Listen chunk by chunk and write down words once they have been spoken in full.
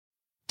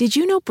Did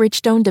you know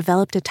Bridgestone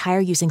developed a tire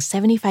using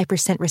 75%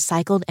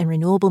 recycled and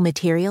renewable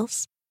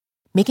materials?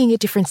 Making a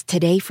difference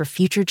today for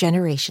future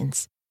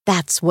generations.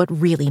 That's what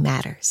really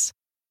matters.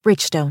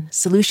 Bridgestone,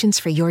 solutions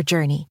for your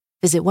journey.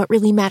 Visit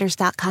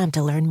whatreallymatters.com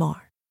to learn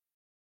more.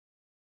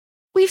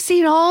 We've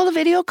seen all the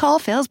video call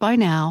fails by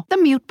now. The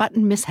mute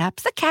button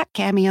mishaps, the cat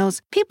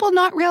cameos, people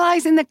not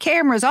realizing the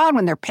camera's on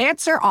when their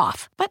pants are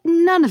off. But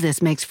none of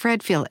this makes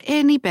Fred feel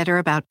any better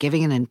about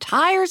giving an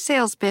entire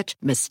sales pitch,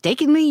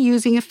 mistakenly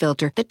using a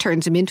filter that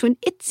turns him into an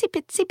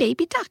itsy-bitsy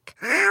baby duck.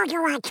 How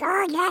do I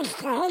turn this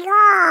thing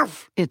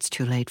off? It's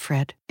too late,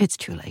 Fred. It's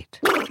too late.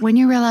 When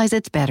you realize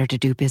it's better to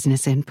do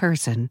business in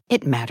person,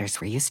 it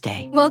matters where you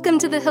stay. Welcome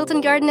to the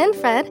Hilton Garden Inn,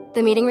 Fred.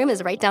 The meeting room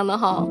is right down the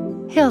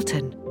hall.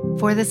 Hilton,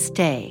 for the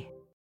stay.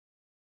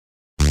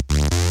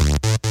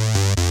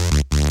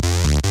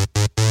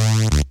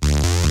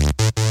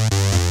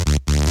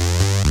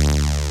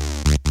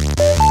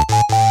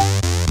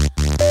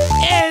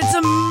 It's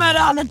a murder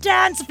on the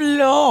dance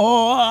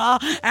floor,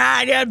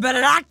 and you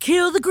better not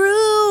kill the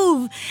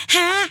groove.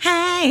 Hey,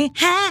 hey,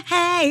 hey,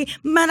 hey,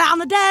 murder on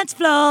the dance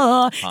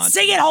floor.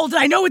 Sing it, Holden.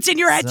 I know it's in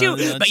your head too,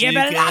 but you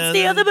better not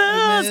steal the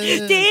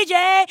booze.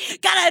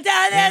 DJ, gotta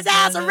turn this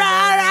house around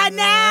right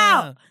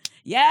now.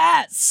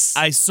 Yes.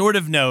 I sort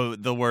of know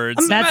the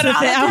words. That's the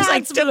thing. I was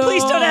like,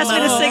 please don't ask me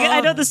to sing it. I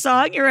know the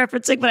song you're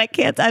referencing, but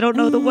I don't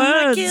know the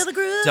words.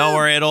 Don't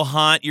worry, it'll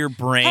haunt your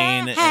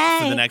brain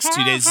for the next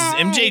 2 days.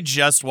 MJ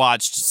just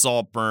watched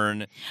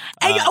Saltburn.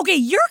 Okay,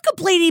 you're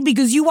complaining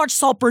because you watched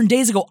Saltburn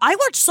days ago. I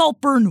watched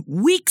Saltburn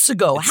weeks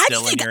ago. How do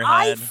you think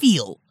I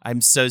feel? I'm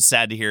so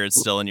sad to hear it's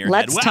still in your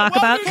Let's head. talk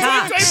about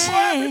cops.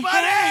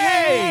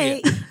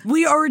 Hey.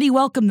 We already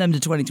welcomed them to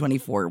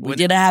 2024. We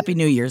did a Happy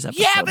New Year's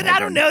episode. Yeah, but I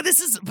don't know.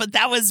 But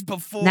that was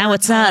before. Now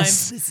it's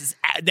us.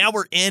 Now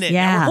we're in it.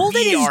 Yeah.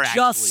 Holden is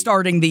just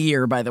starting the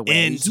year, by the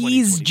way.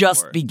 He's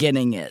just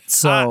beginning it,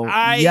 so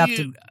you have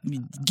to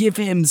give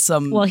him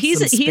some. Well,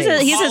 he's a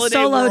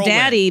solo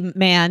daddy,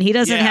 man. He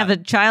doesn't have a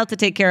child to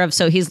take care of,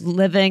 so he's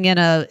living in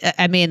a.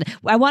 I mean,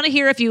 I want to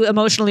hear if you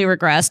emotionally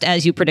regressed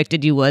as you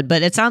predicted you would,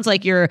 but it sounds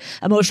like you're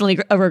emotionally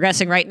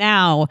regressing right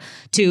now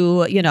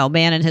to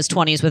man in his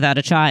 20s without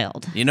a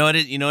child. You know what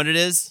it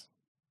is?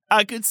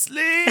 I could sleep.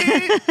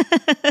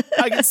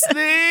 I could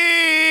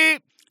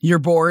sleep. You're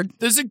bored?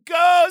 There's a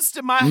ghost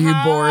in my house.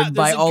 You're bored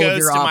by all of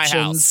your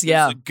options.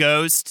 Yeah. There's a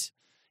ghost.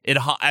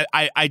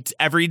 I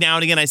every now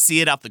and again I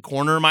see it out the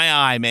corner of my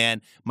eye,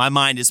 man. My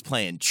mind is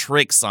playing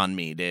tricks on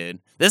me, dude.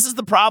 This is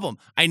the problem.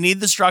 I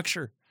need the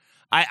structure.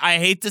 I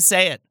hate to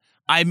say it.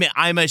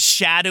 I'm a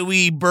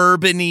shadowy,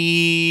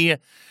 bourbon-y,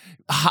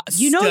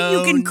 you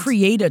can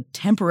create a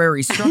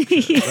temporary structure,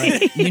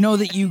 right? You know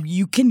that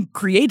you can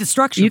create a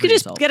structure. You can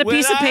just get a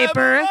piece of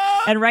paper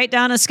and write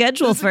down a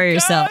schedule for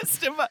yourself.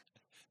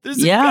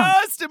 There's a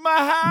ghost in my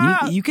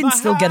house. You can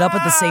still get up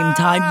at the same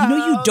time.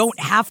 You don't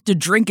have to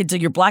drink until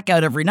you're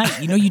blackout every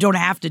night. You don't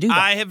have to do that.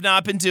 I have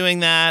not been doing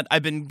that.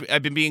 I've been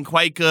being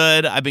quite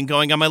good. I've been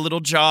going on my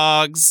little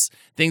jogs,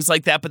 things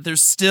like that. But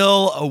there's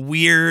still a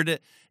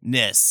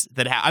weirdness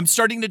that I'm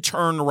starting to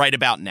turn right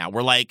about now.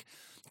 We're like,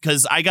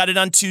 because I got it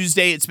on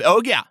Tuesday. It's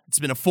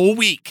been a full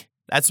week.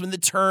 That's when the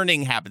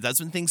turning happens.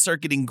 That's when things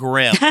start getting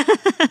grim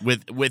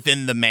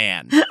within the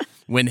man.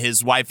 When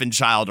his wife and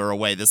child are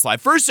away this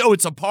life. First,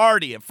 it's a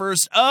party. At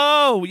first,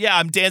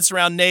 I'm dancing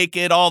around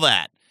naked, all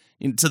that,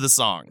 to the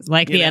song.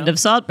 Like the end of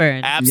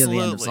Saltburn. Absolutely.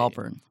 Yeah, the end of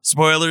Saltburn.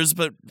 Spoilers,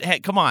 but hey,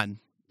 come on.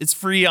 It's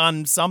free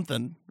on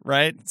something,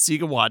 right? So you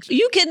can watch it.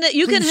 You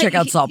can check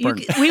out Saltburn.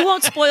 We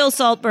won't spoil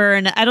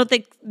Saltburn. I don't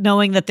think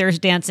knowing that there's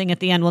dancing at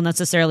the end will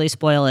necessarily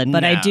spoil it.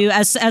 But I do,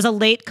 as a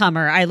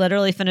latecomer, I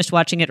literally finished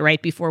watching it right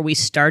before we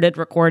started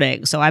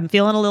recording. So I'm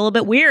feeling a little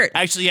bit weird.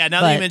 Actually, yeah, now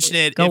that you mention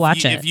it,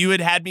 watch it. If you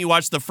had me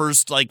watch the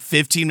first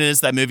 15 minutes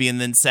of that movie and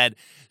then said,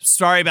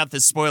 sorry about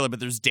this spoiler, but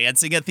there's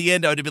dancing at the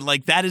end, I would have been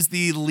like, that is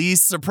the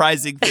least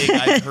surprising thing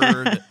I've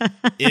heard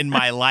in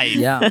my life.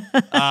 Yeah.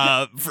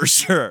 For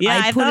sure.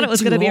 Yeah, I thought it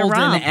was going to be a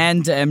romp.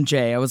 And to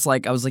MJ, I was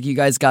like, you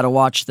guys got to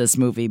watch this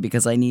movie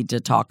because I need to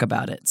talk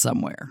about it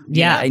somewhere.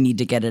 Yeah. I need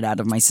to get it out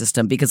of my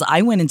system because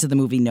I went into the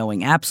movie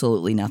knowing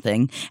absolutely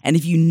nothing. And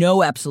if you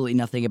know absolutely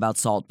nothing about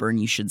Saltburn,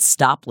 you should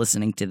stop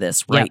listening to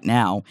this right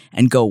now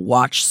and go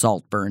watch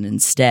Saltburn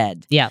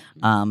instead. Yeah.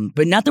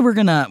 But not that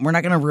we're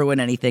not gonna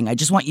ruin anything. I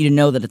just want you to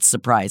know that it's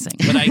surprising.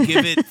 But I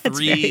give it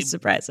 3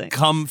 surprising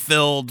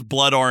cum-filled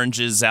blood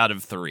oranges out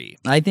of 3.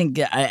 I think,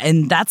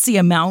 and that's the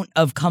amount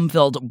of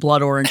cum-filled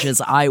blood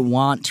oranges I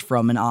want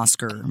from an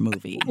Oscar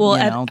movie. Well,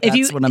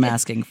 that's what I'm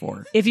asking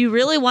for. If you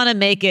really want to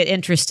make it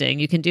interesting,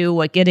 you can do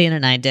what Gideon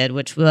and I did,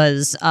 which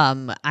was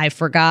I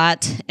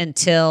forgot I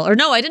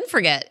didn't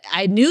forget.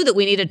 I knew that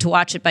we needed to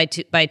watch it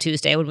by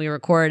Tuesday when we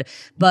record,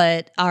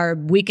 but our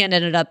weekend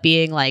ended up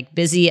being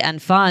busy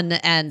and fun,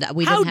 and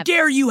we How didn't have.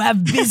 dare you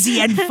have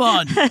busy and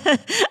fun?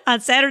 on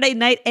Saturday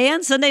night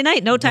and Sunday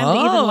night. No time to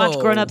even watch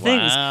grown-up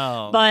things.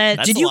 But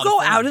That's Did a you lot of go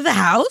fun. out of the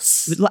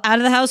house? out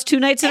of the house 2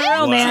 nights in a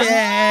row, man.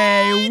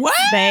 Yay! Wow.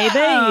 Baby,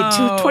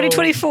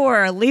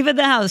 2024. Leaving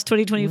the house,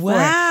 2024.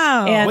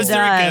 Wow. And, Was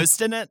there a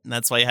ghost in it? And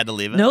that's why you had to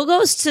leave it? No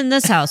ghosts in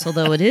this house,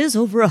 although it is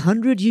over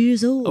 100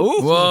 years old.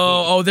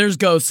 Whoa! Oh, there's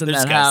ghosts in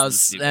There's that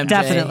ghosts in house. the MJ.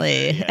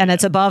 Definitely. And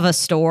it's above a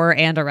store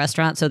and a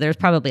restaurant, so there's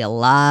probably a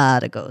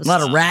lot of ghosts. A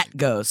lot of rat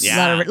ghosts.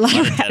 Yeah, lot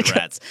of dead rat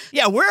rats.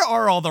 Yeah, where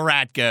are all the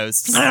rat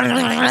ghosts? What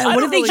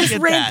don't if they really just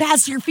get ran that.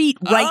 past your feet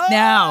right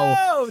now?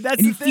 Oh, that's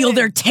And you the feel thing.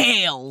 their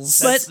tails.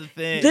 That's the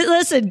thing.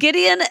 Listen,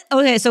 Gideon.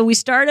 Okay, so we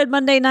started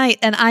Monday night,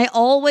 and I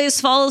always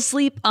fall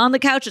asleep on the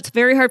couch. It's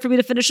very hard for me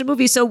to finish a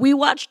movie. So we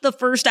watched the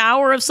first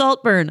hour of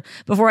Saltburn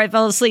before I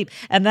fell asleep.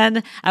 And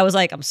then I was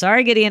like, I'm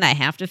sorry, Gideon, I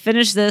have to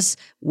finish this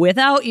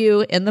without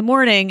you in the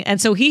morning. And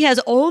so he has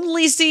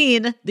only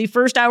seen the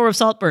first hour of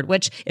Saltburn,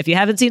 which, if you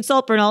haven't seen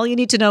Saltburn, all you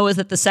need to know is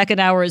that the second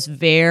hour is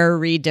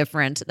very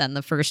different than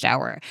the first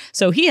hour.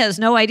 So he has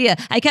no idea.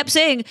 I kept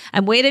saying,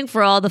 I'm waiting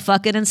for all the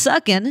fucking and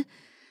sucking.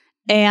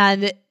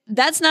 And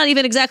that's not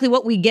even exactly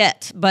what we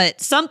get, but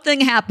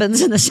something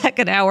happens in the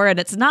second hour and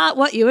it's not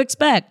what you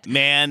expect.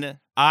 Man,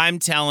 I'm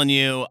telling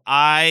you,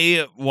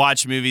 I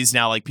watch movies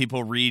now like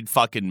people read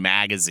fucking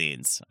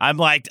magazines. I'm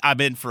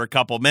in for a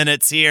couple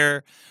minutes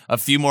here, a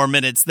few more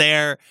minutes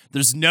there.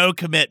 There's no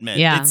commitment.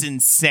 Yeah. It's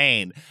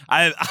insane.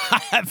 I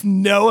have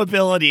no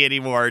ability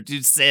anymore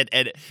to sit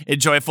and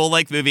enjoy a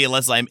full-length movie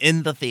unless I'm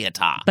in the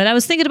theater. But I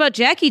was thinking about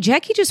Jackie.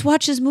 Jackie just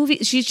watches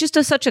movies. She's just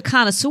such a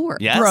connoisseur.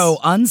 Yes? Bro,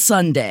 on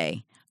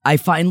Sunday, I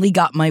finally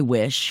got my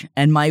wish,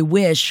 and my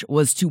wish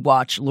was to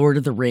watch Lord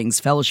of the Rings,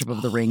 Fellowship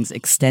of the Rings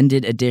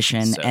Extended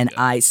Edition. So and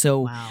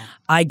good.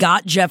 I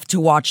got Jeff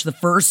to watch the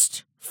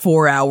first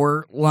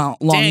 4-hour long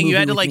Dang, movie you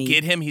had to with me.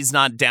 get him. He's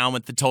not down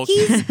with the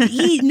Tolkien.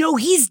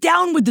 He's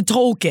down with the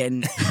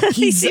Tolkien.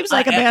 He seems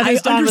like a man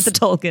who's down with the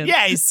Tolkien.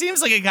 Yeah, he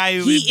seems like a guy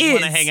who He would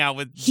want to is. hang out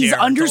with He's J.R.R.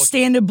 Tolkien.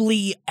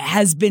 understandably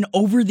has been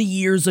over the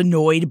years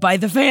annoyed by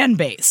the fan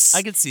base.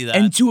 I could see that.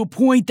 And to a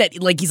point that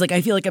he's like, I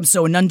feel like I'm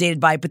so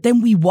inundated by it. But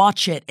then we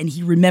watch it and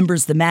he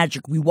remembers the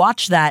magic. We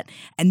watch that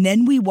and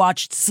then we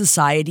watched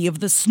Society of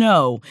the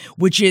Snow,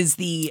 which is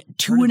the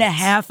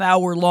 2.5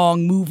 hour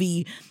long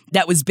movie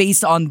that was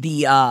based on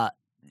the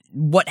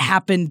what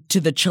happened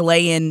to the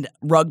Chilean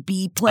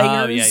rugby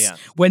players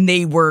when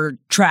they were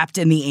trapped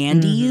in the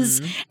Andes.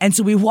 And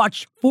so we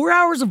watched 4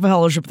 hours of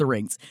Fellowship of the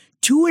Rings,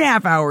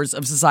 2.5 hours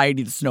of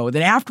Society of the Snow.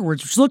 Then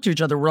afterwards, we just looked at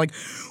each other. We're like,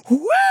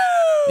 woo!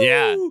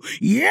 Yeah.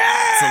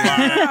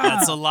 Yeah!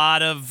 That's a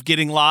lot of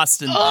getting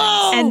lost in things.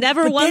 And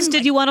never but once then,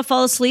 did you want to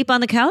fall asleep on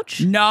the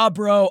couch? Nah,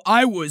 bro.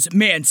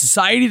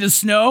 Society of the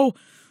Snow,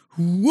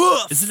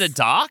 woof. Is it a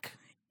doc?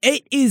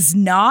 It is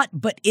not,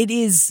 but it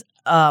is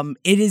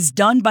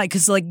done by,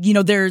 because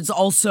there's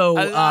also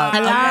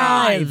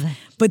Alive.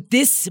 But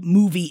this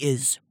movie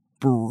is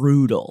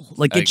brutal.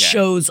 Okay. It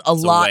shows a So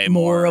lot way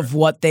more more. of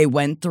what they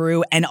went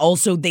through, and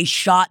also they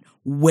shot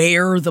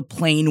where the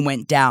plane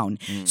went down.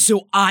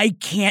 So I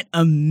can't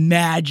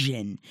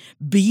imagine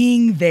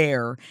being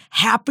there,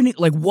 happening,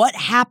 what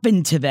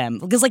happened to them.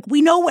 Because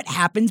we know what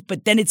happens,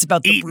 but then it's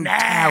about the Eating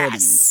brutality.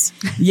 ass.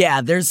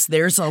 Yeah, there's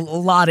a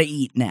lot of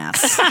eating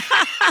ass.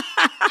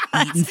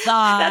 Eating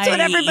thigh. That's what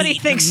everybody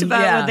thinks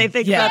about when they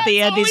think about the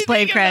That's all Andes we plane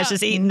think crash about.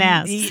 is eating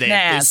ass. Eating They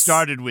ass.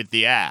 started with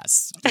the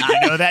ass.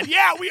 I know that.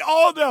 Yeah, we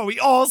all know. We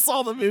all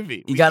saw the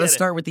movie. You got to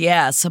start with the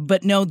ass.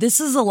 But no,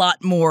 this is a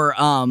lot more.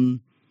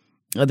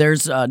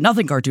 There's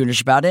nothing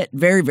cartoonish about it.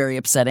 Very, very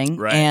upsetting.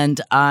 Right. And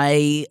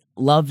I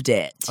loved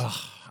it.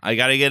 I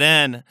got to get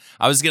in.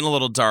 I was getting a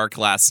little dark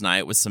last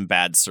night with some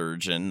Bad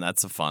Surgeon.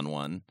 That's a fun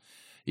one.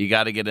 You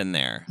got to get in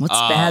there. What's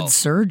Bad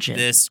Surgeon?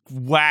 This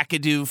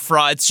wackadoo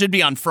fraud. It should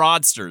be on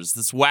Fraudsters.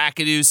 This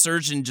wackadoo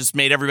surgeon just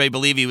made everybody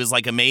believe he was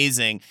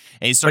amazing,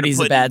 and he started. But he's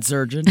a bad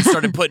surgeon.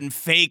 Started putting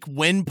fake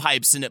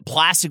windpipes in it,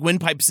 plastic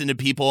windpipes into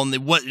people, and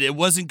it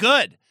wasn't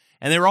good,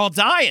 and they were all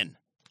dying.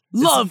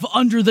 Love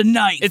Under the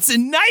Knife. It's a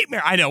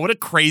nightmare. I know. What a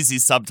crazy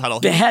subtitle.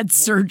 Bad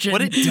Surgeon.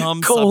 What a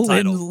dumb colon,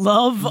 subtitle.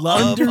 Love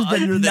under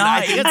the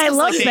Knife. It's I just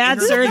love they Bad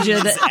interview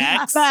Surgeon. his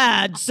ex.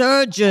 Bad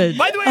Surgeon.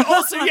 By the way,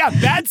 also,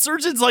 Bad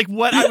Surgeon's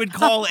what I would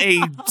call a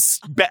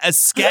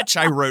sketch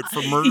I wrote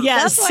for Murder.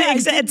 Yes, That's why I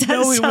it didn't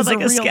know does it sound was like a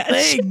a real sketch.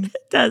 thing.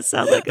 It does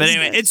sound like But a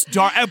anyway, sketch. it's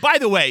dark. By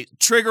the way,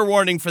 trigger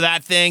warning for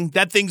that thing.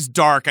 That thing's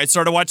dark. I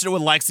started watching it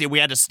with Lexi, and we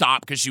had to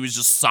stop because she was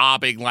just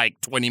sobbing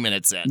 20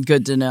 minutes in.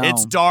 Good to know.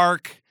 It's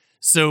dark.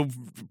 So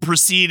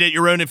proceed at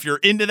your own. If you're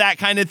into that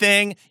kind of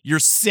thing, you're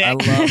sick. I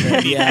love it. You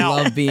need Yeah, I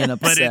help. love being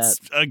upset. But it's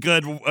a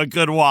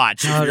good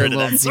watch. if God, you're I into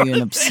love that sort of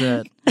being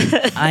upset.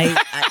 I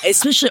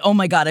especially, oh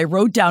my God, I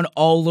wrote down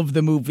all of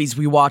the movies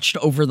we watched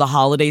over the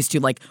holidays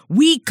too.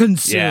 We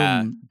consume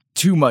Yeah.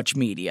 too much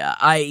media.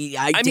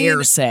 I dare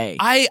mean, say.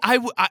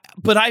 I'm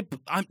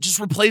just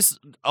replaced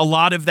a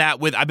lot of that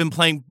with. I've been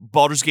playing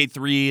Baldur's Gate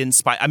 3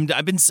 and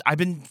I've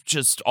been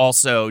just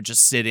also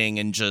just sitting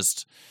and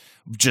just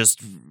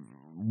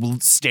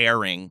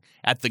staring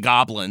at the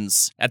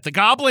goblins at the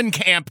goblin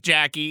camp,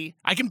 Jackie.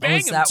 I can bang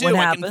is them that too. what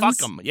I can happens? fuck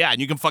them. Yeah, and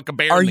you can fuck a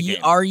bear in the game.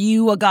 Are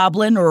you a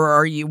goblin or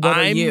are you? What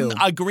are you?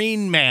 I'm a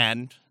green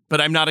man,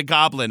 but I'm not a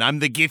goblin. I'm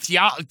the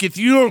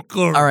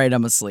Githyanker. All right,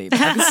 I'm asleep.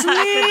 I'm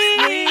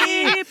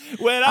asleep.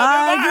 When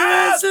I'm in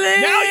my house. asleep.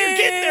 Now you're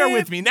getting there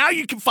with me. Now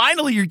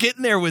you're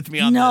getting there with me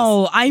on this.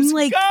 No, I'm There's a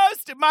like.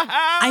 ghost in my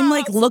house. I'm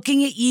like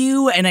looking at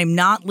you and I'm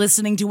not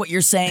listening to what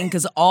you're saying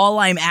because all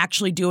I'm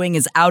actually doing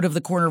is out of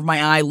the corner of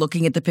my eye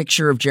looking at the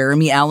picture of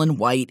Jeremy Allen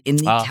White in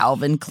the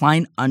Calvin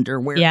Klein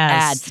underwear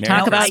Yes. ad.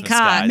 Talk about Christmas,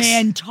 cock. guys.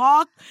 Man,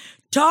 talk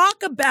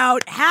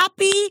about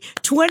happy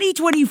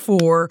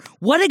 2024.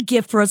 What a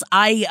gift for us.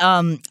 I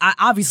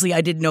obviously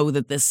I didn't know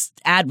that this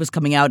ad was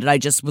coming out and I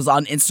just was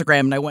on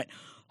Instagram and I went,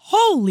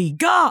 holy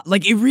God.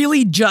 Like it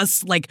really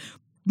just like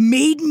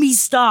made me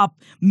stop,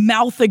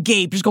 mouth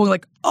agape, just going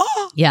like,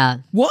 oh, Yeah.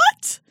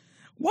 what?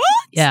 What?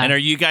 Yeah. And are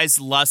you guys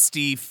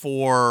lusty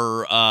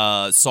for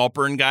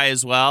Saltburn guy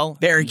as well?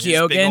 Barry His big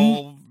Keoghan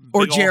ol-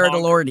 or big ol' Jared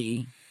honker?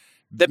 Elordi?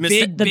 The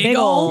big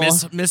ol'-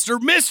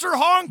 Mr.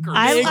 Honker.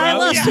 I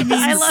love Yeah.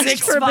 for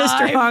 6'5".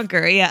 Mr.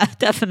 Honker. Yeah,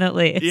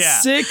 definitely. Yeah.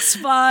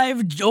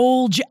 6'5"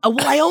 old. Well,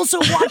 I also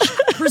watched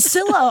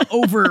Priscilla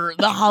over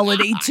the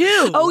holiday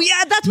too. Oh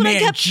yeah, that's what I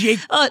Man, kept.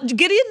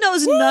 Gideon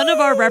knows none of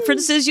our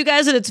references, you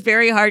guys, and it's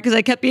very hard because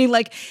I kept being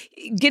like,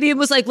 Gideon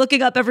was like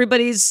looking up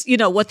everybody's,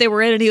 what they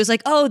were in, and he was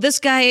like, "Oh,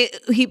 this guy,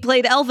 he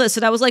played Elvis,"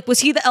 and I was like,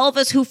 "Was he the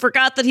Elvis who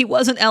forgot that he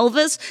wasn't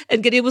Elvis?"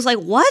 And Gideon was like,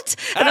 "What?"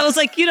 And I was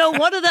like,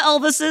 one of the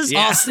Elvises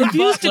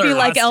used to be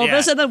like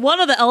Elvis, and then one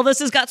of the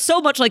Elvises got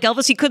so much like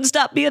Elvis he couldn't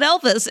stop being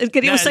Elvis. And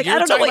Gideon was like, "I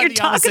don't know what you're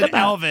talking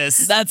about."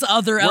 Elvis. That's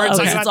other We're Elvis.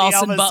 talking It's about the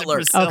Austin Elvis Butler.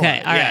 and Priscilla.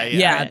 Okay, all right.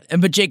 Yeah,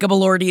 but Jacob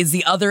Elordi is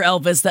the other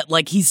Elvis that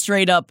like he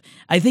straight up.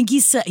 I think he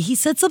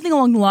said something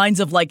along the lines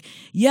of like,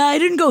 "Yeah, I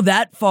didn't go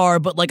that far,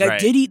 but like I Right.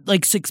 did eat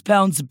like 6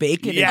 pounds of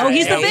bacon." Yeah, Oh,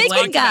 he's the we bacon talked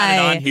about it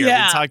guy. on here.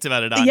 Yeah. We talked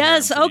about it on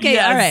Yes. here. Okay.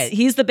 Yes. All right.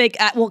 He's the big.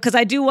 Well, because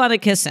I do want to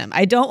kiss him.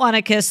 I don't want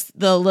to kiss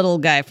the little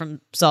guy from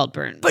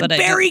Saltburn. But I do.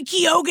 Barry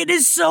Keoghan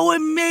is so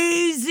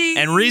amazing.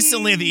 And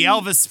recently, the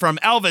Elvis from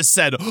Elvis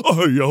said, Get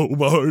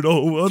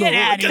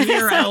out of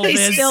here, Elvis.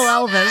 He's still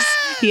Elvis.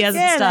 He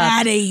hasn't Get stopped.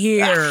 out of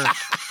here.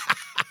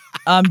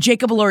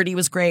 Jacob Elordi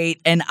was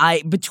great, and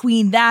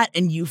between that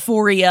and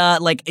Euphoria,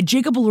 like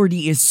Jacob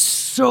Elordi is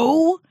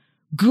so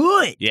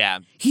good. Yeah.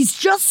 He's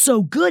just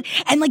so good,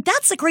 and like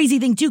that's the crazy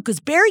thing too, because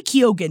Barry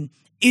Keoghan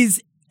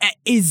is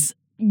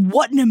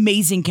what an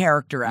amazing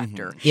character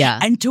actor. Yeah.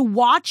 And to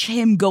watch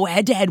him go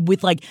head to head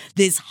with like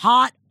this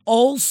hot,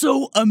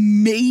 also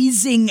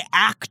amazing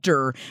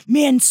actor,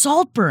 man,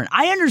 Saltburn.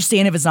 I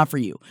understand if it's not for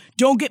you.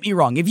 Don't get me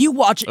wrong. If you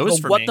watch it and was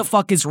go, for what me. the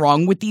fuck is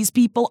wrong with these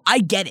people? I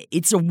get it.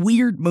 It's a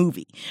weird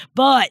movie,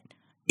 but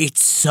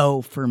it's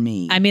so for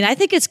me. I mean, I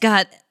think it's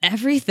got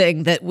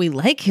everything that we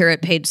like here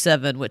at Page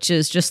 7, which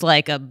is just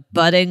like a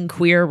budding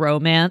queer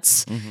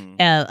romance,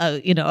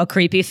 a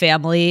creepy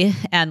family,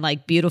 and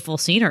like beautiful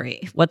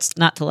scenery. What's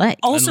not to like?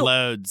 Also, and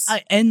loads.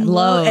 and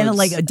Loads.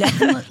 like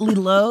definitely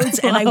loads.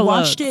 And I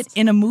watched Loads. it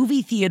in a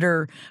movie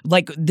theater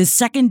like the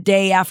second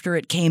day after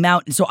it came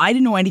out. And so I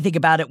didn't know anything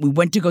about it. We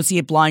went to go see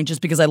it blind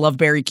just because I love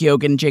Barry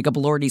Keoghan and Jacob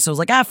Elordi. So I was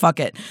like, fuck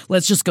it.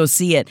 Let's just go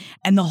see it.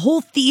 And the whole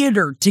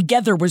theater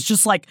together was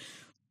just like,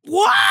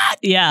 what?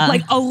 Yeah.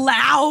 Like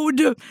loud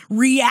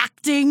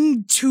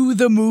reacting to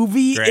the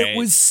movie. Great. It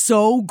was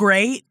so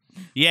great.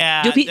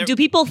 yeah. Do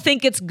people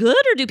think it's good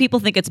or do people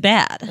think it's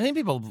bad? I think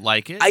people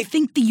like it. I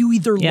think that you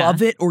either Yeah.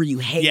 love it or you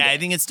hate it. I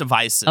think it's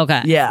divisive.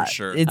 Okay. Yeah, for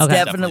sure. It's Okay.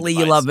 definitely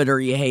you love it or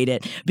you hate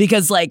it.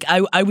 Because like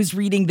I was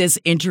reading this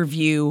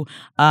interview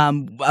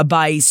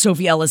by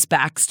Sophie Ellis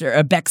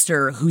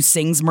Bextor, who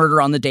sings Murder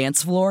on the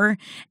Dance Floor,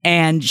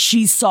 and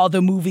she saw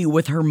the movie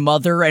with her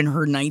mother and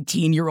her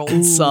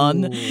 19-year-old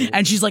son,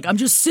 and she's like, I'm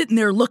just sitting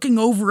there looking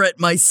over at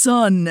my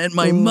son and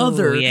my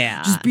mother,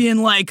 yeah. just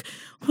being like,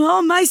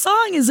 well, my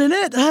song is in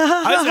it.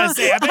 I was gonna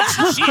say, I bet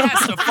she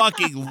has to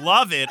fucking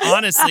love it,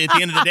 honestly, at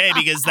the end of the day,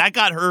 because that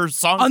got her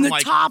song On from the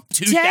like top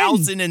 10.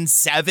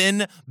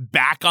 2007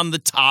 back on the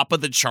top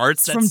of the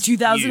charts. That's From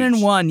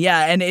 2001, huge.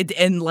 yeah, and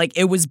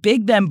it was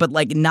big then, but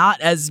like not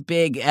as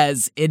big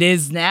as it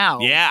is now.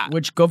 Yeah.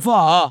 which go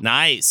far.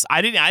 Nice.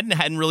 I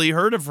hadn't really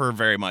heard of her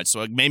very much, so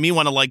it made me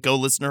want to like go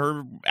listen to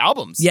her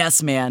albums.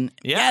 Yes, man.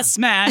 Yeah. Yes,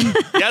 man.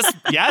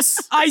 yes.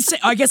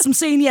 I guess I'm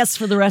saying yes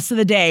for the rest of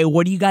the day.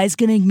 What are you guys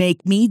gonna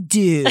make me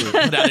do?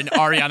 Put out an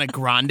Ariana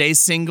Grande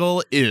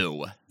single.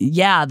 Ew.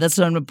 Yeah, that's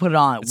what I'm gonna put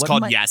on. It's What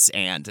called am I- Yes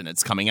and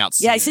it's coming out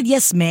soon. Yeah, I said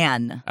yes,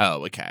 man.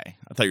 Oh, okay.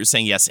 I thought you were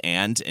saying yes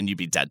and you'd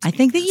be dead to I me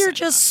think for that you're saying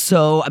just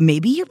so.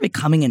 Maybe you're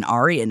becoming an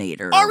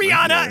Arianator. over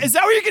Ariana, here. is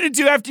that what you're going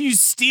to do after you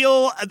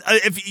steal?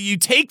 If you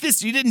take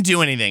this, you didn't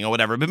do anything or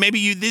whatever, but maybe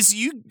you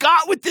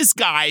got with this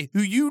guy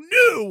who you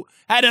knew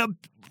had a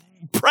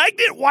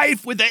pregnant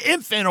wife with an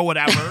infant or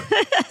whatever.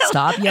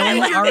 Stop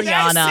yelling and at your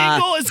next Ariana.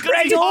 single is going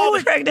to be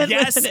called pregnant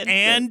with Yes an infant.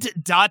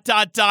 and ...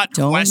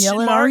 Don't question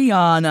yell at mark.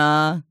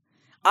 Ariana.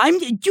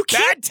 You can't.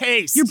 Bad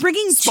taste. You're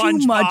bringing too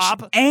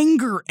much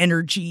anger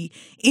energy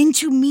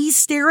into me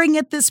staring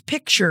at this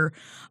picture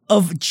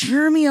of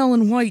Jeremy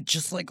Allen White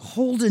just like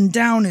holding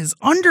down his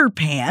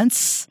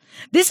underpants.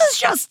 This is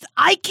just,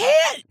 I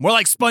can't. More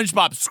like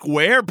SpongeBob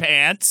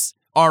SquarePants,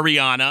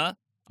 Ariana.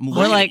 I'm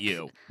looking at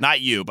you.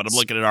 Not you, but I'm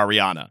looking at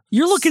Ariana.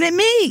 You're looking at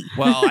me.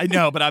 Well, I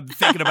know, but I'm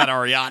thinking about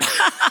Ariana.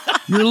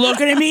 You're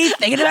looking at me,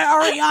 thinking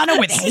about Ariana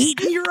with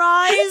hate in your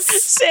eyes?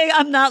 Saying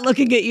I'm not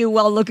looking at you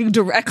while looking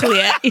directly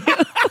at you.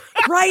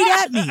 Right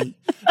at me.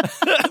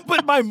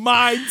 But my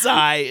mind's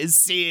eye is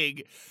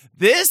seeing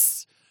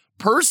this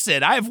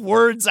person. I have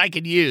words I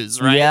can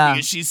use, right? Yeah.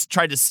 Because she's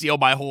tried to steal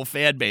my whole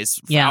fan base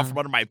out from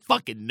under my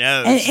fucking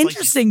nose. And It's like she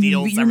interesting,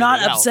 steals you're not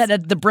everything upset else.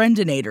 at the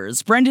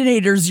Brendanators.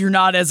 Brendanators, you're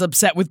not as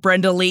upset with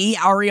Brenda Lee.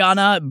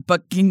 Ariana,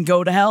 but can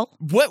go to hell.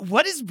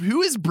 Who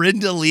is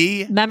Brenda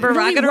Lee? Remember Really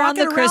rocking around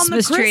the rocking around the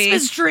Christmas tree,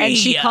 Christmas tree. and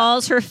she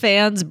calls her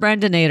fans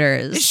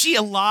Brendanators. Is she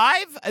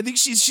alive? I think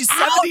she's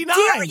How 79.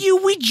 dare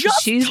you? We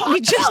just We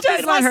talked just about talked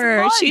this about last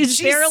her. month.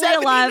 She's barely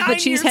alive, 79 but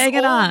she's years hanging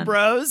old, on.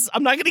 bros.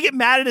 I'm not going to get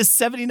mad at a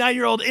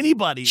 79-year-old anybody.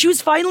 She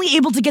was finally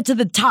able to get to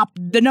the top,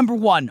 the number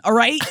one, all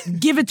right?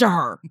 Give it to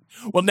her.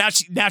 Well, now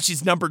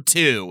she's number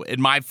 2 in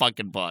my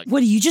fucking book. What,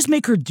 do you just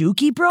make her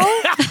dookie, bro?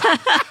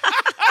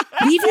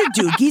 Leave your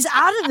dookies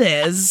out of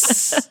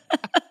this.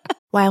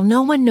 While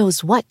no one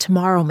knows what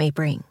tomorrow may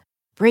bring,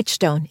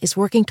 Bridgestone is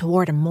working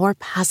toward a more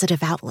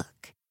positive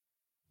outlook.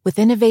 With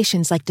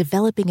innovations like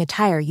developing a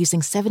tire using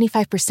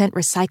 75%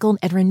 recycled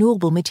and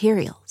renewable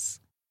materials.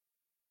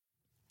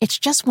 It's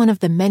just one of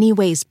the many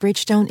ways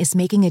Bridgestone is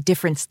making a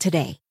difference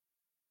today,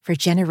 for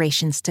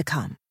generations to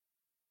come.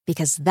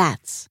 Because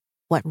that's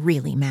what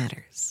really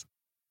matters.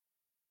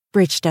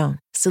 Bridgestone,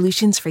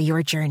 solutions for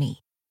your journey.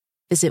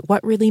 Visit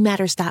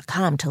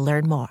whatreallymatters.com to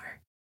learn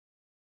more.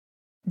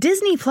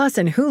 Disney Plus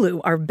and Hulu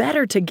are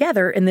better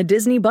together in the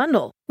Disney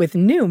Bundle with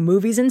new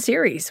movies and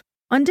series.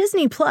 On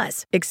Disney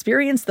Plus,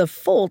 experience the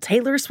full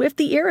Taylor Swift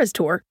The Eras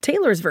Tour,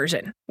 Taylor's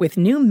version, with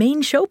new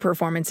main show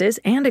performances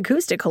and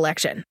acoustic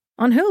collection.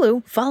 On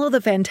Hulu, follow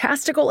the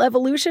fantastical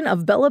evolution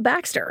of Bella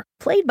Baxter,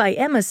 played by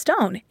Emma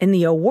Stone in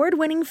the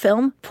award-winning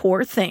film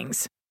Poor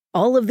Things.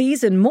 All of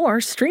these and more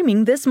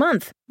streaming this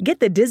month. Get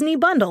the Disney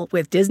Bundle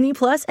with Disney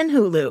Plus and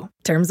Hulu.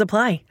 Terms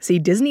apply. See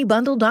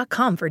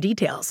DisneyBundle.com for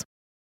details.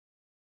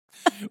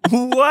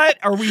 What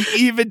are we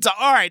even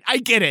all right, I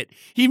get it.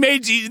 He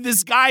made you,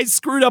 this guy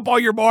screwed up all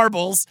your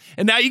marbles,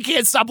 and now you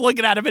can't stop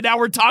looking at him, and now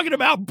we're talking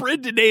about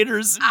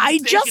Brendanators. I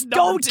just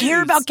don't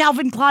care about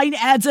Calvin Klein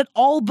ads at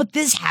all, but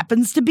this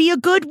happens to be a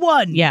good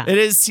one. Yeah. It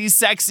is. He's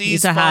sexy.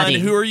 He's a fun. hottie.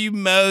 Who are you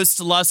most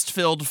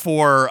lust-filled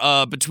for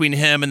between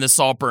him and the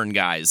Saltburn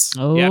guys?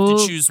 Oh, you have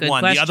to choose good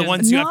one. The question. other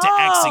ones you have to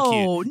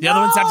execute. The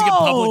other ones have to get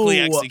publicly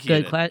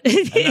executed. Good question.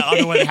 And the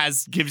other one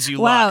gives you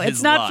Wow, his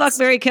it's not lust. fuck,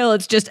 marry, kill.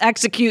 It's just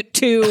execute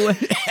two.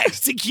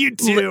 Execute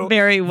two.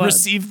 Marry one.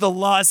 Receive the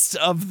lust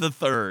of the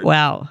third.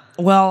 Wow.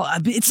 Well,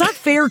 it's not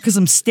fair because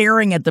I'm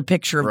staring at the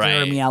picture of Right,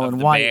 Jeremy Allen of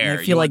the White, bear. and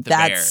I You feel want like the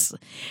that's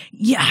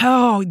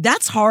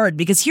that's hard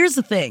because here's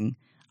the thing: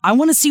 I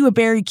want to see what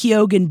Barry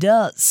Keoghan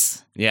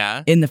does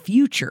Yeah. in the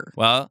future.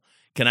 Well,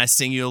 can I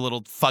sing you a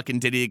little fucking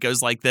ditty that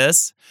goes like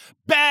this?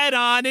 Bet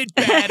on it,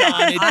 bet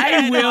on it.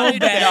 I will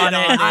bet on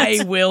it.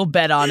 I will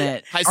bet on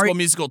it. High School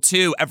Musical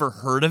 2, ever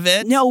heard of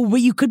it? No, but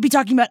you could be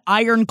talking about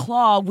Iron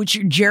Claw, which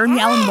Jeremy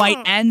Allen White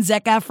and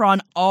Zac Efron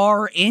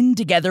are in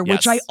together,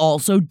 which Yes. I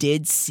also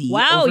did see.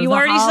 Wow, over you the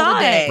already saw it.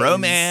 holidays.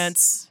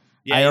 Romance.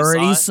 Yeah, I you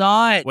already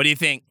saw it. What do you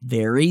think?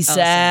 Very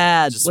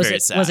sad. Just Was very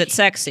it sad. was it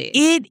sexy?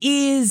 It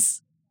is.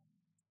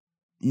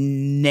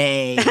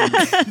 Nay.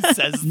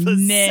 Says the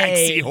Nay.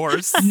 sexy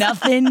horse.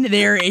 Nothing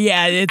there.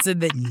 Yeah, it's a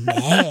bit.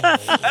 Nay.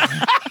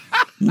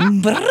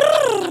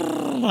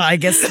 Brrr. I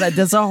guess that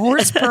does a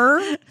horse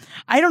purr.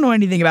 I don't know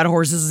anything about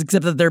horses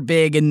except that they're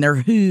big and their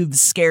hooves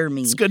scare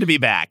me. It's good to be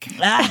back.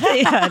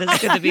 Yeah, it is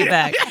good to be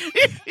back.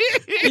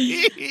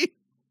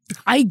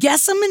 I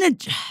guess I'm gonna.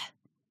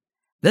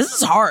 This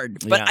is hard,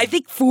 but Yeah. I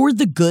think for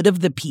the good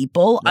of the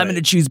people, I'm Right.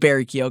 gonna choose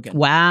Barry Keoghan.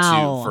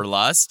 Wow. For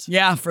lust.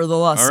 Yeah, for the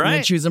lust. All I'm gonna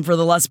right. choose him for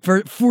the lust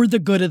for the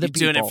good of the You're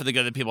people. doing it for the good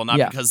of the people, not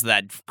Yeah. because of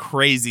that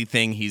crazy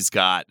thing he's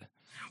got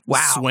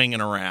swinging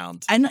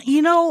around. And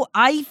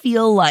I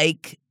feel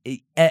like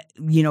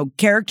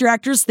character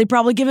actors, they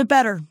probably give it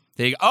better.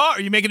 There you go. Oh,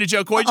 are you making a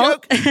Joe Coy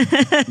joke?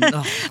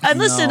 And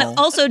listen, No.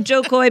 also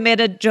Joe Coy made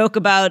a joke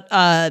about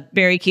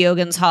Barry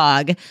Keoghan's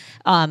hog,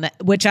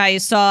 which I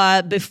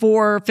saw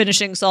before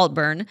finishing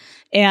Saltburn,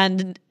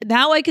 and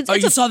now I can. Oh,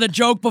 you saw the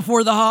joke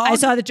before the hog? I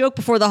saw the joke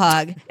before the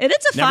hog, and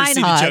it's a Never fine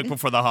seen hog. the joke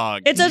before the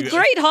hog. It's a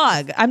great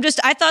hog.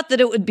 I thought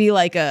that it would be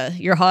like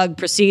your hog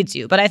precedes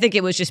you, but I think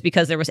it was just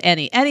because there was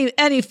any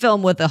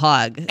film with a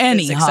hog.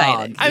 Any is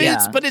exciting. hog. I mean,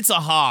 Yeah. but it's a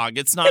hog.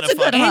 It's not It's a a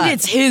good fucking. hog. And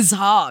it's his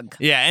hog.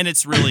 Yeah, and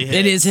it's really his.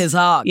 It is his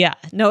hog. Yeah,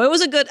 no, it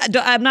was a good.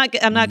 I'm not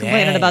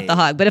complaining about the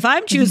hog, but if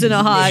I'm choosing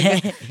a hog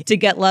to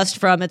get lust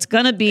from, it's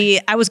gonna be.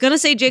 I was gonna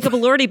say Jacob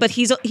Elordi, but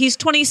he's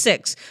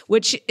 26,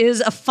 which is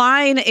a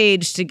fine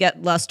age to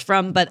get lust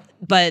from. But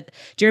but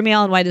Jeremy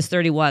Allen White is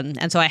 31,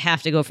 and so I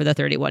have to go for the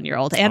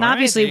 31-year-old. And All right,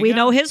 obviously, there you we go.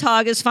 know his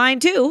hog is fine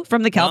too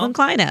from the Calvin Well,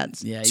 Klein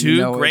ads. Yeah,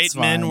 Two great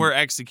men were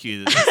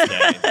executed this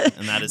day,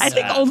 and that is I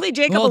think sad. only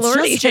Jacob Well, it's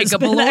Elordi just has Jacob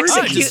been Elordi. Oh,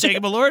 executed. just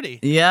Jacob Elordi.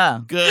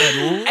 Yeah.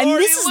 Good And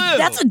Lordy Lou.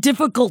 that's a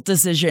difficult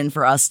decision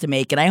for us to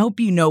make, and I hope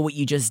you know what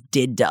you just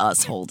did to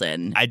us,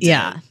 Holden. I did.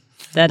 Yeah,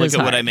 that Look is at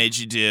what hard. I made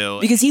you do.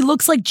 Because he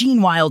looks like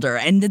Gene Wilder,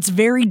 and it's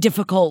very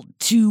difficult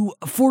to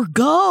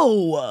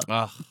forego.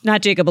 Ugh.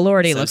 Not Jacob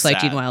Elordi So looks like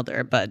sad. Gene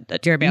Wilder,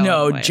 but Jeremy Allen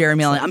No, White.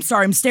 Jeremy Allen. I'm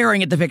sorry, I'm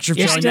staring at the picture of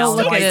You're Jeremy still Allen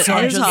looking White, at so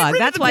I'm his just- hog.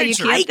 That's why you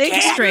picture. can't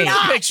think straight.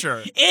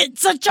 Picture.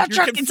 It's a it's a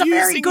very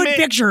confusing good me.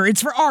 picture.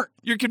 It's for art.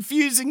 You're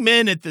confusing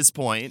men at this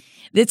point.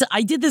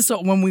 I did this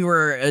when we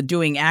were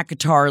doing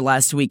ACOTAR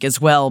last week as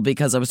well,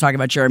 because I was talking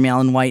about Jeremy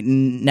Allen White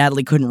and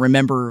Natalie couldn't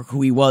remember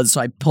who he was,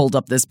 so I pulled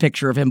up this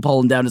picture of him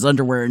pulling down his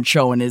underwear and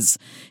showing his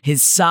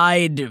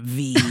side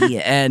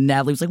V, and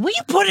Natalie was like, "Will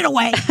you put it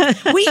away?"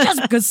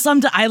 Because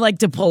sometimes I like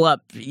to pull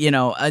up,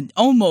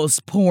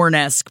 almost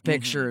porn-esque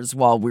pictures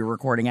while we're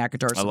recording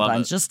ACOTAR I love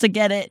sometimes, it. just to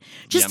get it,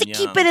 just Yum, to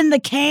keep yum. it in the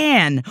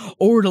can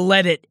or to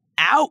let it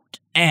out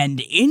and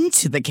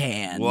into the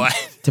can. What?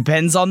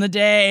 Depends on the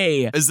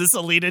day. Is this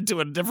a lead into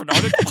a different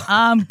article?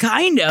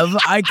 Kind of.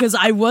 Because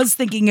I was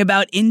thinking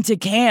about into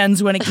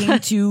cans when it came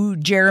to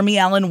Jeremy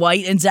Allen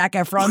White and Zac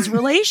Efron's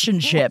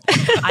relationship.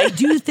 I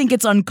do think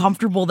it's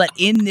uncomfortable that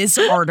in this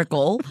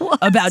article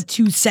about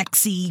two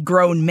sexy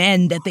grown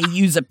men that they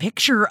use a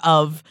picture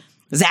of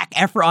Zac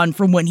Efron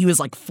from when he was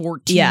like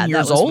 14 Yeah, that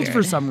years was old weird.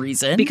 for some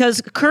reason.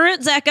 Because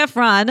current Zac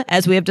Efron,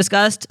 as we have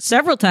discussed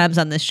several times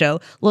on this show,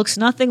 looks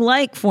nothing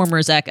like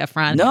former Zac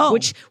Efron, No.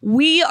 which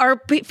we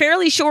are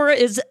fairly sure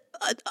is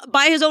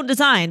by his own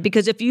design.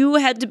 Because if you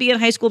had to be in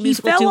High School he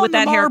Musical fell 2 on with the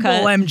that marble,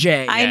 haircut,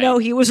 MJ. I know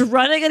he was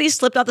running and he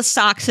slipped out the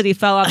socks and he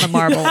fell on the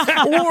marble.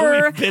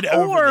 We've been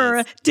over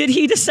or did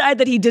he decide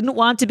that he didn't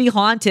want to be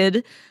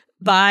haunted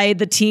by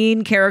the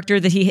teen character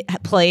that he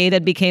played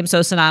and became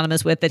so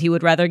synonymous with that he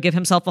would rather give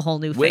himself a whole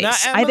new Wait,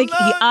 face? not I think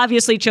he Emma.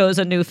 obviously chose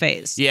a new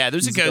face. Yeah,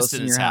 there's a He's ghost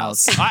in his your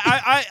house.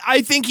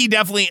 I think he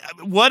definitely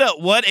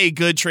what a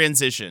good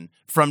transition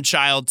from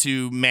child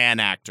to man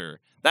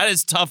actor. That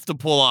is tough to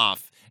pull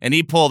off, and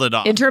he pulled it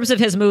off. In terms of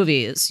his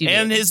movies, you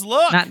And mean. his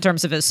look. Not in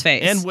terms of his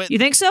face. And with- you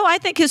think so? I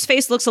think his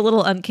face looks a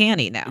little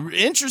uncanny now.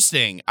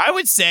 Interesting. I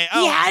would say,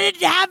 He had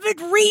to have it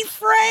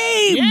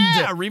reframed.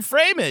 yeah,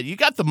 reframe it. You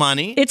got the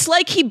money. It's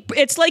like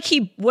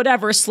he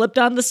whatever slipped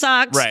on the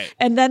socks, Right.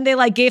 and then they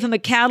like gave him a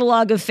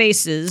catalog of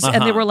faces,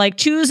 and they were like,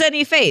 choose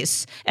any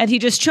face, and he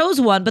just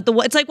chose one. But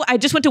it's like I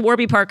just went to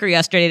Warby Parker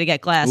yesterday to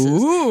get glasses,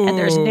 and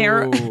there's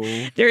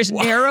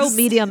narrow,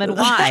 medium, and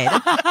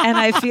wide, and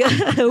I feel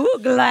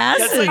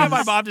glasses. That's like how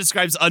my mom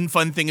describes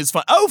unfun thing as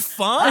fun. Oh,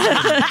 fun.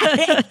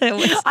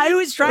 I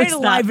was trying It's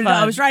to not liven it up. I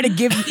fun. was trying to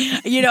give,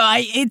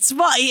 it's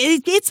fun.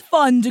 It's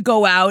fun to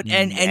go out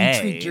and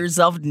treat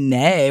yourself.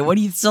 Nay, what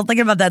are you still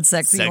thinking about that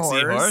sexy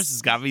horse?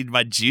 has got me,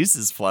 my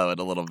juices flowing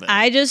a little bit.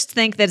 I just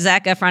think that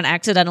Zac Efron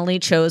accidentally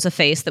chose a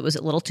face that was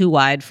a little too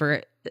wide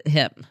for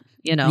him.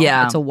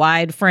 Yeah. It's a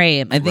wide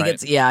frame. I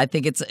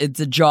think it's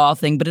a jaw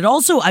thing, but it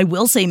also, I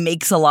will say,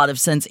 makes a lot of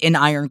sense in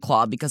Iron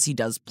Claw because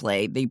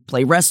they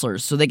play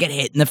wrestlers, so they get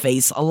hit in the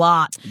face a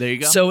lot. There you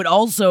go.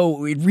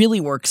 So it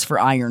really works for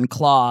Iron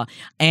Claw.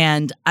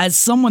 And as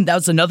someone, that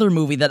was another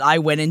movie that I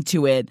went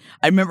into it.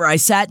 I remember I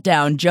sat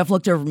down, Jeff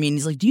looked over at me and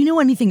he's like, "Do you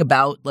know anything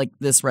about like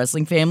this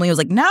wrestling family?" I was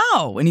like,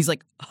 "No." And he's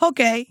like,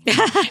 "Okay."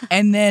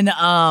 And then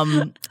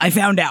I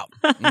found out.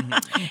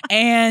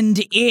 And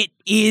it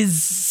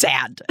is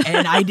sad.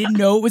 And I didn't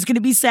know it was going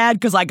to be sad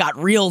because I got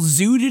real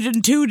zooted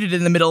and tooted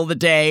in the middle of the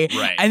day.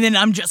 Right. And then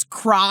I'm just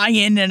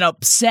crying and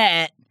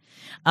upset.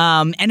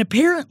 And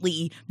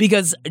apparently,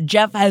 because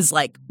Jeff has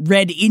like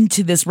read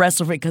into this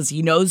wrestler because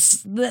he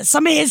knows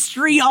some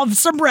history of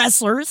some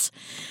wrestlers.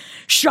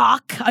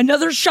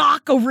 Another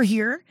shock over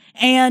here.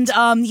 And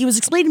he was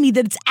explaining to me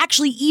that it's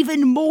actually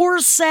even more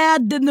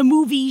sad than the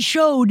movie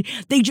showed.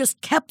 They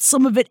just kept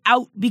some of it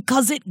out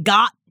because it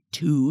got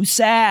too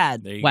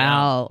sad. There you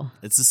Wow. go.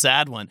 It's a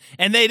sad one.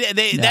 And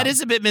that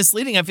is a bit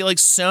misleading. I feel like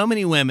so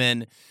many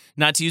women,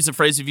 not to use a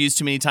phrase we've used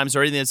too many times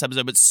already in this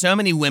episode, but so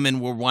many women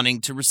were wanting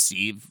to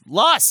receive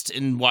lust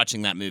in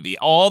watching that movie.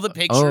 All the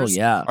pictures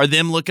are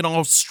them looking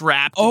all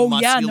strapped and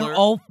muscular. They're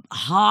all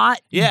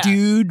hot,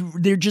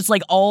 dude. They're just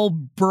like all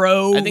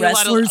bro I think a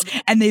lot of-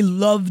 wrestlers, and they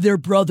love their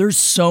brothers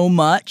so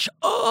much.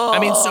 I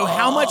mean, so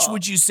how much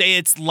would you say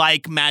it's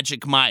like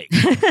Magic Mike?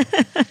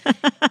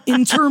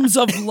 In terms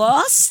of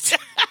lust?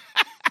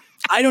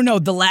 I don't know.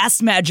 The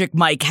last Magic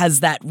Mike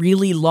has that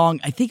really long,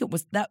 I think it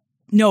was that,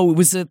 no, it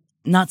was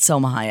not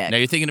Selma Hayek. Now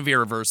you're thinking of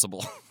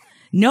Irreversible.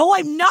 No,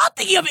 I'm not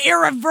thinking of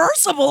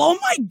Irreversible. Oh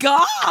my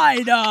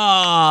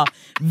God.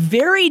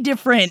 Very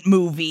different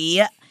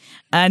movie.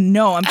 And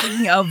no, I'm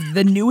thinking of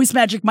the newest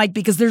Magic Mike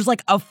because there's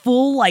like a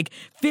full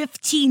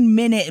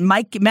 15-minute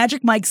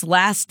Magic Mike's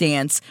Last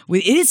Dance.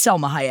 It is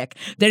Selma Hayek.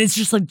 That it's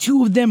just like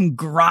two of them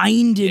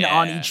grinding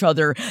on each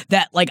other.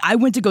 That I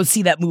went to go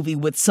see that movie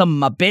with some of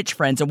my bitch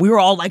friends and we were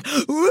all like,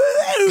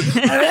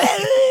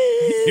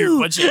 You're a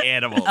bunch of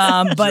animals.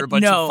 But You're a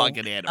bunch no, of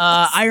fucking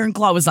animals. Iron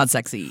Claw was not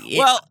sexy.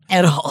 Well,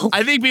 at all.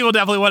 I think people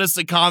definitely want us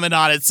to comment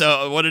on it, so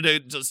I wanted to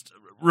just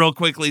real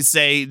quickly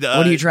say...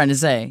 what are you trying to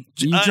say?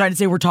 Are you trying to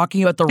say we're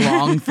talking about the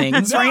wrong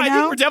things right I now?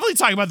 think we're definitely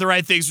talking about the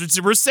right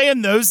things. We're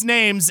saying those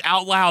names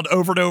out loud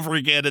over and over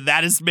again, and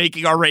that is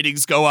making our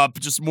ratings go up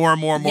just more and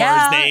more and more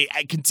as they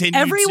continue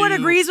Everyone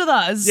agrees with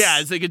us. Yeah,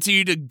 as they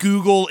continue to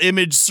Google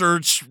image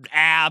search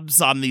abs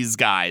on these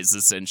guys,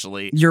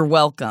 essentially. You're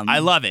welcome. I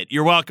love it.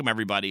 You're welcome,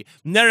 everybody.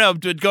 No.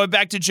 Going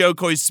back to Joe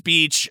Coy's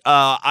speech,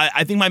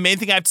 I think my main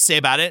thing I have to say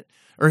about it,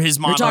 or his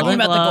monologue. We're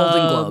talking about the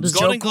Golden Globes.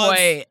 Golden Joe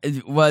Coy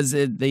was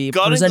the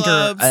Golden presenter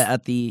Globes.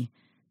 at the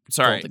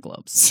Golden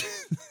Globes.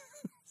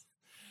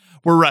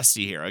 We're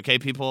rusty here, okay,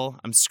 people?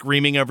 I'm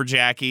screaming over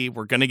Jackie.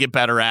 We're going to get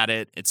better at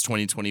it. It's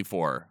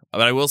 2024.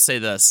 But I will say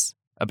this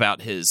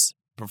about his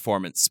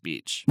performance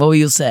speech. What will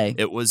you say?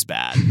 It was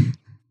bad.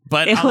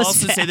 But I'll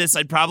also say this.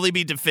 I'd probably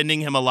be defending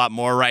him a lot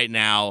more right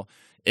now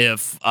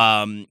if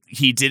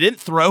he didn't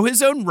throw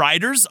his own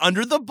writers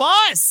under the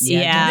bus.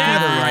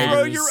 Yeah.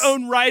 Throw your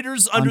own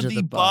writers under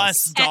the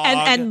bus, dog.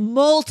 And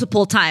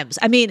multiple times.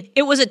 I mean,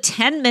 it was a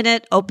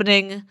 10-minute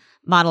opening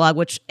monologue,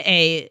 which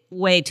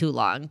way too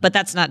long, but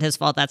that's not his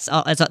fault.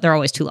 They're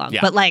always too long.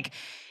 Yeah. But like,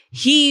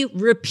 he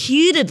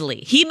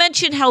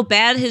mentioned how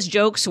bad his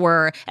jokes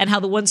were and how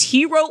the ones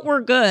he wrote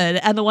were good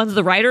and the ones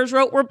the writers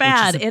wrote were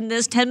bad in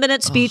this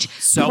 10-minute speech,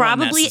 so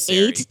probably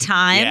unnecessary. 8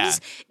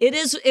 times.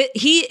 Yeah.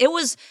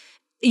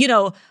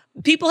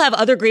 People have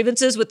other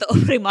grievances with the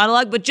opening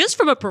monologue, but just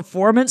from a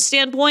performance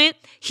standpoint,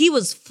 he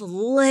was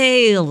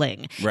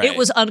flailing. Right. It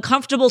was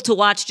uncomfortable to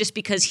watch just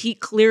because he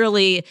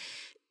clearly,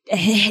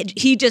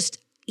 he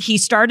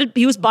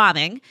was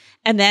bombing.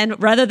 And then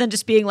rather than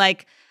just being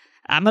like,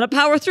 I'm going to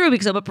power through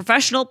because I'm a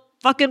professional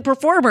fucking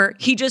performer,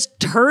 he just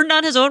turned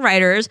on his own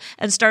writers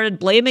and started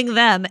blaming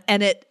them.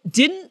 And it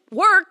didn't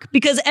work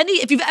because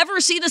if you've ever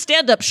seen a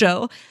stand-up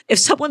show, if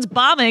someone's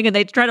bombing and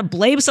they try to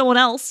blame someone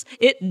else,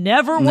 it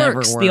never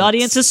works. The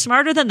audience is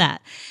smarter than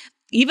that.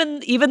 Even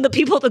the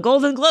people at the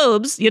Golden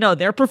Globes,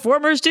 they're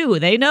performers too.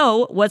 They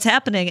know what's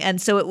happening. And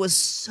so it was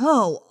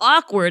so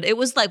awkward. It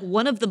was like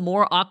one of the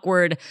more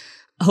awkward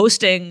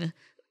hosting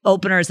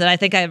openers that I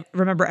think I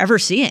remember ever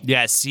seeing.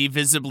 Yes, he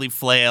visibly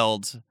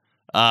flailed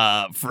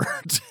for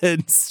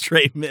 10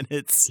 straight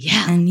minutes.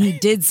 Yeah. And he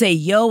did say,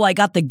 yo, I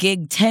got the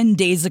gig 10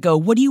 days ago.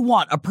 What do you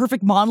want? A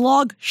perfect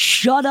monologue?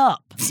 Shut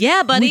up.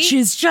 Yeah, buddy. Which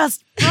is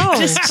just,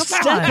 just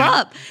step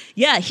up.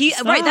 Yeah,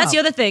 right. That's the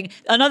other thing.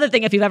 Another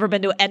thing, if you've ever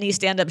been to any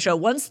stand-up show,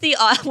 once the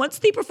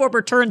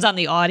performer turns on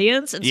the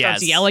audience and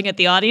starts yelling at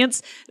the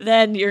audience,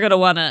 then you're gonna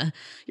wanna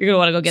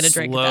go get a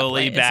drink.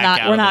 Slowly at that point.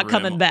 back out. We're of not the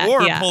coming room. back.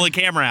 Or yeah. pull a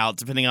camera out,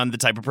 depending on the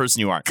type of person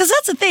you are. Because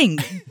that's the thing.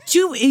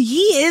 Too,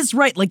 he is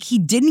right. Like, he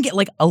didn't get,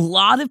 like, a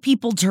lot of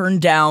people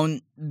turned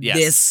down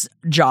this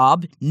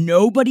job.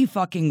 Nobody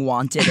fucking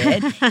wanted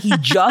it. He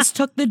just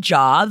took the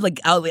job. Like,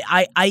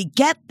 I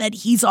get that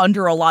he's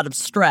under a lot of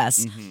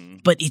stress,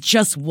 but it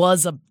just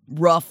was a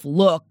rough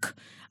look.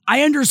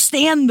 I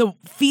understand the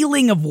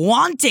feeling of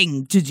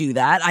wanting to do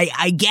that.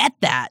 I get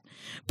that.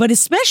 But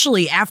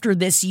especially after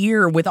this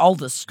year with all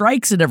the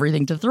strikes and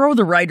everything, to throw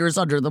the writers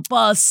under the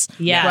bus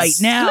right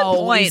now good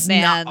point, is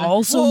man.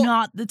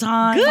 not the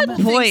time. Good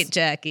point,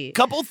 Jackie.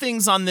 Couple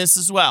things on this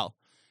as well.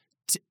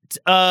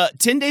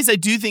 10 days I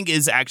do think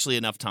is actually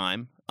enough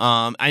time.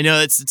 I know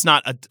it's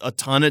not a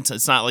ton.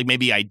 It's not like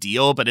maybe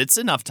ideal, but it's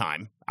enough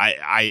time,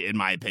 I in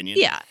my opinion.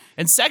 Yeah.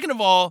 And second of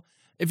all,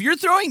 if you're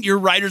throwing your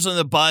writers on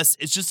the bus,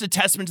 it's just a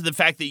testament to the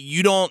fact that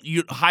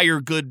you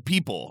hire good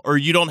people, or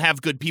you don't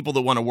have good people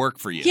that want to work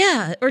for you.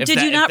 Yeah. Or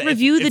did you not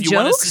review the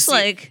jokes?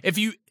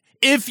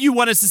 If you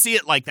want us to see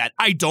it like that,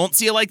 I don't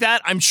see it like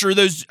that. I'm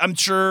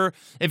sure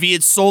if he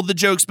had sold the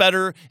jokes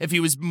better, if he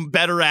was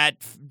better at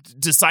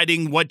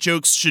deciding what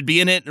jokes should be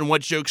in it and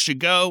what jokes should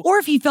go, or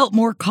if he felt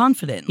more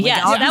confident.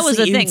 That was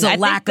the thing. It's a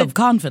lack of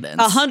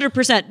confidence.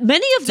 100%.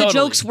 Many of the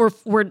jokes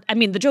were. I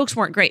mean, the jokes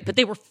weren't great, but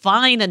they were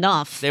fine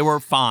enough. They were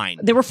fine.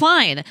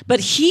 But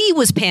he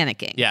was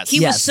panicking. Yes.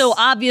 He was so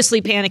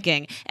obviously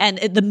panicking, and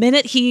the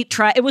minute he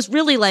tried, it was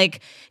really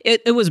like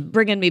it was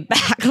bringing me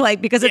back,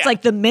 like, because it's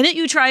like the minute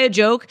you try a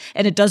joke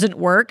and it doesn't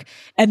work,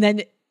 and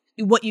then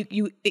what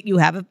you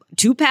have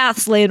 2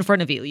 paths lay in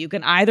front of you. You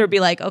can either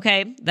be like,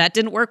 okay, that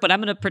didn't work, but I'm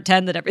going to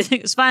pretend that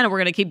everything is fine and we're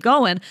going to keep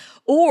going.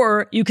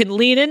 Or you can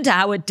lean into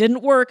how it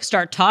didn't work,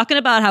 start talking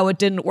about how it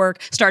didn't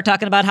work, start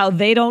talking about how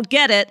they don't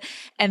get it.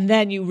 And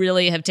then you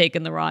really have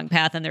taken the wrong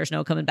path and there's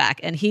no coming back.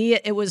 And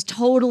it was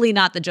totally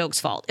not the joke's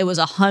fault. It was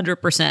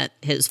 100%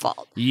 his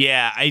fault.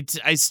 Yeah.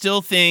 I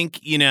still think,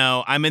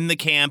 I'm in the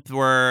camp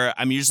where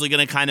I'm usually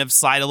going to kind of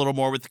slide a little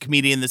more with the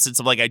comedian in the sense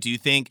of, like, I do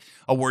think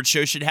award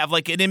show should have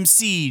like an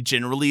MC,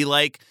 generally,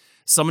 like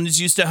someone who's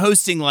used to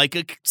hosting, like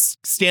a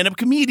stand-up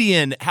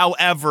comedian.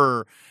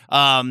 However,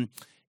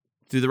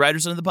 threw the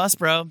writers under the bus,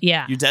 bro.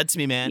 Yeah. You're dead to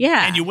me, man.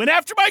 Yeah. And you went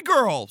after my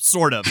girl,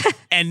 sort of.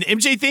 And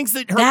MJ thinks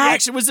that her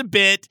reaction was a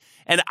bit,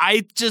 and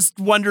I just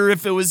wonder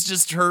if it was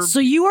just her. So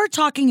you are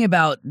talking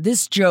about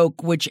this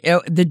joke, which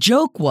the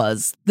joke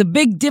was the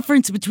big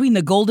difference between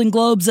the Golden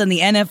Globes and the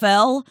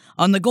NFL.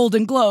 On the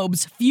Golden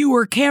Globes,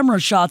 fewer camera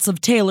shots of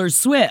Taylor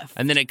Swift.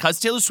 And then it cuts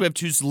Taylor Swift,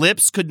 whose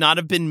lips could not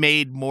have been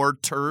made more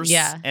terse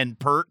and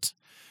pert.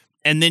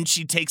 And then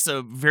she takes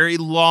a very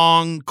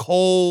long,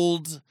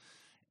 cold,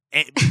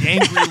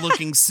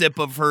 angry-looking sip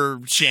of her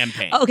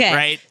champagne. Okay.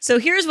 Right? So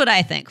here's what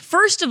I think.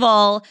 First of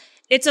all,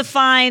 it's a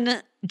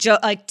fine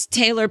joke. Like,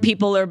 Taylor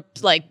people are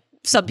like,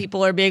 some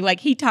people are being like,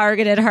 he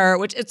targeted her,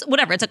 which it's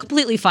whatever. It's a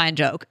completely fine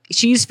joke.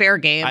 She's fair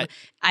game.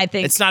 I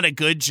think it's not a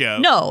good joke.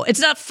 No, it's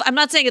not. I'm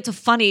not saying it's a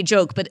funny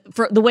joke, but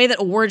for the way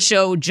that award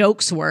show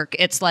jokes work,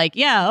 it's like,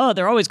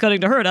 they're always cutting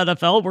to her at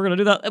NFL. We're going to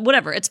do that.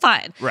 Whatever. It's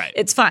fine. Right.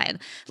 It's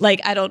fine.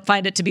 Like, I don't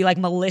find it to be like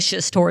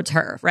malicious towards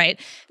her. Right.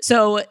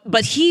 So,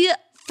 but he,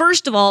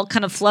 first of all,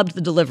 kind of flubbed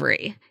the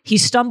delivery. He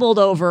stumbled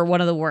over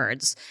one of the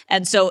words.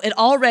 And so it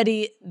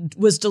already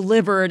was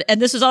delivered.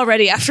 And this is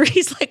already after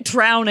he's like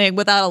drowning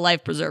without a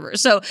life preserver.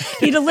 So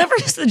he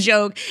delivers the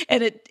joke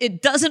and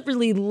it doesn't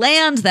really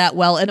land that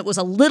well. And it was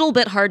a little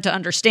bit hard to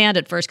understand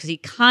at first because he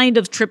kind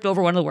of tripped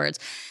over one of the words.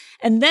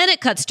 And then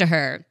it cuts to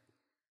her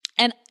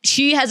and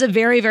she has a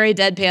very, very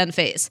deadpan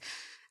face.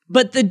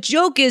 But the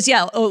joke is,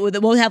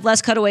 we'll have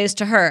less cutaways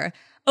to her.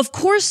 Of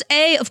course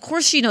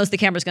she knows the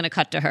camera's going to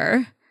cut to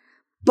her.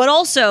 But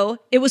also,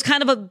 it was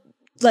kind of a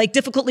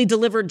difficultly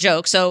delivered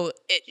joke, so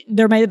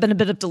there might have been a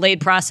bit of delayed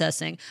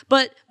processing.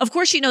 But of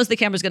course, she knows the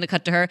camera's going to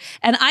cut to her,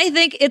 and I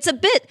think it's a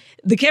bit.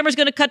 The camera's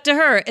going to cut to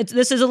her.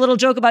 This is a little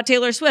joke about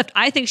Taylor Swift.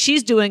 I think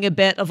she's doing a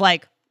bit of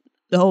like,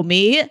 oh,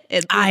 me?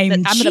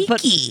 I'm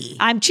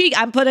cheeky.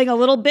 I'm putting a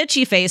little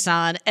bitchy face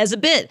on as a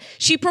bit.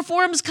 She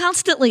performs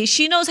constantly.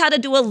 She knows how to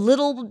do a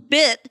little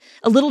bit,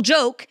 a little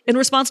joke in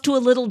response to a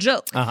little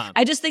joke. Uh-huh.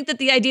 I just think that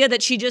the idea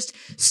that she just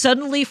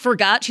suddenly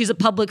forgot she's a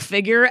public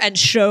figure and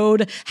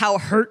showed how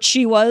hurt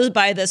she was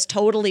by this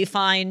totally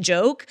fine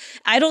joke,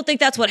 I don't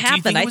think that's what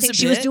happened. I think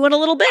she was doing a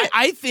little bit.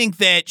 I think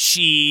that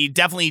she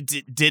definitely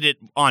did it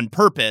on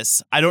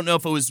purpose. I don't know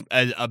if it was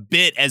a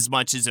bit as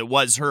much as it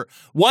was her.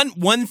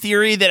 One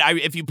theory that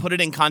if you put it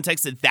in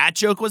context, that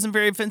joke wasn't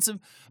very offensive,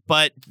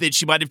 but that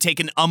she might have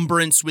taken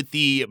umbrance with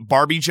the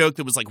Barbie joke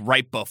that was like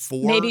right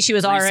before. Maybe she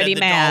was already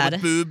mad. Doll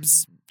with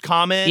boobs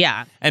comment.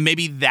 Yeah. And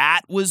maybe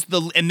that was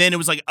and then it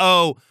was like,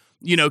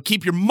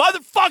 keep your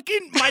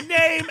motherfucking my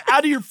name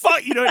out of your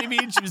you know what I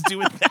mean? She was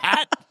doing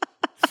that.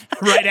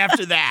 Right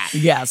after that.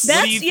 Yes.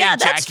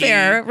 That's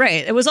fair.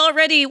 Right. It was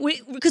already,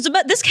 because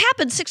this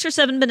happened 6 or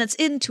 7 minutes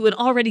into an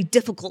already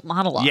difficult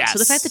monologue. Yes. So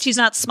the fact that she's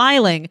not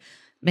smiling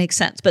makes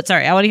sense. But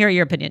sorry, I want to hear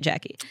your opinion,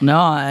 Jackie. No,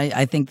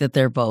 I think that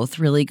they're both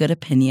really good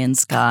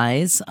opinions,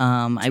 guys.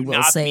 I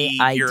will say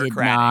I did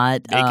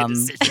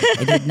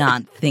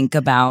not think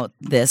about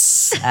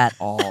this at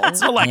all.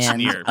 It's an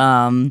election year.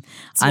 I'm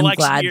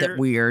glad that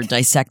we're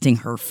dissecting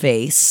her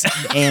face.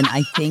 And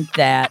I think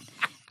that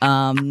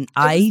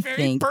I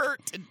think pert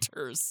and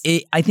terse.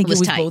 I think it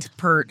was tight. both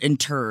pert and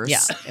terse.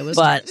 Yeah, it was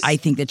But terse. I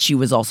think that she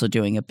was also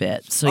doing a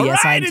bit. So All yes,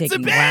 right, I'm it's a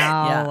taking. bit.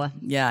 Wow.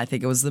 Yeah, I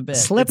think it was the bit.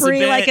 Slippery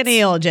It's a like bit. an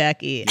eel,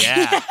 Jackie.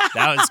 Yeah,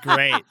 that was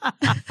great.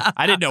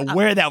 I didn't know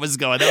where that was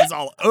going. That was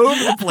all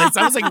over the place.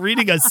 I was like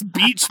reading a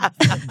speech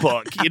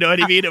book. You know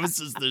what I mean? It was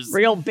just this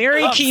Real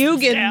Barry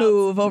Keoghan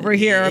move over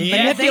here,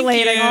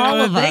 manipulating all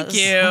of us. Thank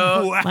you.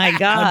 Oh, my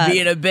God.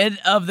 Being a bit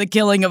of the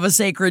killing of a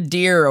sacred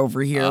deer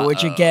over here,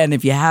 which again,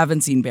 if you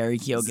haven't seen Barry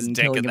Keoghan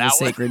Dick killing in of a that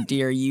sacred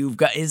deer, you've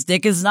got his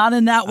dick is not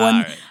in that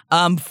one.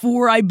 All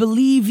For I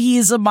believe he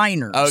is a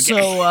minor. Okay.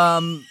 So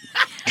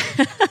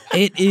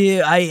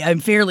I'm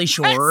fairly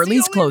sure, That's or at the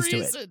least only close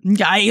reason.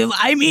 to it.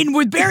 I mean,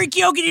 with Barry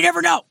Keoghan, you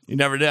never know. You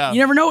never know. You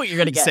never know what you're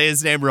gonna get. Say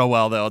his name real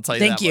well, though. I'll tell you.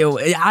 Thank that you.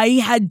 much. I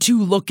had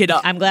to look it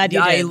up. I'm glad you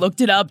I did.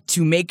 looked it up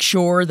to make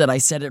sure that I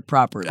said it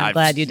properly. I'm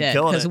glad you did.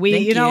 Killing Because it. we,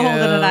 Thank Holden you.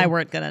 and I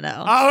weren't going to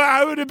know. Oh,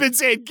 I would have been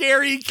saying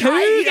Gary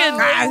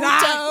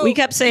Keoghan. We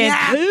kept saying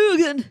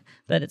Keoghan,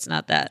 but it's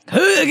not that.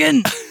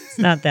 Keoghan. It's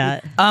not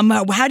that.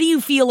 How do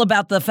you feel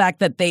about the fact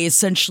that they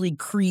essentially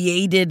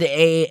created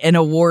an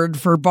award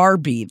for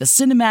Barbie, the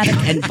Cinematic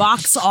and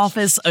Box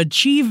Office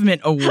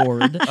Achievement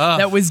Award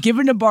that was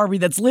given to Barbie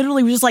that's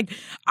literally just like,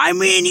 I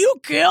mean,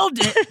 you killed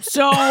it,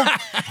 so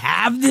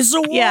have this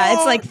award. Yeah,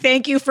 it's like,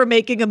 thank you for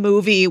making a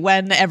movie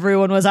when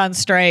everyone was on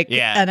strike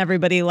and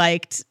everybody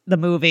liked the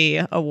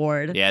movie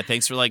award. Yeah,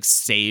 thanks for like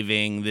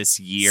saving this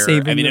year.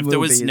 Saving I mean, the if there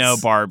was movies. no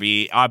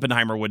Barbie,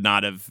 Oppenheimer would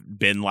not have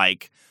been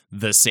like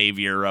the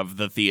savior of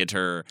the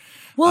theater.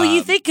 Well,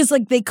 you think is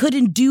like they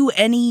couldn't do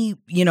any,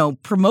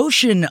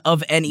 promotion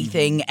of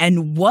anything, Mm-hmm.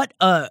 and what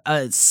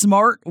a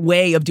smart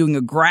way of doing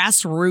a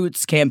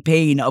grassroots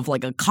campaign of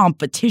like a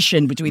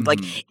competition between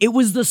like it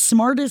was the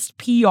smartest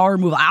PR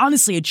move.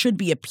 Honestly, it should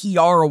be a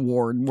PR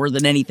award more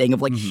than anything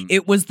of like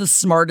it was the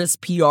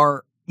smartest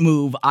PR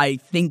move I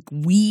think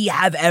we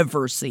have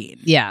ever seen.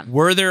 Yeah.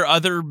 Were there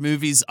other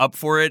movies up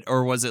for it,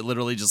 or was it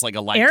literally just like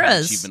a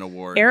Lifetime Achievement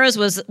Award? Eras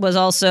was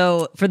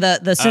also for the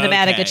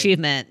cinematic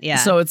achievement. Yeah.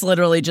 So it's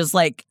literally just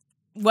like,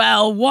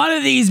 well, one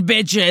of these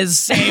bitches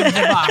saved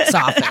the box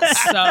office.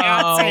 So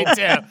Beyonce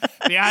too.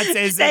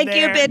 Beyonce's Thank in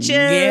you, there.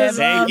 bitches.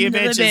 Thank you,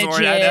 bitches.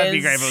 Award. That'd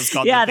be great if it was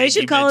called yeah, the they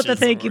should call it the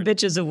Thank You Award.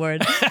 Bitches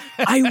Award.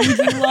 I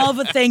would love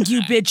a Thank You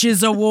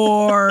Bitches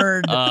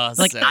award.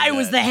 Like, so I good.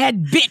 was the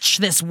head bitch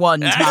this one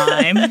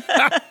time.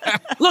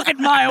 Look at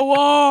my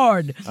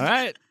award. All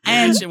right.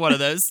 And And one of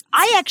those.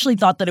 I actually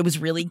thought that it was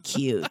really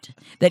cute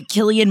that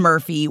Cillian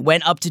Murphy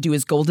went up to do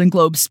his Golden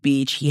Globe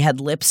speech. He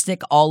had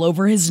lipstick all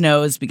over his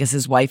nose because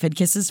his wife had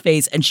kissed his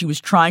face, and she was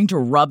trying to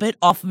rub it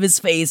off of his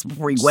face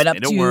before he went up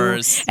made it to.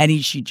 worse. And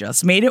she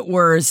just made it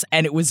worse,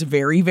 and it was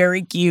very,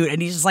 very cute.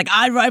 And he's just like,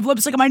 I have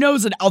lipstick on my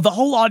nose, and the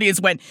whole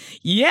audience went,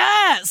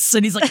 yes.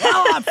 And he's like,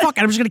 well, fuck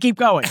it, I'm just gonna keep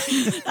going.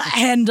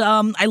 And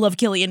I love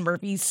Cillian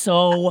Murphy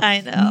so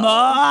I know.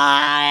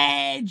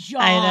 much.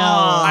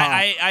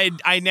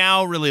 I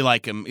now really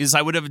like him, because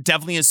I would have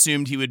definitely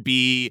assumed he would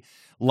be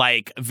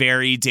like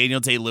very Daniel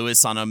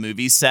Day-Lewis on a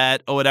movie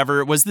set or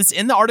whatever. Was this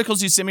in the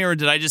articles you sent me, or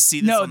did I just see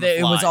this No, on the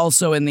it was fly?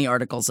 also in the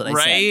articles that I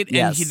Right? sent.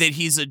 Yes. And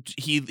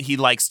he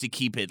likes to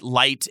keep it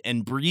light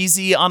and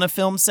breezy on a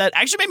film set.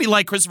 Actually made me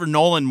like Christopher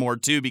Nolan more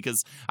too,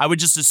 because I would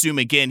just assume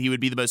again he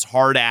would be the most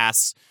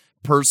hard-ass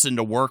person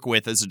to work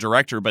with as a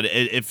director. But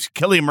if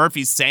Cillian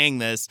Murphy's saying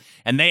this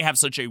and they have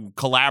such a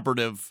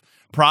collaborative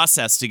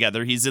process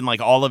together, he's in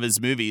like all of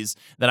his movies,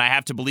 then I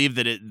have to believe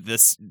that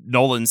this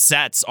Nolan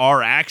sets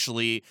are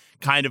actually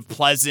kind of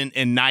pleasant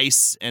and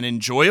nice and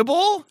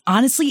enjoyable.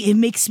 Honestly, it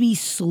makes me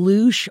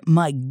sloosh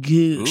my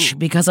goosh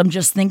because I'm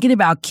just thinking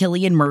about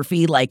Cillian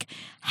Murphy like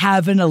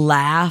having a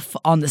laugh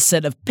on the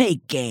set of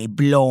Peaky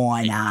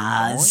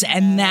Blinders.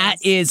 And that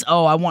is,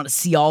 I want to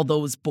see all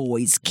those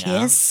boys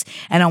kiss,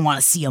 and I want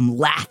to see them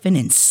laughing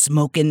and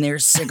smoking their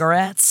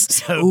cigarettes.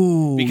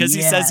 So, because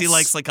he says he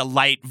likes like a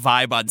light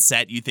vibe on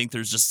set, you think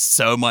there's just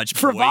so much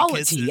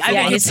frivolity.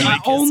 It's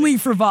only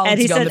frivolity and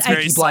he on said,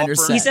 the Peaky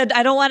Blinders set. He said,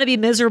 I don't want to be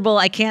miserable.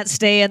 I can't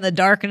stay in the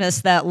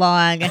darkness that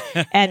long.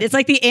 And it's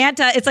like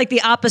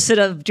the opposite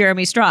of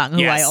Jeremy Strong,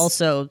 who I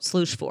also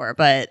sloosh for.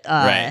 But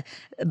Right.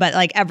 But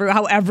like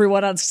how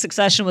everyone on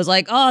Succession was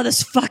like, oh,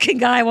 this fucking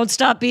guy won't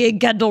stop being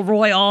Kendall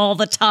Roy all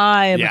the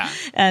time. Yeah.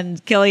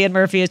 And Cillian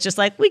Murphy is just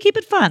like, we keep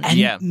it fun. And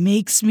it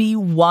makes me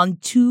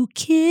want to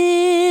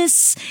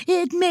kiss.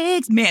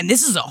 Man,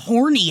 this is a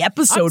horny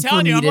episode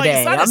for me I'm today. like,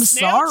 it's not I'm a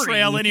snail sorry.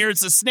 trail in here,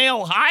 it's a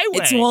snail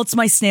highway. It's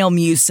my snail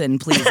mucin,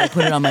 please. I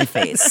put it on my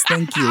face.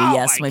 Thank you. Oh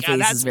yes, my God, face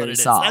that's is what very it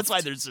soft. That's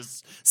why there's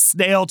this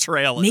snail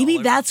trail. Maybe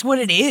that's what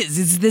it is.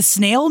 Is the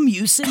snail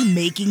mucin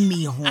making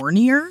me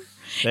hornier?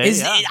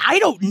 I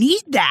don't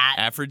need that.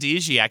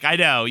 Aphrodisiac. I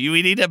know.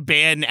 We need to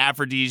ban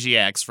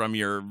aphrodisiacs from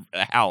your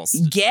house.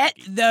 Get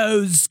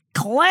those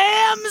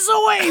clams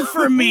away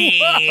from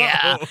me.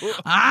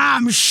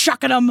 I'm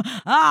shucking them.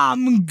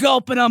 I'm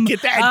gulping them.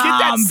 Get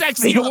that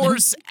sexy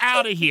horse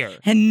out of here.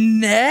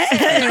 Nay,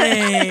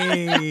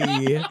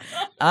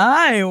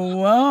 I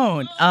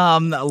won't.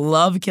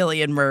 Love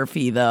Cillian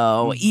Murphy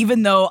though,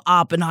 even though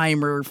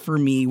Oppenheimer for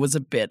me was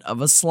a bit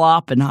of a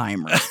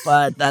sloppenheimer,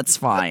 but that's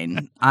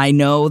fine. I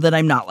know that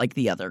I'm not like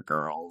the other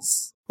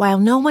girls. While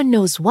no one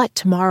knows what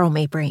tomorrow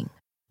may bring,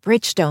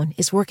 Bridgestone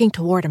is working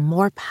toward a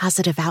more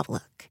positive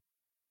outlook.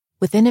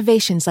 With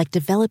innovations like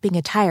developing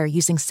a tire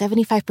using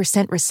 75%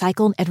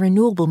 recycled and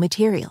renewable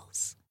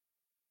materials.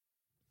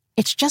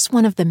 It's just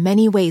one of the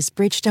many ways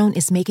Bridgestone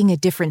is making a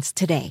difference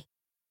today,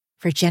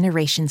 for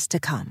generations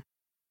to come.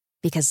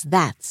 Because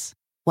that's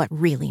what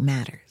really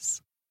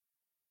matters.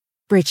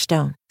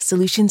 Bridgestone,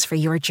 solutions for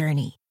your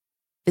journey.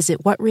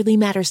 Visit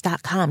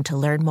whatreallymatters.com to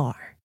learn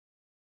more.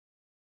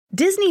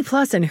 Disney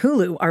Plus and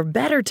Hulu are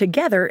better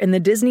together in the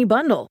Disney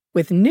Bundle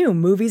with new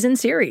movies and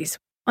series.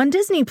 On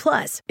Disney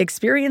Plus,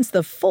 experience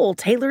the full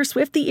Taylor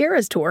Swift The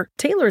Eras Tour,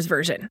 Taylor's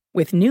version,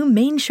 with new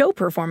main show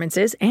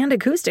performances and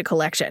acoustic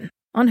collection.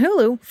 On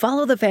Hulu,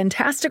 follow the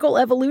fantastical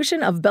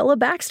evolution of Bella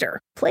Baxter,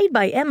 played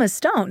by Emma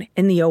Stone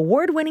in the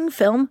award-winning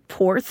film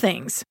Poor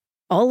Things.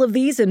 All of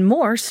these and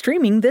more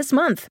streaming this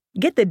month.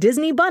 Get the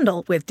Disney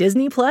Bundle with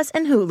Disney Plus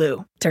and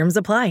Hulu. Terms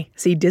apply.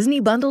 See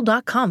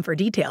DisneyBundle.com for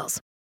details.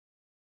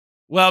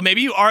 Well,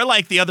 maybe you are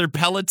like the other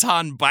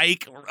Peloton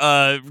bike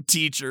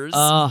teachers.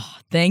 Oh,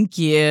 thank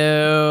you.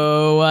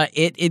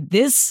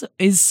 This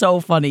is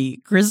so funny.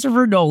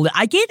 Christopher Nolan.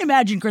 I can't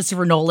imagine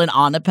Christopher Nolan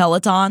on a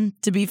Peloton,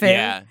 to be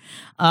fair.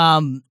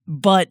 Yeah.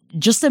 But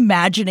just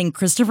imagining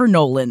Christopher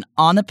Nolan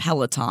on a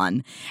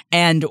Peloton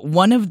and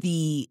one of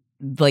the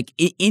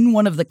in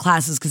one of the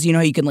classes, because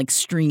you can like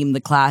stream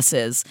the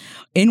classes.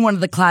 In one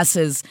of the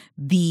classes,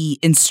 the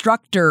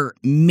instructor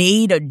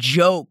made a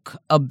joke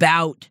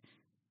about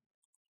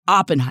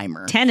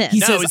Oppenheimer. Tenet.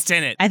 No, it was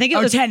Tenet. I think it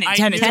was Tenet.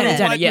 I knew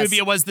what yes. movie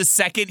it was the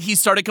second he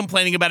started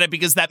complaining about it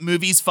because that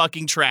movie's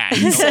fucking trash.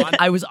 He said,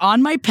 I was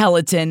on my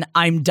Peloton,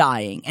 I'm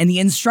dying. And the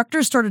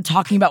instructor started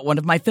talking about one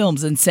of my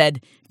films and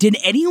said, did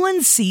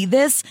anyone see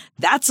this?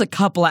 That's a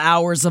couple of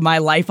hours of my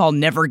life I'll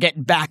never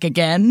get back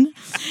again.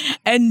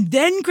 And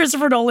then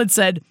Christopher Nolan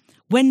said,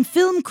 when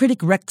film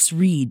critic Rex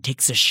Reed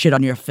takes a shit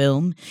on your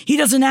film, he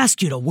doesn't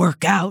ask you to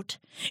work out.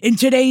 In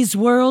today's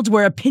world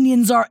where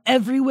opinions are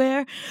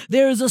everywhere,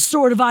 there is a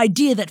sort of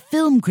idea that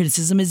film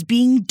criticism is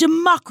being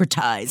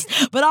democratized.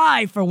 But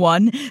I, for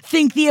one,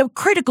 think the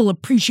critical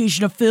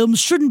appreciation of films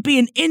shouldn't be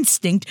an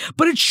instinct,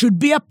 but it should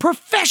be a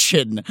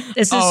profession.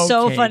 This is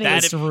so funny.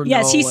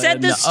 Yes, he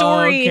said this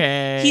story.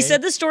 Okay. He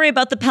said the story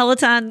about the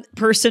Peloton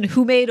person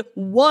who made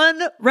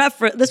one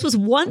reference. This was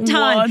one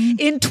time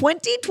in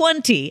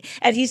 2020,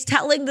 and he's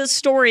telling this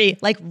story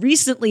like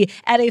recently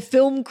at a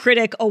film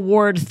critic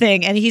award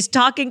thing, and he's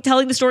telling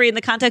the story in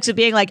the context of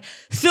being like,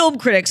 film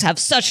critics have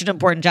such an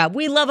important job.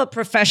 We love a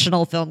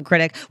professional film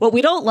critic. What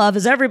we don't love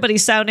is everybody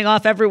sounding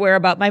off everywhere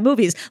about my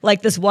movies,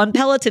 like this one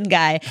Peloton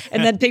guy.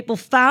 And then people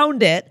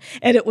found it,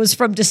 and it was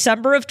from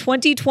December of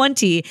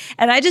 2020.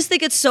 And I just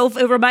think it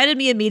reminded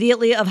me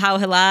immediately of how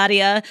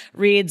Hilaria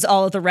reads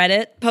all of the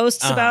Reddit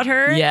posts about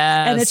her.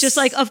 Yes. And it's just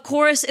like, of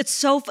course, it's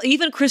so,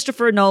 even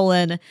Christopher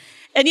Nolan.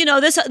 And, you know,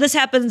 this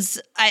happens,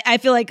 I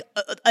feel like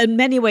in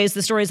many ways,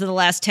 the stories of the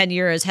last 10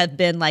 years have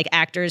been like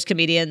actors,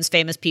 comedians,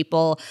 famous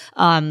people,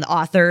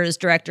 authors,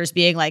 directors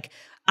being like,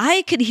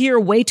 I can hear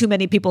way too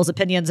many people's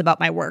opinions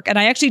about my work. And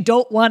I actually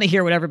don't want to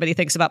hear what everybody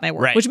thinks about my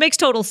work, which makes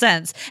total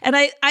sense. And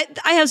I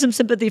have some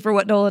sympathy for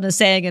what Nolan is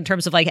saying in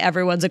terms of like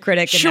everyone's a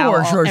critic and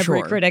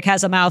every critic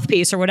has a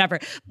mouthpiece or whatever.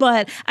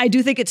 But I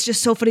do think it's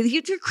just so funny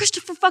that you're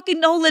Christopher fucking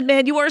Nolan,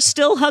 man. You are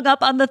still hung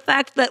up on the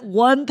fact that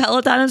one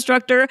Peloton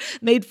instructor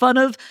made fun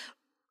of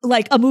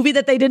like a movie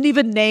that they didn't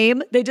even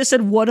name. They just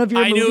said one of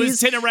your movies. I knew it was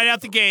Tenet right out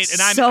the gate, and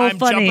I'm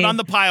funny. jumping on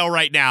the pile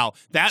right now.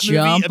 That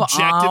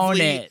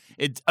movie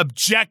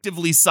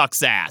objectively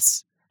sucks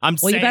ass.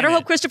 You better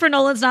hope Christopher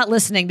Nolan's not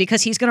listening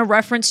because he's going to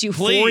reference you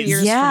 4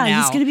 years from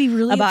now. He's going to be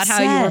really about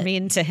upset. how you were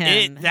mean to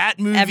him. That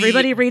movie,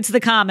 everybody reads the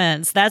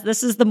comments.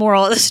 This is the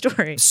moral of the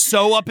story.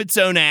 So up its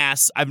own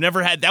ass.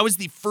 That was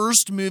the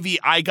first movie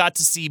I got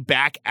to see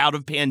back out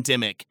of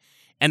pandemic.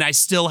 And I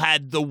still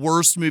had the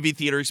worst movie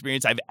theater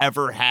experience I've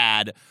ever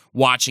had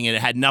watching it.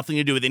 It had nothing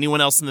to do with anyone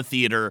else in the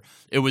theater.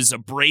 It was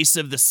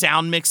abrasive. The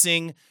sound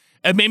mixing.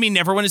 It made me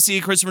never want to see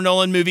a Christopher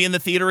Nolan movie in the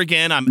theater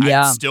again.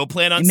 I still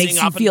plan on seeing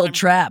Oppenheimer. It makes you feel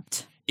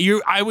trapped.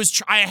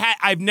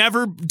 I've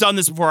never done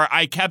this before.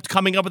 I kept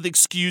coming up with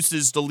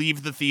excuses to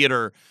leave the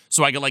theater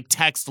so I could like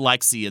text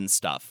Lexi and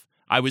stuff.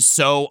 I was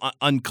so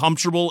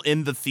uncomfortable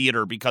in the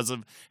theater because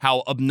of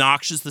how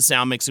obnoxious the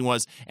sound mixing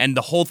was, and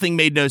the whole thing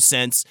made no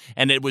sense,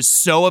 and it was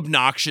so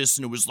obnoxious,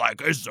 and it was like,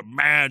 it's a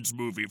man's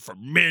movie for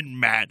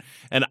men.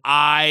 And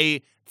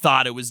I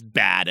thought it was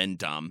bad and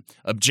dumb.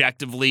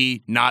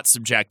 Objectively, not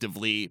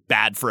subjectively,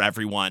 bad for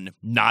everyone,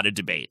 not a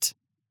debate.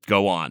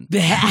 Go on.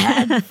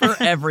 Bad for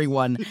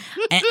everyone.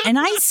 And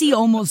I see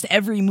almost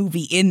every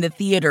movie in the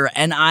theater,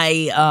 and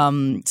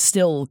I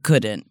still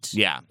couldn't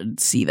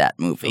see that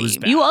movie. It was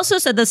bad. You also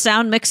said the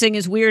sound mixing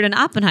is weird in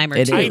Oppenheimer,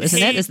 too,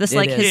 isn't it? Is this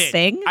like his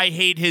thing? I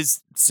hate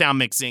his sound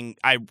mixing.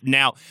 I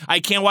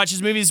can't watch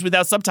his movies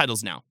without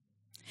subtitles now.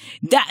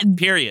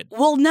 Period.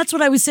 Well, and that's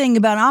what I was saying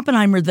about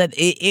Oppenheimer, that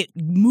it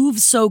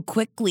moves so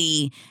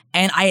quickly,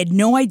 and I had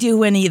no idea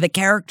who any of the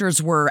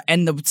characters were,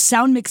 and the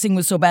sound mixing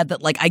was so bad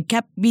that like I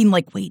kept being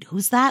like, wait,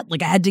 who's that?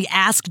 Like I had to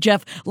ask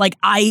Jeff, like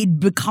I'd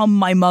become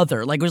my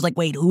mother. Like it was like,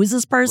 wait, who is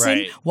this person?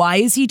 Right. Why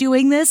is he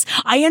doing this?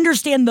 I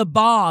understand the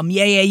bomb,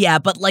 yeah,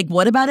 but like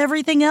what about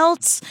everything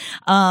else?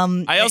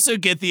 I also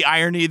get the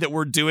irony that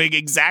we're doing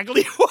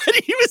exactly what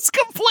he was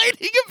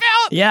complaining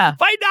about.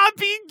 By not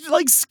being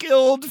like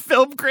skilled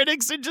film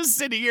critics and just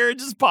sitting here and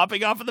just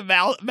popping off of the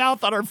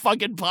mouth on our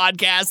fucking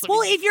podcast.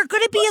 Well, if you're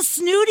going to be a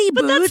snooty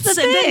boots,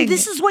 then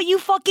this is what you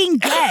fucking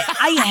get.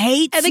 I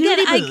hate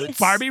snooty boots.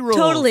 Barbie rules.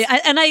 Totally.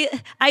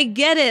 I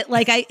get it.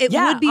 Like it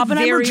would be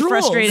very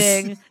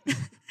frustrating.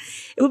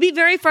 It would be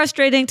very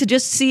frustrating to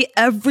just see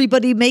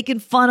everybody making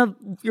fun of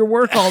your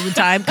work all the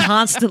time,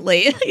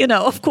 constantly,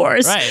 of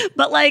course. Right.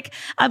 But like,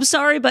 I'm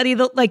sorry, buddy,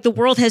 the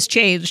world has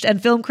changed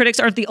and film critics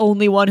aren't the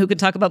only one who can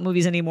talk about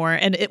movies anymore.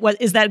 And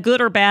is that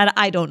good or bad?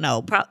 I don't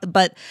know.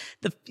 But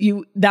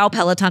now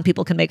Peloton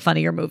people can make fun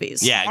of your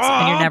movies. Yeah, exactly.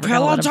 And you're never going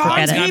to let them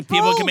forget it.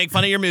 People can make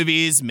fun of your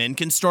movies. Men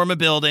can storm a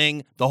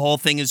building. The whole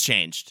thing has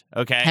changed.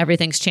 Okay.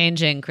 Everything's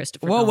changing,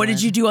 Christopher. Well, Nolan. what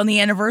did you do on the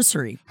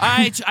anniversary?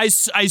 I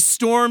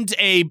stormed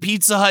a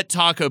Pizza Hut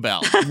Taco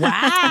Bell.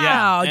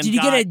 Wow. Did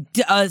you get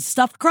a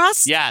stuffed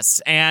crust?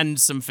 Yes, and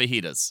some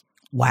fajitas.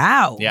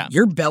 Wow. Yeah.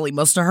 Your belly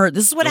must have hurt.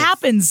 This is what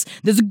happens.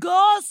 There's a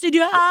ghost in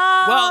your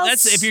house. Well,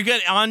 if you're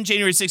good on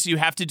January 6th, you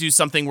have to do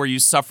something where you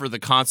suffer the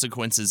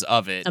consequences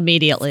of it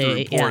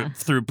immediately.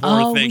 Through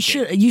poor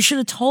thinking. You should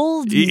have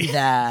told me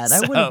that.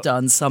 I would have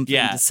done something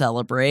to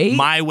celebrate.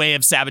 My way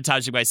of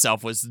sabotaging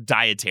myself was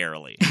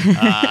dietarily.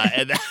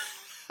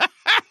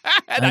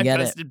 And I get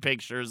it. posted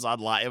pictures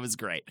online. It was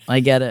great. I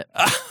get it.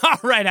 All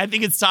right, I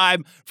think it's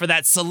time for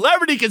that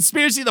celebrity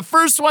conspiracy, the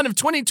first one of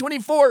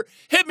 2024.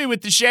 Hit me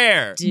with the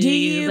share. Do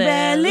you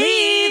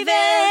believe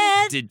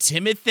it? Did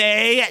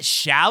Timothée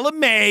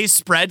Chalamet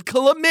spread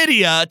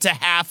chlamydia to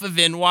half of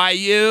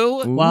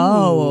NYU?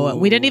 Whoa.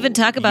 We didn't even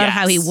talk about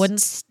how he Yes.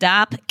 wouldn't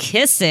stop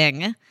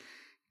kissing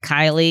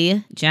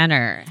Kylie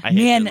Jenner. I hate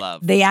Man, their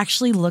love. they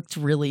actually looked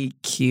really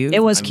cute.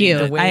 It was cute.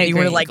 The way I they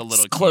were agree. like Look a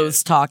little close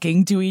cute.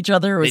 talking to each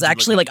other. It was did look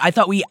actually like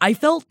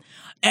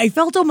I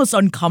felt almost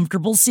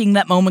uncomfortable seeing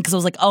that moment because I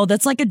was like, oh,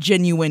 that's like a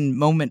genuine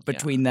moment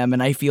between them,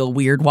 and I feel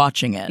weird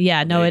watching it.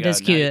 Yeah, no, There you it go.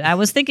 is cute. Now I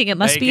was thinking it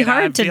must be Make it how I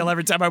hard to feel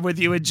every time I'm with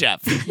you and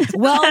Jeff.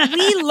 Well,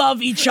 we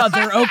love each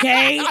other,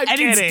 okay? I'm and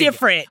it's kidding.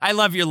 different. I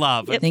love your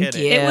love. I'm Thank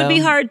kidding. you. It would be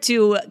hard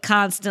to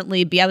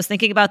constantly be. I was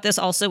thinking about this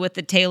also with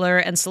the Taylor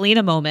and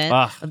Selena moment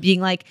of being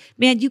like,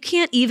 man, you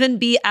can't even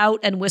be out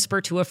and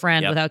whisper to a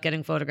friend Yep. without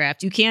getting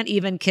photographed. You can't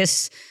even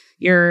kiss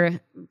your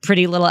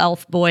pretty little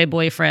elf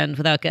boyfriend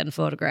without getting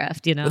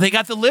photographed, you know? Well, they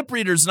got the lip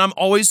readers, and I'm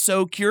always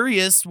so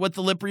curious what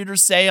the lip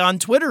readers say on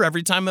Twitter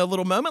every time a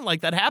little moment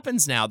like that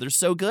happens now. They're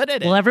so good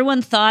at it. Well,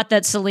 everyone thought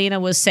that Selena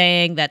was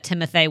saying that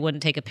Timothée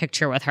wouldn't take a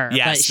picture with her,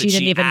 Yes, but she that didn't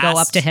she even go up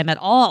asked. to him at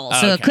all.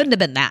 So it Okay. couldn't have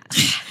been that.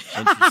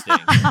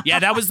 Interesting. Yeah,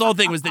 that was the whole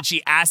thing, was that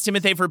she asked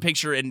Timothée for a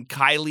picture, and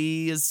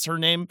Kylie is her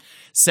name,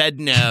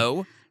 said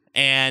no.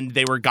 And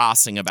they were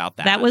gossing about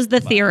that. That was the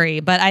theory,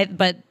 but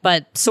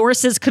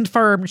sources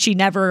confirmed she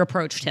never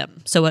approached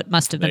him. So it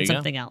must have There been you go.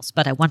 something else.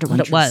 But I wonder what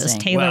it was.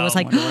 Interesting. Taylor was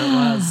Well, like, I wonder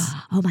what it was.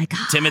 oh my God.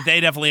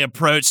 Timothée definitely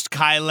approached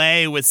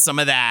Kylie with some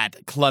of that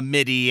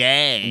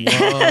chlamydia.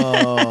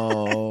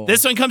 Whoa.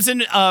 This one comes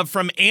in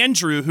from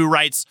Andrew, who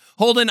writes,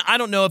 Holden, I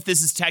don't know if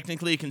this is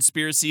technically a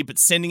conspiracy, but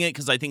sending it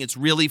because I think it's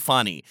really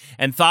funny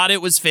and thought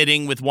it was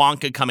fitting with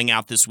Wonka coming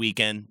out this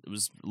weekend. It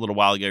was a little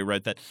while ago you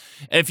wrote that.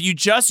 If you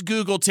just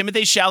Google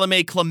Timothée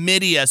Chalamet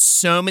chlamydia,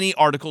 so many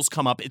articles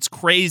come up. It's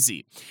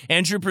crazy.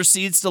 Andrew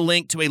proceeds to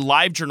link to a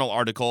LiveJournal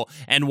article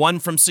and one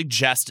from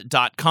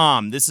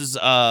Suggest.com. This is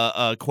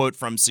a quote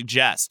from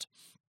Suggest.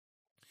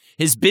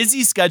 His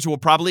busy schedule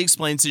probably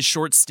explains his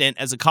short stint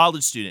as a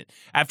college student.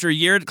 After a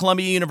year at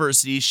Columbia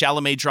University,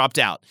 Chalamet dropped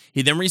out.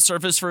 He then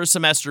resurfaced for a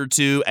semester or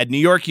two at New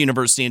York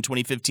University in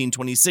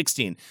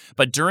 2015-2016.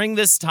 But during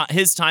his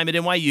time at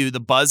NYU, the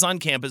buzz on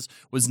campus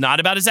was not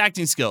about his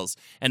acting skills.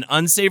 An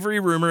unsavory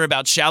rumor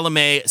about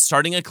Chalamet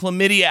starting a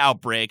chlamydia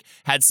outbreak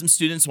had some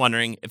students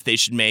wondering if they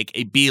should make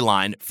a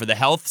beeline for the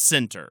health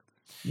center.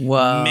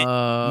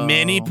 Whoa.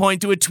 Many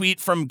point to a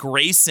tweet from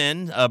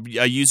Grayson,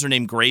 a user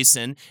named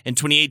Grayson, in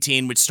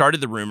 2018, which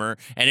started the rumor,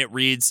 and it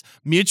reads,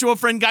 "Mutual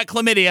friend got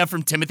chlamydia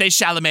from Timothée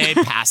Chalamet,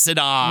 pass it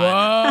on."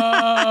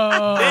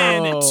 Whoa.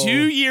 Then,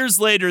 2 years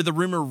later, the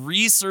rumor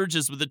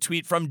resurges with a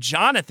tweet from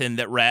Jonathan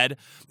that read,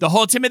 "The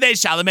whole Timothée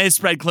Chalamet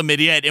spread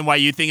chlamydia at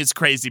NYU thing is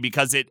crazy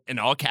because it, in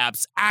all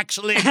caps,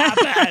 actually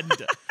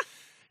happened."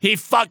 He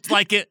fucked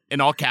like it,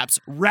 in all caps,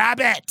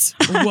 rabbit.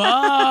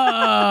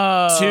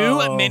 Whoa.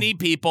 Too many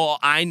people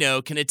I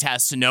know can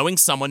attest to knowing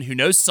someone who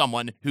knows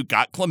someone who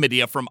got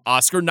chlamydia from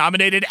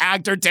Oscar-nominated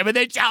actor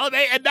Timothée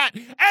Chalamet, and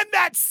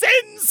that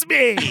sends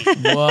me.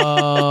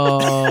 Whoa.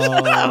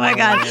 Oh my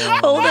God.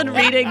 Holden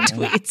reading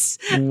tweets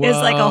is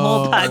like a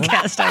whole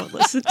podcast I would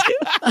listen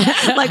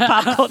to. Like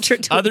pop culture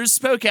tweets. Others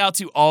spoke out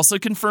to also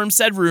confirm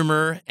said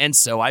rumor, and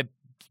so I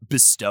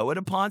bestow it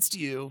upon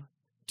you.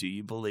 Do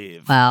you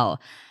believe? Wow.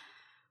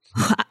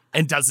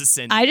 And does it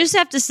send you? I just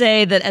have to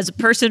say that as a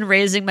person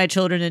raising my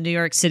children in New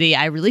York City,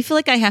 I really feel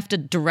like I have to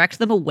direct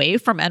them away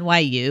from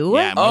NYU.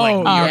 Yeah, more like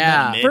New York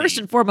yeah. City. First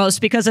and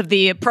foremost, because of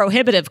the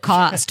prohibitive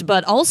cost,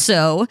 but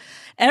also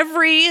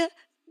every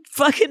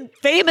fucking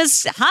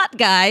famous hot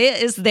guy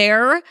is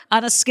there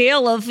on a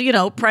scale of,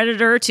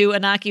 predator to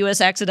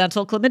innocuous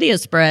accidental chlamydia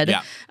spread.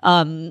 Yeah.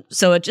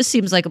 So it just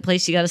seems like a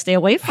place you got to stay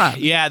away from.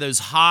 Yeah, those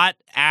hot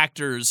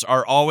actors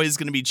are always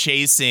going to be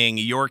chasing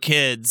your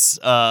kids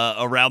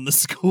around the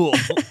school.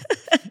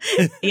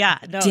 Yeah,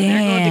 no, Damn.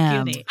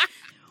 they're going to CUNY.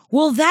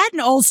 Well, that and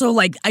also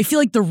I feel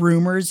like the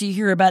rumors you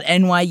hear about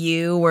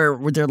NYU where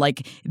they're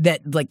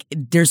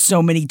there's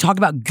so many talk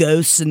about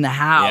ghosts in the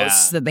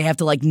house that they have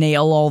to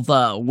nail all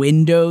the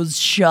windows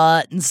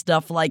shut and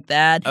stuff like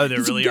that. Oh, there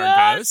There's really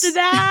are ghosts? in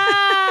the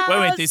house.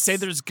 Wait, they say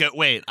there's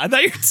wait, I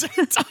thought you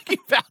were talking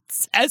about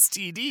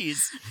STDs.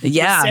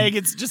 Yeah. You're saying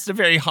it's just a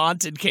very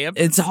haunted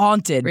campus. It's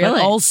haunted, Really?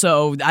 but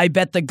also I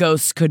bet the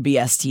ghosts could be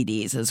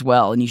STDs as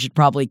well, and you should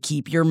probably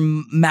keep your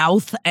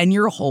mouth and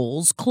your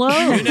holes Who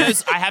closed.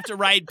 knows? I have to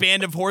write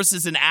Band of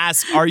Horses and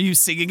ask, are you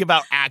singing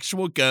about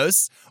actual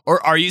ghosts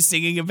or are you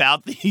singing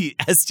about the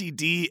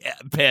STD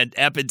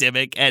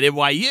epidemic at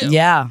NYU?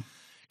 Yeah.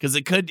 Because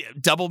it could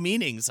double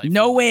meanings. I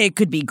No feel. way it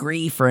could be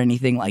grief or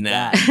anything like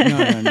Nah.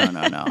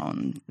 that.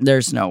 No.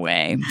 There's no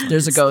way.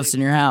 There's a ghost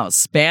in your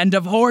house. Band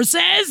of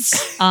horses?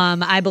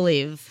 I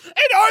believe.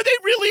 And are they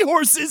really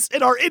horses?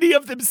 And are any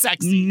of them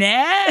sexy?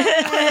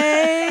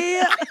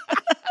 Nay.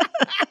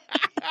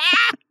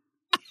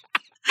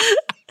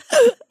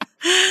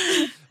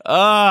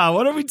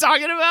 What are we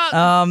talking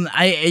about?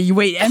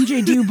 Wait,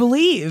 MJ, do you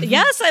believe?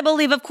 Yes, I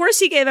believe. Of course,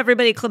 he gave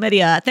everybody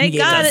chlamydia. Thank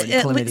God.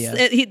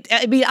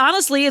 I mean,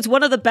 honestly, it's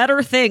one of the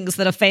better things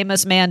that a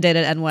famous man did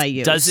at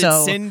NYU. Does it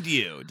send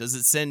you?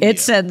 It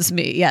sends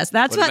me. Yes,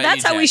 that's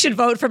how we should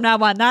vote from now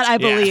on. Not I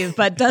believe,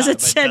 but does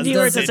it send you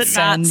or does it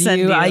not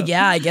send you?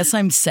 I guess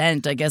I'm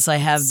sent. I guess I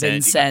have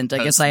been sent.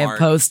 I guess I have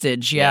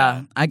postage.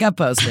 Yeah, I got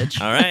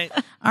postage. All right.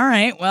 All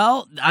right.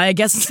 Well, I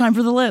guess it's time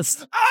for the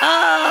list.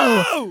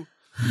 Oh!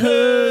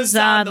 Who's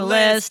on the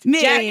list?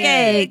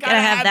 Jackie, gotta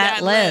have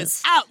that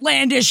list.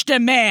 Outlandish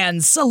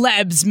demands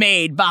celebs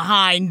made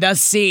behind the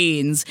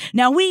scenes.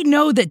 Now, we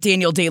know that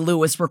Daniel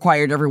Day-Lewis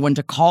required everyone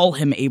to call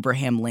him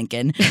Abraham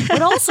Lincoln,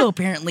 but also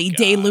apparently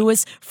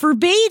Day-Lewis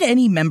forbade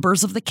any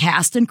members of the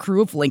cast and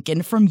crew of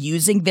Lincoln from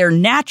using their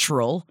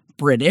natural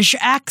British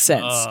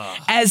accents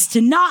as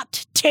to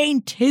not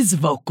taint his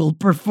vocal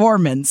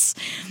performance.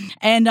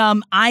 And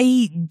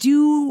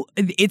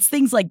it's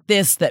things like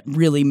this that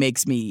really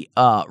makes me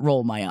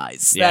roll my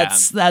eyes. Yeah.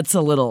 That's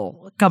a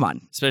little, come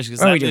on. Especially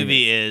because that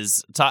movie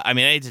is, I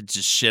hate to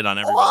just shit on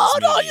everybody's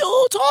What are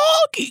you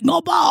talking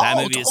about? That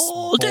movie is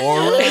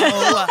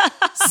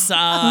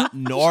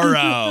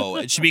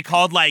Sonoro. It should be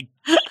called like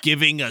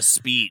Giving a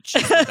Speech.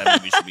 Is what that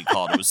movie should be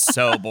called. It was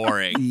so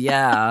boring.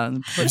 Yeah,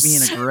 put me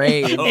in a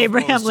grave.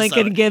 Abraham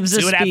Lincoln gives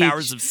a speech. 2.5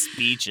 hours of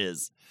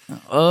speeches.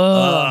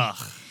 Ugh.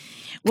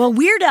 Well,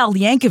 Weird Al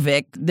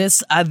Yankovic,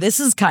 this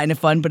is kind of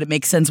fun, but it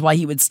makes sense why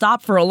he would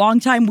stop. For a long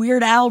time,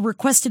 Weird Al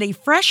requested a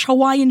fresh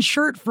Hawaiian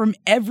shirt from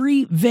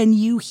every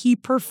venue he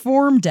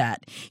performed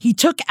at. He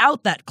took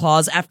out that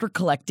clause after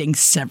collecting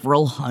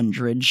several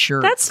hundred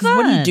shirts. That's fun.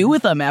 What do you do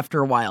with them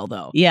after a while,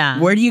 though? Yeah.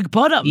 Where do you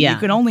put them? Yeah. You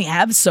can only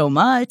have so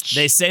much.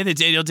 They say that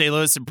Daniel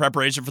Day-Lewis, in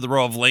preparation for the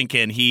role of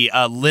Lincoln, he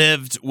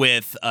lived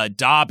with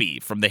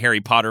Dobby from the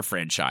Harry Potter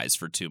franchise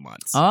for 2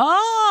 months.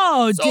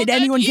 Oh, did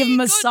anyone give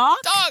him a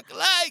sock? Talk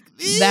like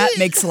this. That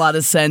makes a lot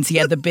of sense. He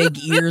had the big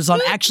ears on.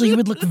 Actually, he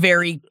would look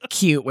very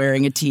cute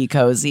wearing a tea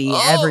cozy.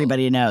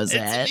 Everybody knows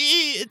it.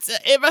 It's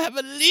Abraham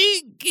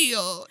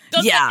Lincoln.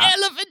 Yeah. The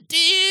elephant did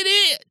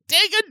it.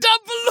 Take a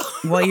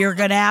double. Well, you're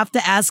going to have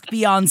to ask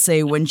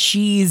Beyonce when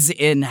she's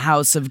in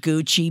House of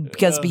Gucci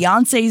because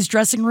Beyonce's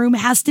dressing room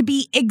has to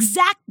be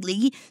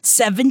exactly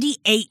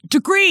 78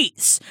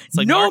 degrees. It's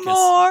like no Marcus.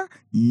 more,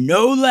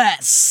 no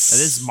less. That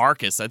is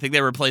Marcus. I think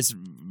they replaced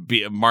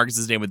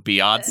Marcus's name with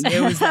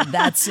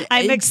Beyonce.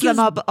 I mix them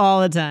up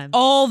all the time.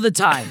 All the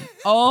time.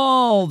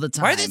 All the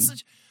time. Why are they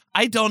such?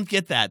 I don't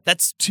get that.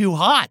 That's too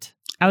hot.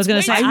 I was going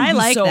to say, I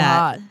like so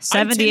that. hot.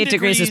 78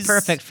 degrees is degrees.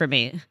 perfect for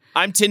me.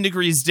 I'm 10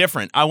 degrees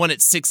different. I want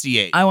it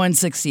 68. I want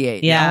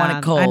 68. Yeah, I want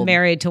it cold. I'm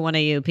married to one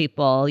of you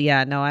people.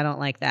 Yeah, no, I don't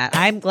like that.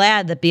 I'm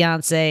glad that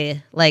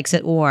Beyonce likes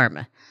it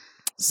warm.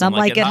 Some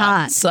like it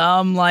hot.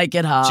 Some like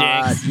it hot.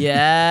 Jinx.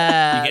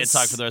 Yes. You get to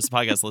talk for the rest of the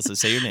podcast. Listen,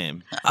 say your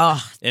name. Oh,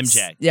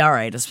 MJ. Yeah, all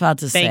right. I was about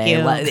to Thank say,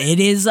 you.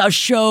 It is a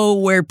show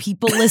where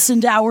people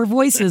listen to our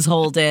voices,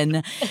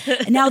 Holden.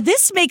 Now,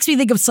 this makes me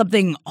think of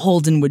something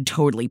Holden would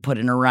totally put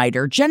in a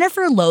writer.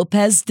 Jennifer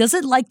Lopez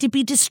doesn't like to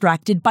be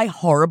distracted by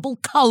horrible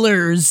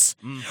colors.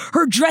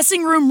 Her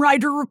dressing room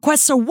writer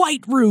requests a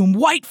white room,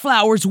 white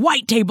flowers,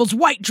 white tables,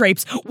 white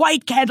drapes,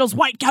 white candles,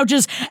 white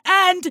couches,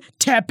 and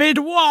tepid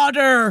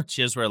water.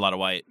 She does wear a lot of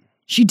white.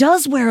 She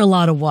does wear a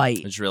lot of white.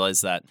 I just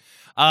realized that.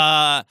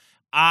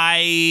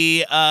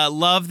 I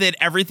love that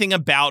everything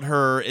about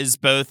her is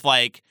both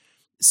like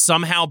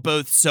somehow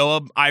both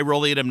so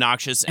eye-rolling and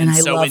obnoxious and I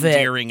so love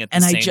endearing it. at the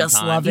And same I just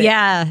time. love it.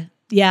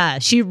 Yeah.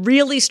 She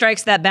really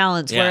strikes that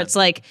balance where Yeah. it's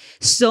like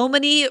so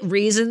many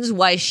reasons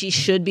why she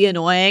should be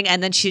annoying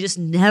and then she just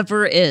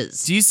never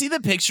is. Do you see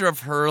the picture of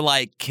her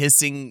like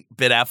kissing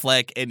Ben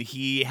Affleck and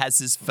he has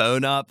his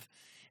phone up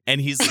and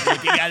he's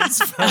looking at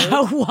his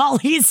phone While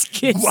he's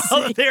kissing.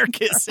 while they're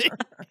kissing?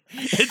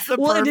 It's the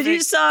Well, perfect. did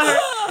you saw her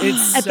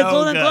It's at the so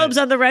Golden good. Globes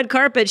on the red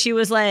carpet? She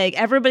was like,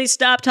 "Everybody,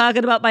 stop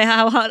talking about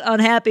how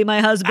unhappy my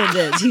husband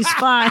is. He's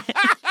fine."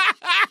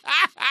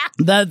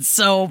 That's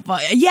so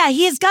funny. Yeah,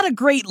 he has got a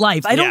great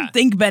life. I Yeah. don't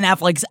think Ben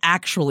Affleck's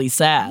actually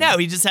sad. No,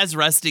 he just has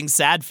resting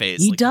sad face.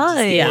 He Like, just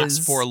does.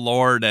 looks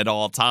forlorn at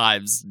all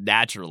times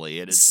naturally,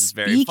 and it's just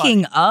very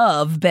Speaking funny.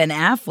 of Ben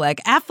Affleck,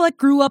 Affleck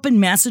grew up in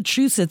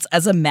Massachusetts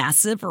as a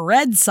massive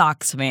Red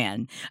Sox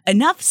fan.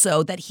 Enough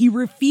so that he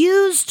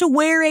refused to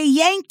wear a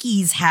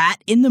Yankees hat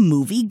in the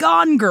movie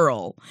Gone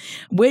Girl.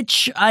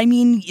 Which, I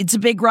mean, it's a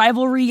big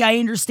rivalry, I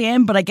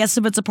understand, but I guess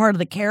if it's a part of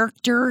the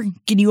character,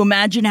 can you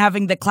imagine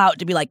having the clout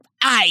to be like,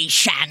 I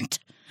shan't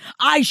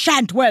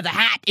wear the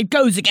hat. It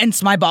goes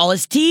against my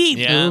ballast team.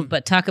 Yeah. Ooh,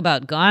 but talk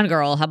about Gone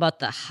Girl. How about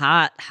the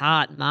hot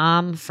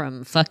mom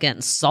from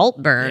fucking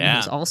Saltburn, Yeah.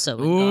 who's also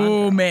in Gone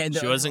Oh, Girl? man.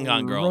 She was in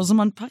Gone Girl.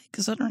 Rosamund Pike,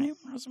 is that her name?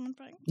 Rosamund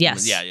Pike?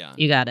 Yes. Yeah.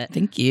 You got it.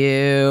 Thank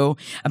you.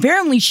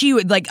 Apparently, she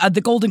would like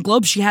the Golden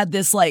Globe. She had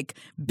this like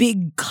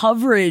big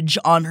coverage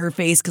on her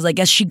face because I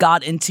guess she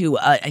got into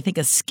I think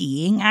a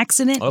skiing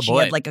accident. Oh, She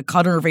boy. had like a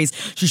cut on her face,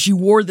 so she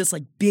wore this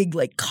like big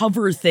like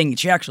cover thing.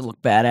 She actually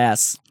looked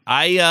badass.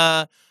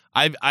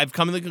 I've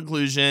come to the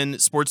conclusion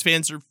sports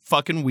fans are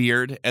fucking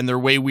weird, and they're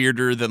way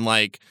weirder than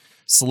like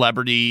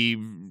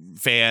celebrity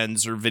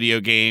fans or video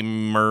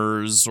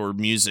gamers or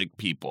music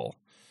people.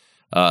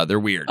 They're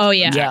weird. Oh,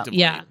 yeah. Objectively,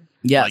 Yeah.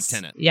 Yes. Like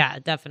Tenet. Yeah,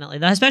 definitely.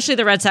 Especially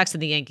the Red Sox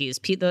and the Yankees.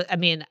 I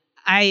mean,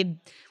 I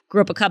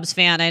grew up a Cubs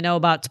fan. I know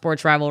about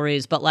sports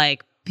rivalries, but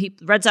like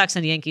Red Sox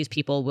and Yankees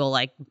people will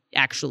like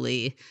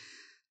actually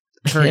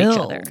hurt each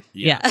other.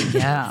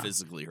 Yeah.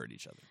 Physically hurt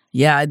each other.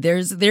 Yeah,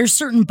 there's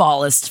certain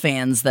ballist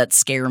fans that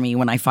scare me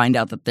when I find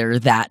out that they're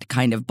that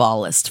kind of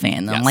ballist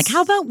fan. I'm like,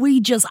 how about we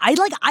just I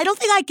don't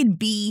think I could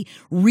be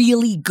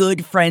really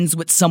good friends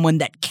with someone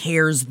that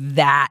cares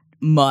that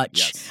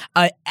much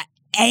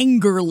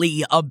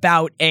angrily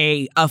about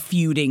a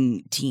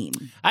feuding team.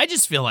 I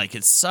just feel like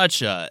it's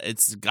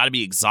got to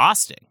be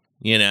exhausting,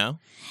 you know?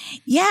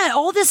 Yeah,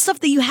 all this stuff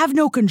that you have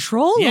no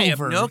control over. You have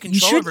no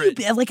control over it.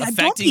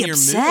 Don't be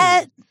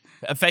upset.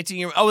 Affecting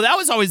your that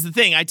was always the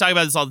thing. I talk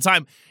about this all the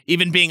time.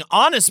 Even being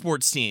on a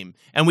sports team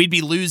and we'd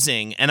be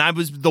losing, and I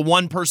was the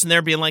one person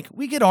there being like,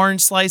 "We get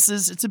orange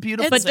slices. It's a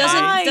beautiful." But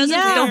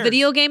don't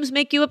video games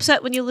make you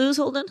upset when you lose,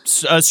 Holden?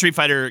 Street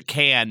Fighter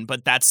can,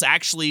 but that's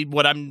actually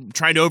what I'm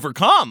trying to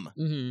overcome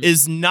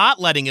is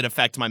not letting it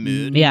affect my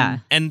mood. Yeah,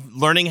 and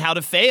learning how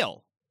to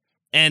fail.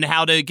 And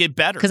how to get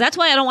better. Because that's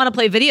why I don't want to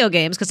play video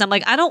games, because I'm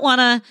like, I don't want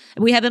to.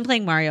 We have been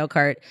playing Mario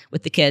Kart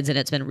with the kids, and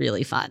it's been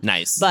really fun.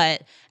 Nice.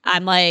 But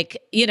I'm like,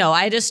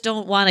 I just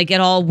don't want to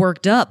get all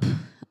worked up.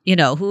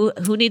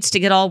 Who needs to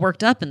get all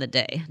worked up in the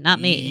day?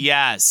 Not me.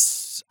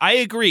 Yes, I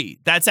agree.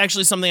 That's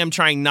actually something I'm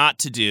trying not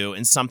to do,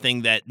 and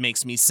something that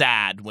makes me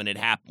sad when it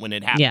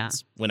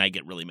happens, when I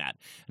get really mad.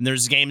 And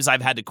there's games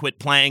I've had to quit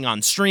playing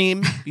on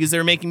stream because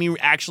they're making me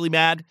actually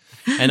mad,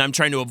 and I'm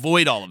trying to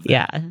avoid all of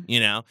that.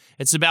 Yeah.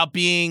 It's about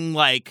being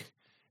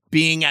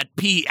at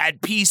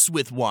peace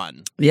with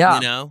one.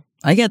 Yeah.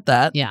 I get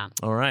that. Yeah.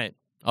 All right,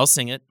 I'll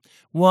sing it.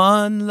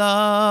 One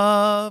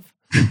love.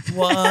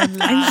 One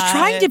life. I was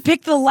trying to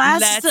pick the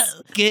last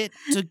Let's get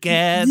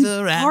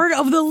together part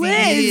of the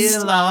list.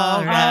 Feel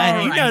all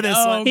right. You know this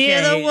one.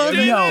 Hear the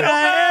woman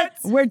cry.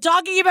 We're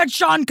talking about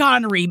Sean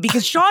Connery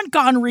because Sean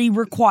Connery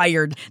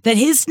required that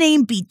his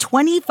name be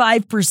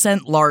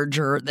 25%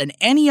 larger than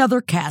any other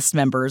cast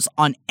members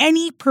on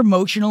any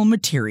promotional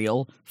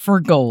material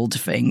for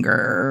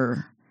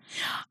Goldfinger.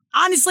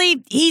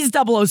 Honestly, he's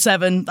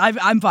 007.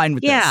 I'm fine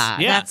with this. Yeah,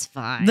 that's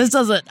fine. This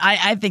doesn't.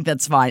 I think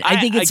that's fine. I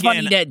think it's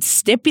funny to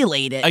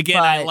stipulate it.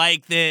 Again, I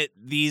like that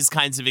these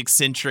kinds of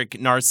eccentric,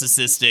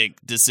 narcissistic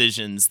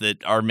decisions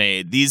that are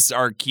made. These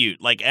are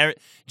cute. Like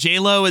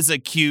J-Lo is a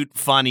cute,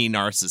 funny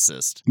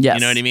narcissist. Yes.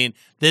 You know what I mean?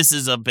 This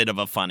is a bit of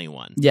a funny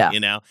one. Yeah.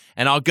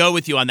 And I'll go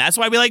with you on that. That's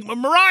why we like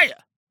Mariah.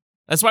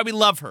 That's why we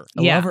love her.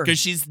 I love her. Because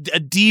she's a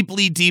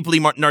deeply, deeply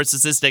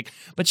narcissistic,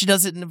 but she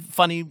does it in a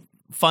fun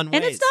ways.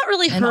 And it's not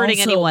really hurting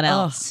anyone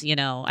else,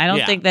 I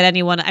don't think that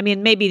anyone. I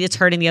mean, maybe it's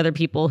hurting the other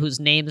people whose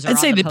names are. I'd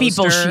say on the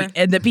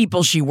the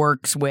people she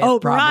works with. Oh,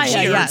 probably.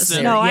 Mariah, yes.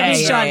 No, I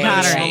mean Sean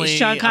Connery.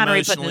 Sean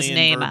Connery putting emotionally his and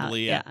name out.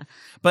 verbally, Yeah.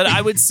 But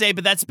I would say,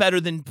 that's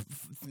better than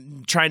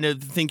trying to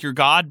think you're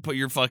God, but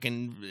you're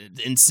fucking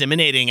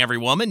inseminating every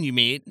woman you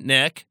meet,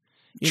 Nick.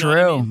 You know what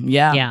I mean?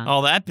 Yeah.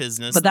 All that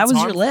business. But that that's was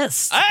harmful. your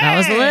list. Hey! That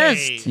was the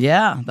list.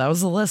 Yeah, that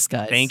was the list,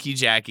 guys. Thank you,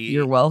 Jackie.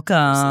 You're welcome.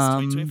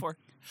 2024.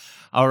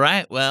 All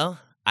right, well,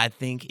 I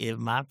think it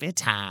might be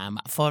time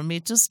for me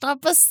to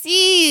start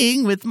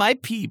seeing with my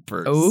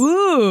peepers.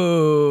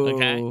 Ooh.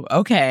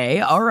 Okay.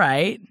 All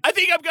right. I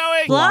think I'm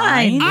going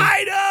Blind.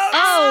 Items.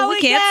 Oh,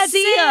 we can't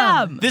see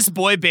him. This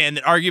boy band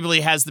that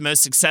arguably has the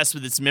most success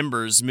with its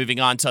members moving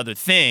on to other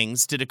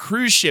things did a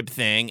cruise ship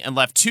thing and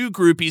left two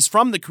groupies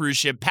from the cruise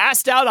ship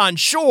passed out on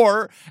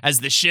shore as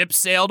the ship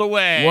sailed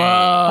away.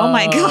 Whoa. Oh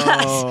my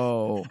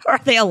gosh. Are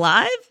they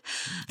alive?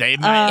 They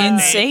might In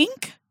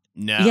sync?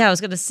 No. Yeah, I was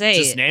going to say.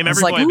 Just name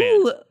every like, boy band.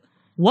 Ooh,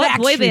 what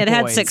boy Backstreet band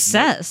had Boys.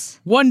 success?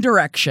 One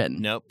Direction.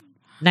 Nope.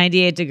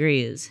 98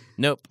 Degrees.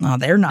 Nope. No,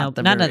 they're not. Nope,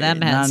 the none of very-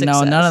 them had no,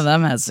 success. No, none of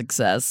them had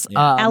success.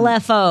 Yeah.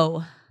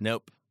 LFO.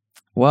 Nope.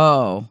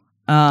 Whoa.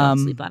 Don't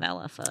sleep on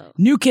LFO.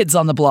 New Kids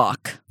on the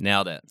Block.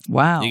 Nailed it.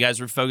 Wow. You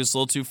guys were focused a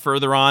little too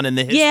further on in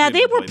the history. Yeah, of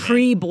they the were boy band.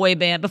 pre-boy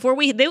band. Before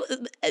we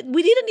didn't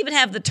even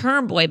have the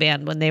term boy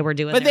band when they were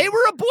doing. But they were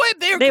a boy.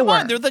 They Come were.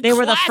 on, They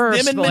were the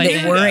first them and boy Menudo.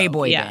 band. They were a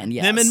boy Yeah. band,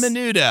 yes. Them and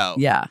Menudo.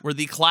 Yeah. Were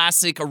the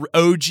classic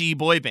OG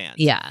boy band.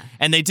 Yeah.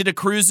 And they did a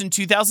cruise in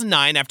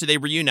 2009 after they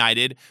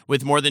reunited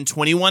with more than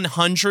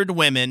 2,100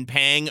 women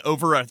paying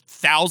over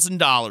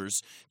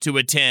 $1,000 to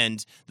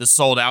attend the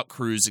sold-out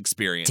cruise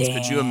experience.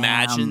 Could you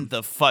imagine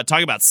the fun?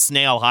 Talk about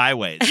snail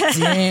highways.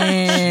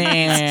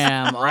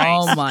 Damn.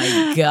 Oh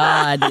my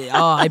God.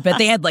 Oh, I bet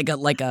they had like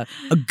a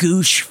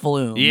goosh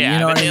flume. Yeah, You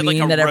know but what they I had like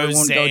mean? a That everyone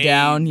would go rosé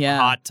down. Yeah.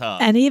 hot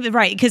tub. And even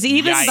because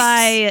Yikes.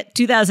 by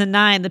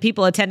 2009, the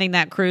people attending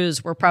that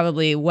cruise were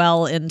probably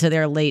well into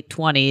their late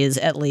 20s,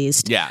 at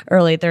least,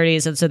 early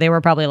 30s, and so they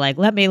were probably like,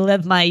 "Let me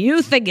live my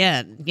youth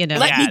again,"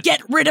 Let me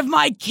get rid of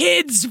my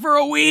kids for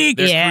a week.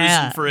 They're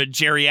cruising for a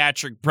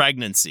geriatric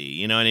pregnancy.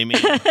 You know what I mean?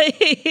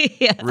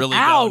 Yeah. Really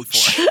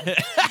Ouch. going for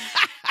it.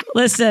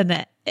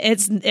 Listen,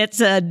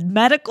 it's a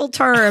medical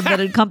term that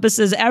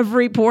encompasses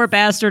every poor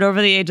bastard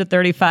over the age of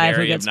 35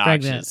 who gets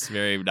pregnant.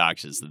 Very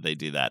obnoxious that they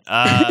do that.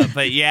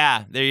 But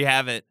yeah, there you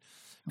have it.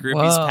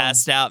 Groupies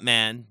passed out,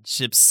 man.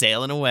 Ship's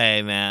sailing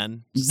away,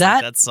 man. Just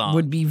like that song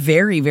would be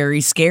very, very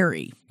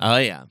scary. Oh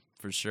yeah,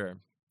 for sure.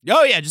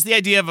 Oh yeah, just the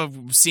idea of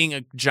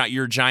seeing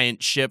your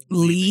giant ship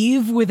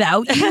leave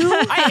without you.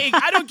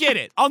 I don't get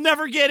it. I'll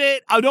never get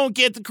it. I don't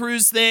get the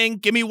cruise thing.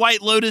 Give me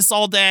White Lotus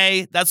all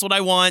day. That's what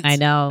I want. I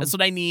know. That's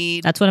what I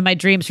need. That's one of my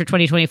dreams for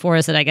 2024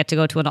 is that I get to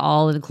go to an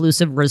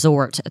all-inclusive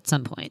resort at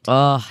some point.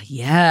 Oh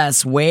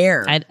yes,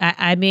 where?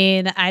 I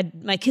mean,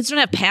 my kids don't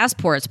have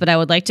passports, but I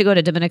would like to go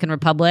to Dominican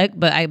Republic.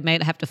 But I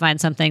might have to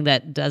find something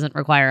that doesn't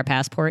require a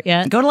passport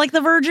yet. Go to like the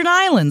Virgin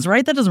Islands,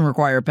 right? That doesn't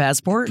require a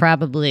passport.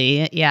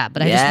 Probably, yeah.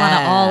 But I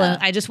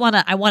just want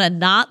to I want to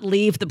not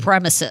leave the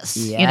premises.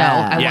 Yeah. You know,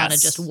 I want to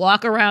just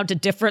walk around to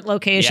different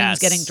locations,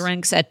 getting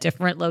drinks at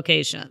different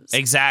locations.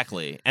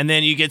 Exactly. And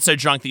then you get so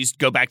drunk that you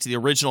go back to the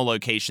original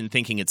location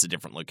thinking it's a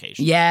different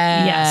location.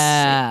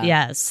 Yeah.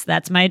 Yes.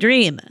 That's my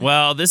dream.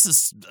 Well, this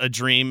is a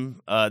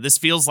dream. This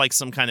feels like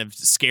some kind of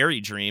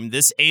scary dream.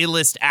 This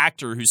A-list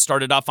actor who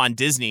started off on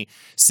Disney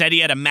said he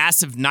had a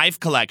massive knife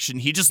collection.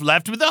 He just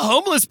left with a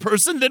homeless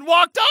person, then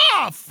walked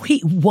off.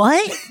 Wait,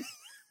 what?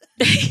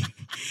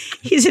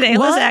 He's an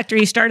A-list actor.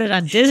 He started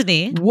on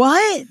Disney.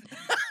 What?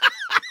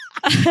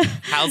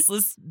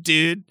 Houseless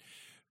dude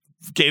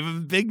gave him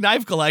a big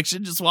knife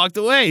collection, just walked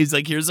away. He's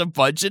like, here's a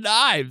bunch of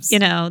knives. You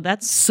know,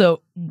 that's...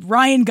 So,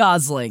 Ryan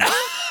Gosling.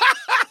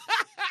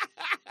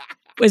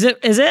 Is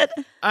it?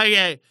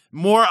 Okay.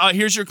 More.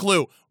 Here's your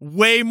clue.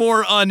 Way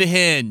more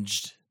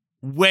unhinged.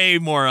 Way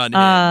more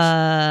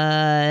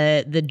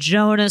unhinged. The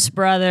Jonas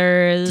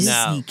Brothers.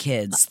 Disney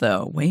kids,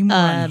 though. Way more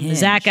unhinged.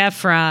 Zac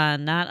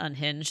Efron, not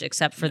unhinged,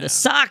 except for the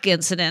sock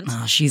incident.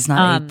 Oh, she's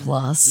not A+.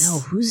 No,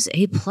 who's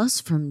A+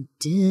 from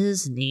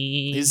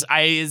Disney?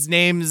 His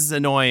name's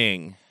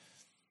annoying.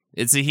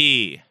 It's a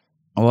he.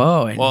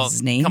 Whoa,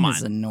 his name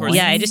is annoying.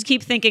 Yeah, I just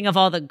keep thinking of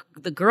all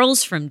the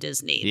girls from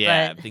Disney.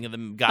 Yeah, but... think of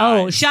them guys.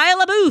 Oh, Shia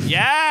LaBeouf.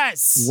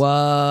 Yes.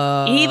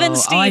 Whoa. Even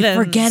Stevens. I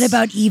forget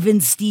about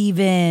Even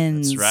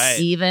Stevens. That's right.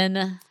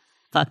 Even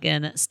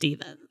fucking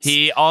Stevens.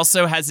 He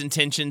also has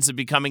intentions of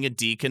becoming a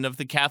deacon of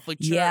the Catholic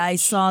Church. Yeah, I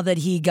saw that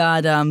he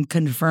got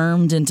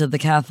confirmed into the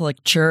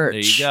Catholic Church.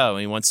 There you go.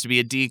 He wants to be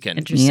a deacon.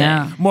 Interesting.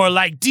 Yeah. More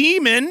like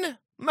demon.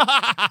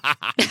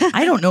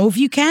 I don't know if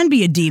you can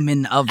be a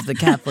demon of the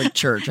Catholic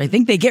Church. I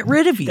think they get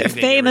rid of you. They're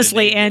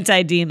famously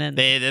anti-demon.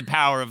 The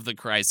power of the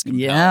Christ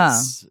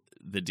compels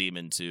the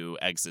demon to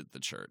exit the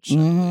church.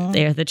 Mm-hmm.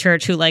 They're the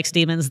church who likes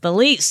demons the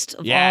least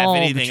of all if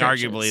anything, the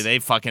churches. arguably, they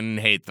fucking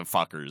hate the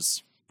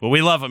fuckers. But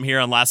we love them here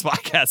on Last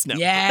Podcast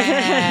Network.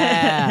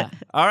 Yeah.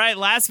 All right,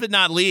 last but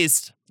not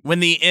least,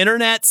 when the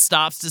internet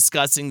stops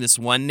discussing this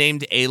one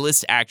named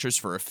A-list actress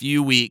for a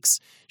few weeks,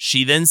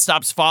 she then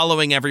stops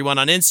following everyone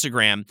on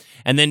Instagram,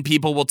 and then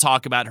people will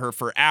talk about her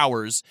for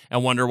hours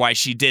and wonder why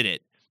she did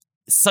it.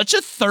 Such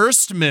a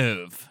thirst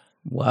move.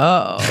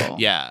 Whoa.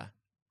 Yeah.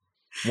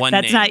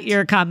 That's not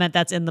your comment.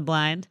 That's in the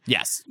blind.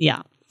 Yes.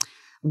 Yeah.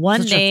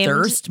 One Such a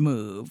thirst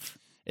move.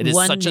 It is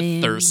such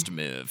a thirst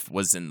move.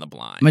 Was in the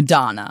blind.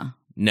 Madonna.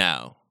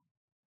 No.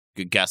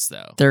 Good guess,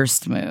 though.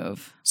 Thirst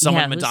move.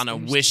 Someone Madonna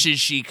wishes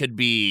she could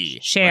be.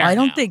 Cher. I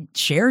don't think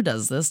Cher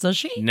does this, does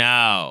she?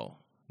 No.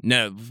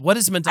 What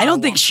does Madonna I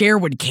don't think Cher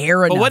would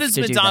care enough. But what does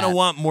to Madonna do that.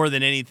 want more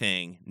than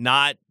anything?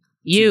 Not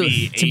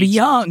youth. To be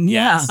young,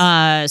 yes.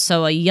 yeah.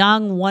 So a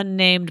young one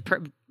named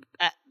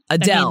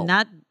Adele. I mean,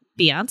 not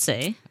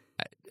Beyonce.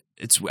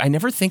 I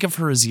never think of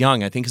her as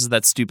young. I think because of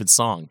that stupid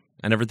song.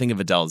 I never think of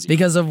Adele as young.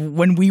 Because of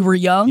when we were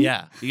young?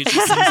 Yeah. Because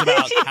she sings about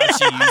how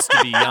she used to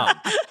be young.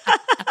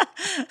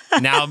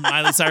 Now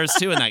Miley Cyrus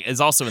too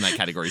is also in that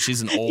category.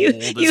 She's an old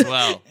as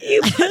well.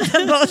 You put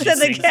them both in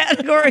the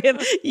category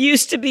of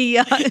used to be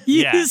young.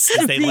 Yes,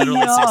 they literally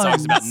sing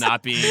songs about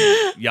not being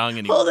young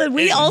anymore. Hold on,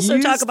 we also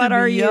talk about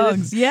our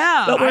youth.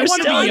 Yeah, but we're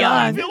still young.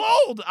 I feel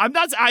old. I'm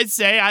not. I'd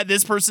say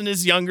this person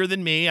is younger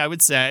than me. I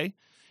would say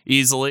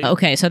easily.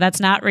 Okay, so that's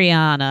not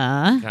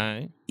Rihanna.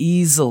 Okay.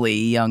 Easily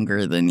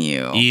younger than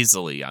you.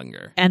 Easily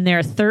younger. And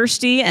they're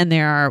thirsty and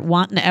they're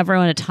wanting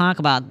everyone to talk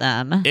about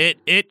them.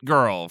 It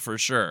girl for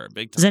sure.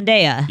 Big time.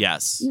 Zendaya.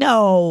 Yes.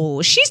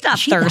 No, she's not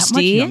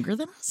thirsty. That much younger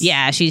than us?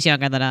 Yeah, she's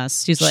younger than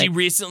us. She's like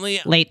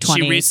late 20s.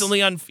 She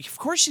recently of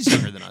course she's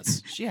younger than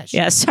us.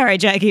 Yeah, sorry,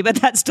 Jackie, but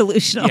that's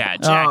delusional. Yeah,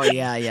 Jackie.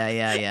 Oh,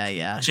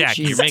 yeah.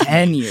 Jackie, she's you're making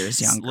 10 years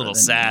younger. A little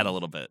sad a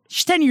little bit.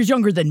 She's 10 years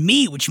younger than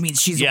me, which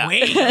means she's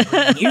way younger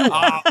than you.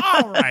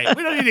 All right.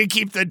 We don't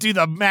need to do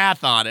the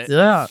math on it.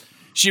 Yeah.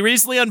 She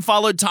recently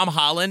unfollowed Tom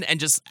Holland and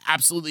just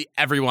absolutely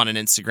everyone on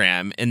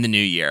Instagram in the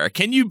new year.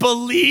 Can you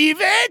believe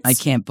it? I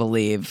can't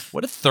believe.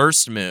 What a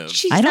thirst move.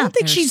 I don't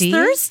think she's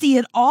thirsty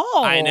at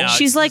all. I know.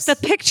 She's like the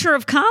picture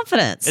of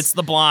confidence. It's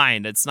the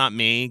blind. It's not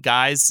me,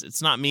 guys.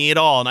 It's not me at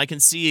all. And I can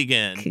see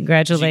again.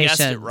 Congratulations. She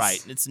guessed it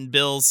right. It's in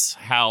Bill's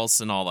house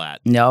and all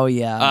that. No,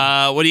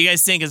 yeah. What do you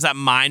guys think? Is that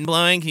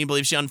mind-blowing? Can you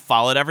believe she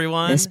unfollowed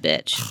everyone? This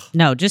bitch.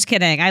 No, just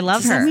kidding. I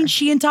love Does her. that mean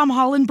she and Tom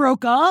Holland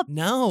broke up?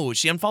 No,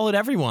 she unfollowed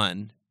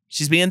everyone.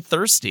 She's being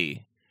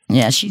thirsty.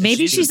 Yeah,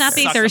 maybe she's not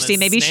being stuck on thirsty. a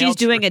Maybe snail she's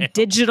doing trail. a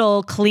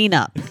digital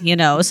cleanup. You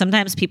know,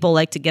 sometimes people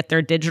like to get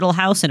their digital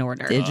house in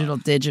order.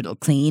 Digital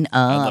clean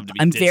love up. to be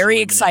I'm very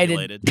digitally excited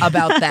manipulated.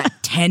 about that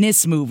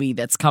tennis movie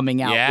that's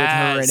coming out with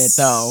her in it,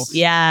 though.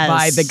 Yes.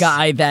 By the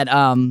guy that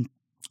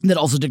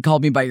also did Call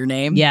Me By Your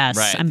Name. Yes,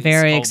 Right. I'm It's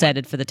very called,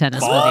 excited for the tennis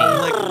Ball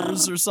movie.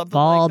 lickers or something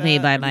Ball like me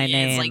that. by my It's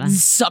name. like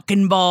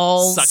sucking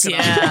balls. Sucking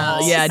on yeah,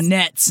 balls. yeah,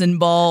 nets and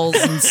balls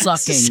and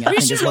sucking. I We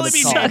think should is what really it's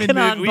be called. naming Sucking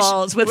on movies.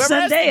 balls with Whoever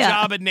has the Zendaya.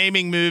 job at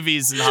naming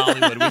movies in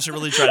Hollywood, we should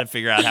really try to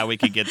figure out how we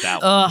could get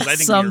that one. Ugh, 'Cause I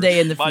think someday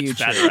we're in the much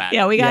future. better at it.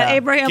 Yeah, we got Yeah.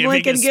 Abraham Giving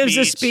Lincoln a gives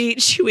a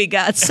speech. speech. We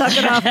got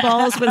sucking off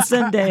balls with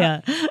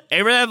Zendaya.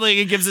 Abraham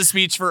Lincoln gives a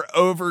speech for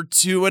over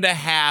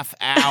 2.5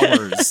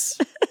 hours.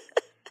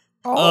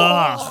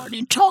 And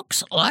he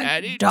talks like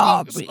And he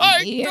Dobby. talks like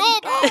Dobby.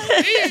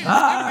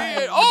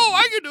 Oh,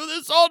 I can do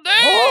this all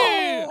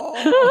day.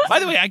 By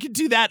the way, I could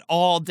do that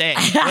all day.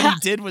 What he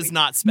did was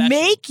not special.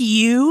 Make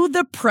you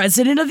the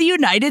president of the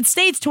United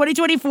States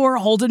 2024.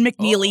 Holden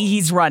McNeely,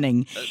 he's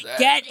running.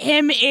 Get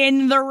him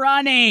in the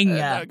running.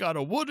 I got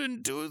a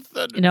wooden tooth.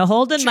 And You know,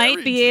 Holden cherry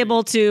might be tree.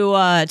 able to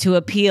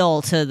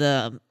appeal to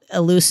the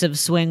elusive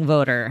swing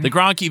voter. The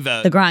Gronky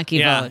vote. The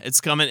Gronky vote.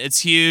 It's coming. It's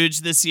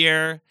huge this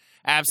year.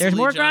 Absolutely. There's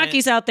more giant.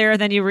 Gronkies out there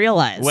than you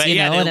realize. Well, you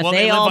yeah, know, and if well,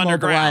 they live all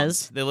underground.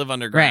 mobilize, They live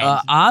underground. Right.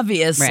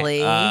 Obviously.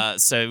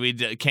 So we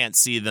can't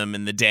see them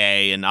in the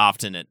day, and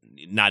often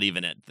not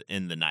even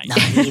in the night.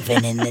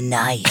 Even in the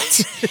night.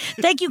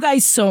 Thank you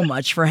guys so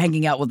much for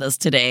hanging out with us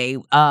today.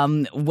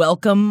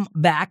 Welcome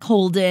back,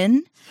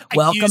 Holden.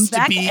 Welcome used to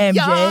back, be MJ.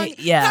 young.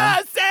 Yeah.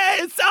 I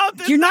say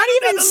something. You're not better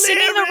even than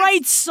singing the lyrics.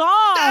 right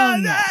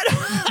song.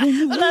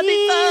 let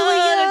me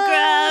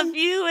photograph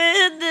you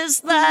in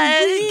this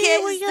light. In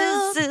case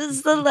this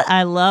is the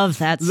I love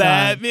that song.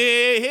 Let me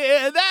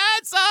hear that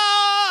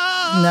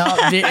song. No,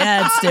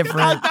 that's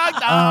different.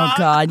 Oh,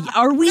 God.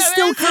 Are we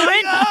still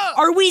current?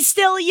 Are we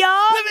still young?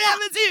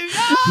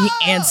 The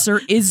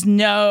answer is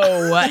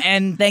no.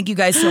 And thank you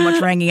guys so much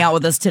for hanging out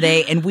with us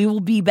today. And we will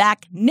be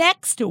back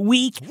next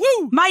week.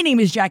 Woo! My name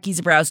is Jackie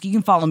Zabrowski. You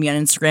can follow me on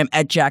Instagram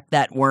at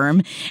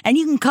JackThatWorm. And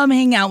you can come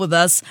hang out with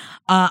us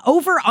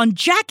over on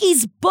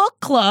Jackie's Book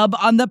Club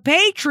on the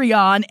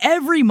Patreon.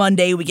 Every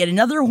Monday, we get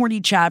another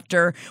horny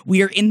chapter.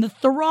 We are in the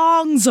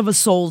throngs of A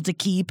Soul to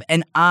Keep,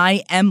 and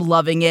I am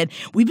loving it.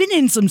 We've been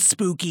in some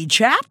spooky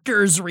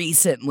chapters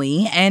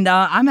recently, and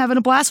I'm having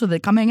a blast with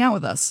it. Come hang out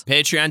with us.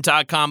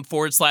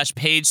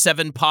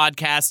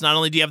 Patreon.com/Page7Podcast. Not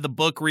only do you have the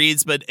book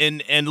reads, but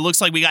and it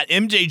looks like we got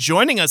MJ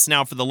joining us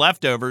now for the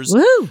leftovers.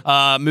 Woo!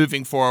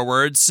 Moving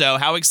forward. So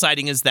how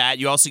exciting is that?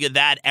 You also get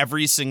that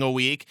every single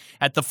week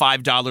at the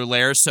 $5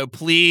 layer. So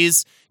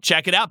please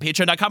check it out.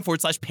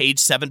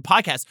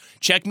 Patreon.com/Page7Podcast.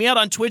 Check me out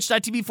on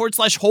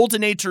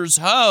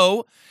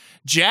Twitch.tv/HoldenaturesHo.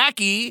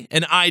 Jackie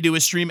and I do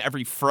a stream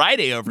every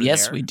Friday over there.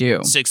 Yes, we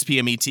do. 6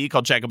 p.m. ET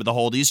called Check Up with the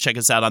Holdies. Check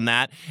us out on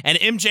that. And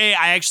MJ,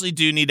 I actually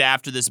do need to,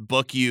 after this,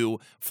 book you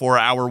for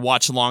our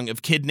watch along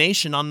of Kid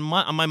Nation on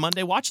my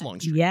Monday watch along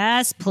stream.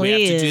 Yes,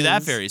 please. We have to do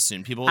that very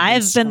soon. People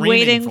have I've been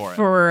waiting for it.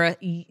 for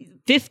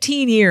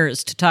 15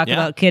 years to talk Yeah.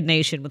 about Kid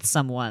Nation with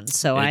someone,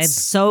 so I'm It's-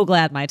 so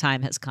glad my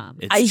time has come.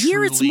 It's I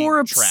hear it's truly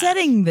more trash.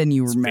 upsetting than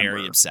you It's remember.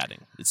 very upsetting.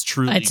 It's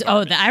truly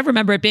I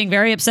remember it being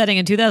very upsetting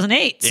in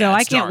 2008, so Yeah, I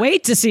it's can't dark.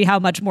 wait to see how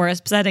much more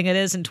upsetting it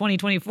is in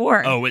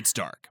 2024. Oh, it's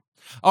dark.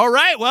 All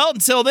right. Well,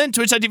 until then,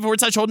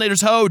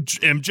 Twitch.tv/HoldenaturesHo.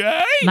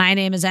 MJ. My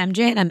name is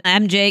MJ, and I'm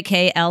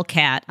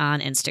MJKLCat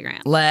on Instagram.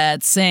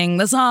 Let's sing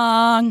the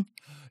song.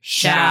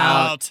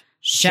 Shout.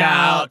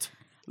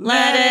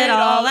 Let it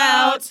all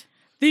out.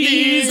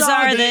 These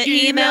are the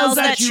emails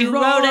that you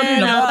wrote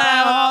in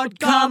about.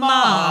 Come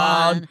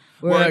on.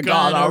 We're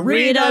gonna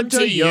read them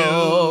to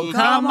you.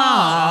 Come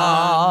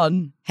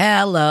on.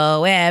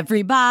 Hello,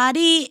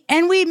 everybody.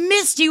 And we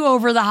missed you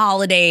over the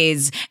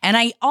holidays. And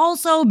I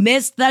also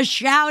missed the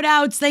shout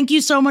outs. Thank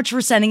you so much for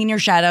sending in your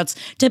shout outs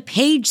to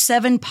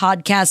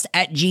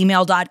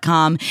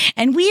page7podcast@gmail.com.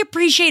 And we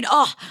appreciate,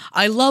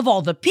 I love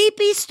all the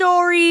pee-pee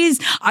stories.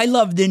 I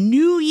love the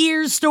New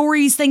Year's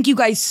stories. Thank you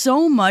guys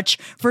so much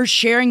for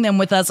sharing them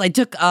with us. I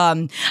took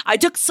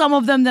some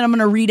of them that I'm going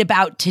to read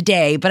about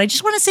today, but I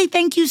just want to say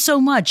thank you so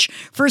much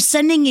for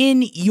sending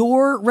in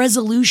your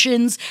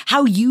resolutions,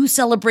 how you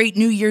celebrate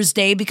New Year's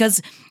Day,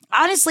 because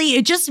honestly,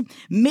 it just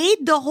made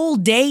the whole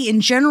day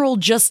in general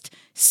just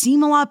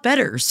seem a lot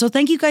better. So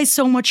thank you guys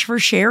so much for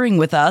sharing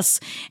with us.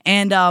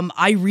 And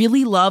I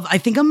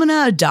think I'm going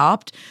to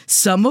adopt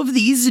some of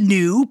these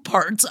new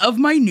parts of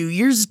my New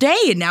Year's Day.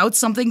 And now it's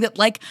something that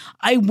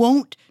I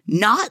won't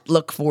not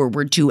look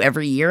forward to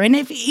every year. And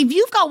if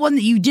you've got one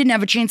that you didn't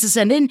have a chance to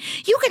send in,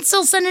 you can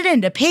still send it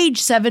in to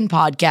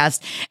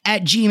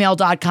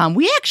page7podcast@gmail.com.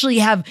 We actually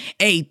have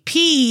a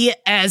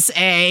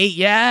PSA,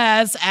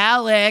 yes,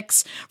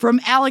 Alex,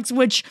 from Alex,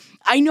 which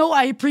I know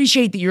I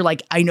appreciate that you're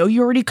like, I know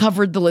you already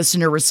covered the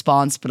listener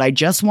response, but I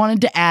just wanted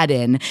to add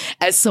in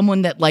as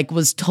someone that like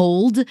was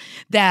told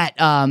that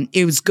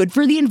it was good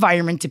for the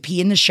environment to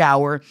pee in the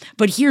shower.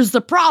 But here's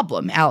the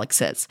problem, Alex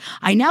says,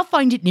 I now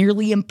find it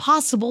nearly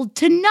impossible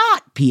to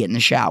not pee in the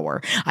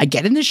shower. I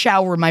get in the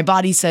shower, my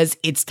body says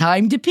it's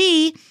time to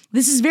pee.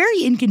 This is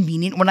very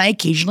inconvenient when I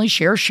occasionally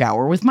share a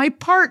shower with my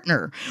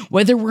partner.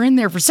 Whether we're in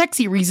there for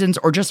sexy reasons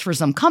or just for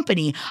some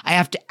company, I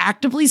have to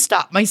actively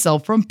stop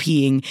myself from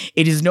peeing.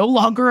 It is no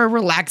longer a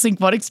relaxing,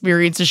 fun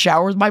experience to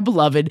shower with my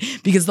beloved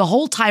because the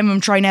whole time I'm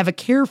trying to have a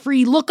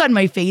carefree look on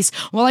my face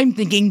while I'm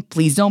thinking,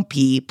 please don't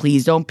pee,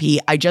 please don't pee.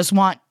 I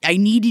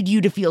needed you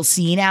to feel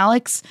seen,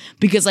 Alex,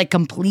 because I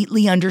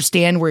completely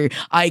understand where you're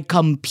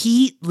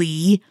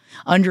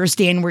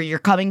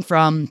coming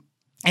from.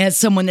 As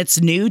someone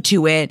that's new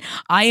to it,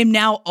 I am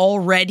now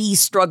already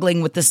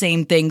struggling with the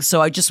same thing.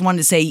 So I just wanted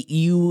to say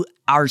you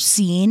are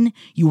seen.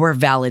 You are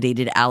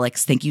validated,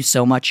 Alex. Thank you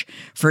so much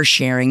for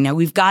sharing. Now,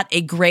 we've got a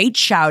great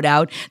shout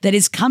out that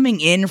is coming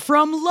in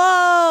from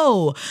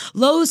Lo.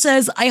 Lo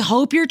says, I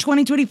hope your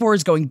 2024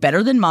 is going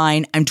better than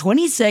mine. I'm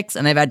 26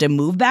 and I've had to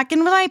move back in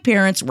with my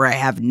parents where I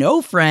have no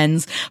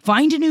friends,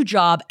 find a new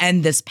job,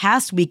 and this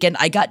past weekend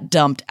I got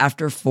dumped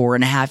after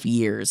 4.5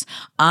 years.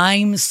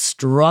 I'm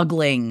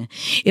struggling.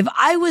 If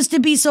I was to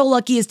be so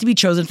lucky as to be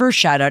chosen for a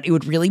shout out, it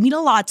would really mean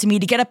a lot to me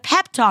to get a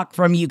pep talk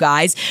from you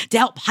guys to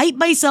help hype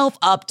myself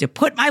up to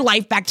put my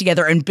life back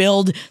together and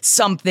build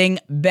something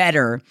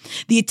better.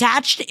 The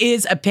attached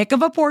is a pic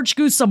of a porch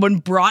goose someone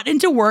brought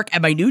into work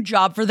at my new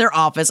job for their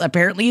office.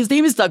 Apparently his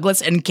name is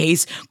Douglas, in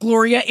case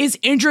Gloria is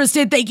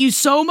interested. Thank you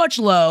so much,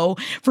 Lo,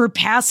 for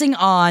passing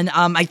on.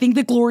 I think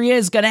that Gloria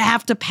is going to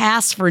have to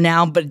pass for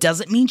now, but it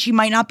doesn't mean she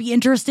might not be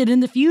interested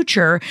in the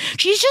future.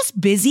 She's just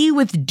busy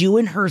with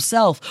doing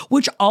herself,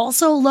 which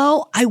also,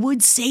 Lo, I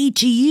would say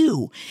to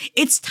you,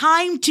 it's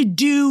time to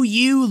do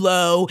you,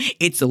 Lo.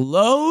 It's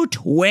Lo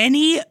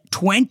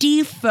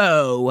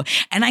 2024.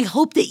 And I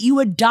hope that you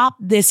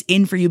adopt this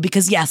in for you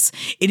because, yes,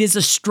 it is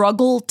a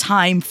struggle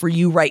time for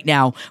you right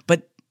now,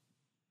 but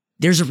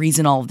there's a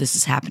reason all of this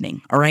is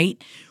happening, all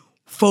right?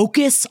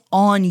 Focus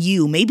on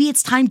you. Maybe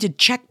it's time to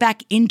check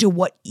back into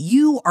what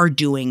you are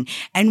doing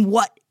and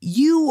what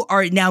you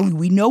are now.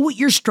 We know what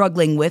you're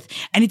struggling with,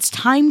 and it's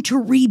time to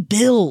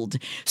rebuild.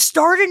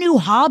 Start a new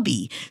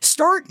hobby.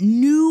 Start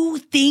new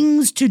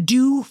things to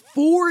do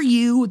for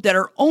you that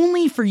are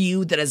only for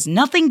you, that has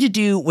nothing to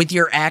do with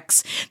your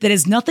ex, that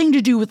has nothing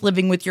to do with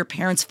living with your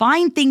parents.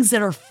 Find things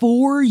that are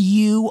for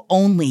you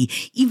only,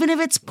 even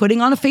if it's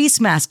putting on a face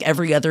mask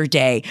every other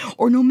day,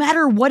 or no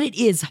matter what it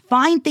is,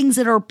 find things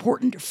that are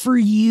important for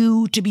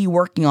you to be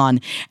working on.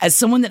 As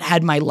someone that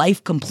had my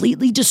life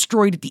completely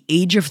destroyed at the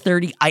age of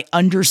 30, I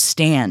understand.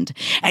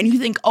 And you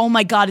think, oh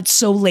my God, it's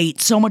so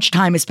late. So much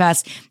time has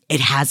passed.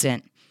 It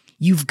hasn't.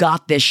 You've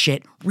got this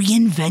shit.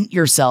 Reinvent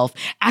yourself.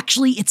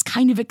 Actually, it's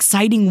kind of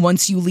exciting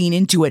once you lean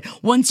into it.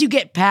 Once you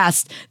get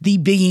past the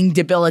being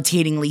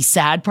debilitatingly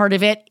sad part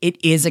of it,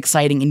 it is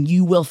exciting and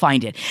you will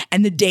find it.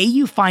 And the day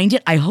you find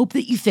it, I hope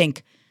that you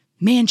think,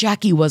 man,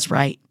 Jackie was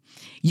right.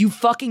 You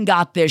fucking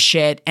got this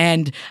shit.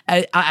 And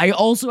I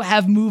also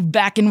have moved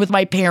back in with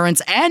my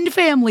parents and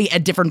family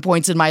at different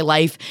points in my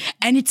life.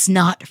 And it's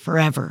not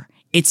forever.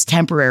 It's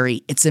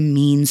temporary. It's a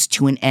means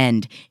to an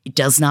end. It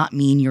does not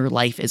mean your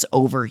life is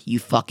over. You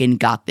fucking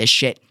got this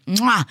shit.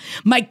 Mwah!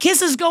 My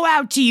kisses go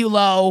out to you,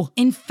 Lo.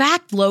 In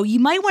fact, Lo, you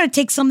might want to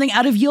take something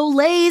out of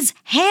Yolay's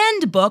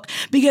handbook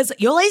because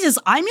Yolay says,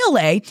 I'm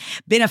Yolay,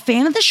 been a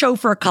fan of the show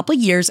for a couple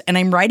years, and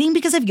I'm writing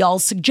because of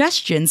y'all's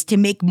suggestions to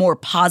make more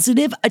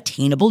positive,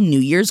 attainable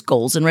New Year's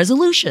goals and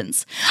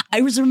resolutions.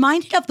 I was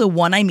reminded of the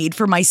one I made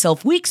for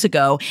myself weeks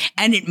ago,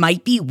 and it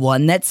might be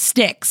one that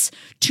sticks.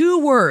 2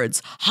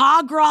 words,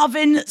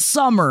 Hagraven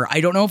Summer.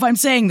 I don't know if I'm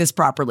saying this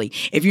properly.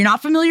 If you're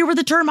not familiar with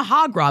the term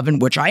Hagraven,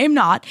 which I am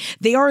not,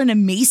 they are an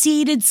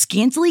emaciated,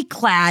 scantily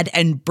clad,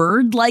 and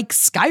bird-like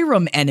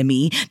Skyrim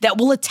enemy that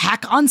will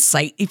attack on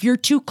sight if you're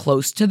too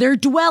close to their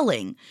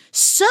dwelling.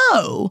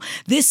 So,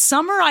 this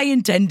summer I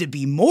intend to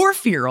be more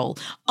feral,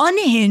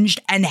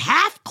 unhinged, and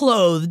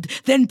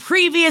half-clothed than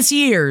previous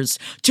years,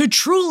 to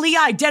truly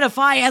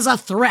identify as a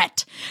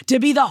threat, to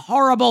be the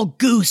horrible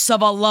goose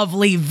of a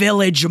lovely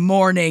village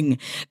morning.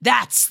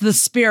 That's the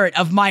spirit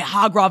of my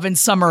Hagraven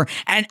summer,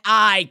 and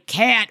I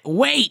can't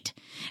wait.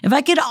 If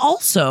I could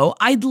also,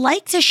 I'd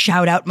like to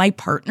shout out my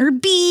partner,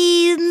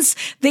 Beans.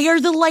 They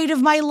are the light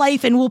of my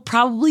life and will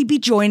probably be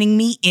joining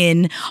me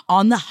in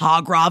on the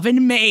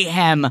Hagraven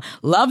Mayhem.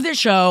 Love the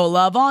show,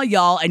 love all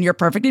y'all, and you're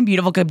perfect and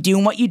beautiful. Keep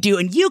doing what you do,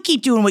 and you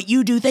keep doing what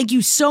you do. Thank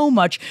you so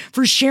much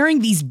for sharing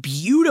these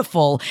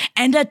beautiful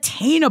and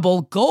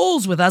attainable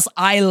goals with us.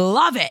 I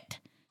love it.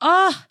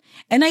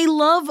 And I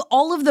love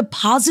all of the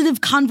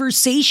positive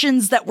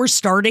conversations that we're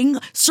starting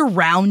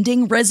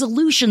surrounding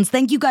resolutions.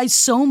 Thank you guys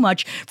so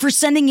much for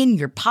sending in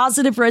your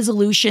positive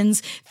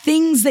resolutions,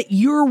 things that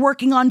you're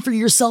working on for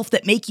yourself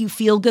that make you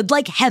feel good.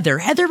 Like Heather.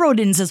 Heather wrote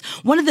in and says,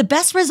 one of the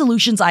best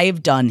resolutions I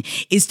have done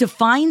is to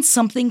find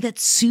something that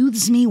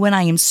soothes me when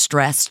I am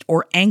stressed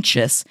or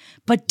anxious,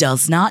 but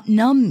does not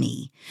numb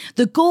me.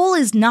 The goal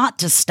is not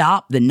to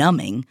stop the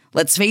numbing.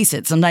 Let's face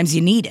it, sometimes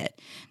you need it.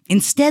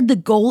 Instead, the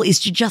goal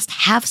is to just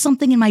have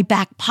something in my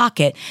back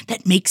pocket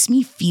that makes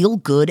me feel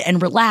good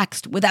and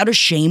relaxed without a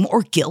shame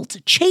or guilt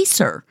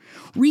chaser.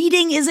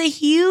 Reading is a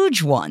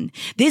huge one.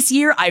 This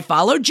year, I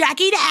followed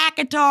Jackie to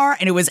ACOTAR,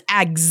 and it was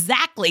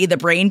exactly the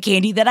brain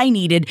candy that I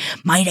needed.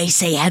 Might I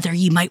say, Heather,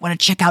 you might want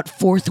to check out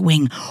Fourth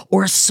Wing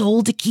or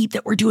Soul to Keep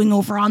that we're doing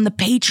over on the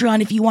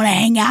Patreon if you want to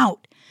hang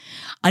out.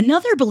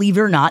 Another, believe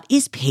it or not,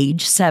 is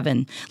page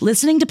 7.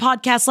 Listening to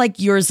podcasts like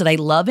yours that I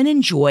love and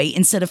enjoy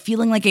instead of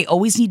feeling like I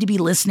always need to be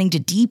listening to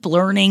deep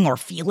learning or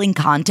feeling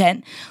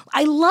content.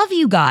 I love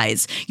you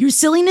guys. Your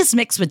silliness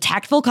mixed with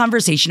tactful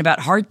conversation about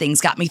hard things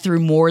got me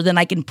through more than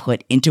I can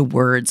put into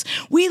words.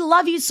 We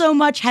love you so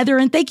much, Heather,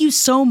 and thank you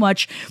so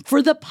much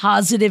for the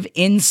positive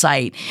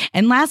insight.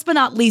 And last but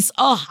not least,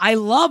 I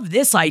love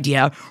this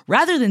idea.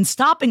 Rather than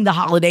stopping the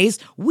holidays,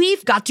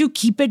 we've got to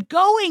keep it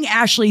going,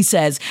 Ashley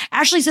says.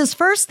 Ashley says,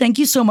 first, thank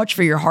you so much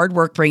for your hard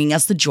work bringing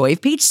us the joy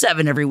of page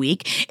 7 every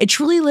week. It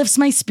truly lifts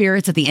my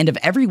spirits at the end of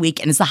every week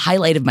and is the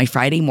highlight of my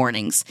Friday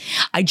mornings.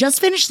 I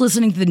just finished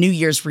listening to the New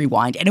Year's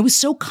Rewind and it was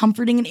so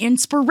comforting and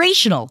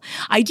inspirational.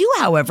 I do,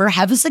 however,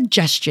 have a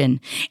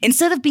suggestion.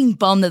 Instead of being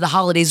bummed that the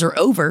holidays are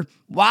over,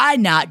 why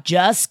not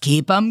just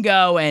keep them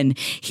going?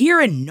 Here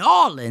in New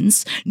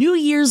Orleans, New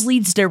Year's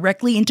leads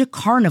directly into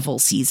carnival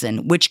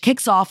season, which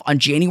kicks off on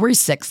January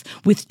 6th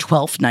with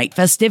 12th night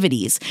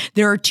festivities.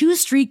 There are 2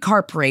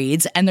 streetcar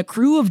parades and the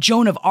crew of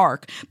Joan of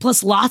Arc,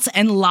 plus lots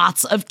and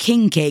lots of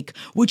king cake,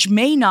 which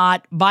may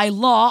not, by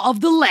law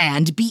of the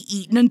land, be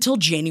eaten until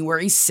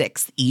January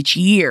 6th each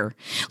year.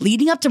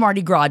 Leading up to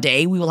Mardi Gras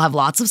Day, we will have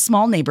lots of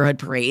small neighborhood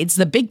parades,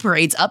 the big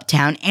parades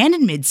uptown and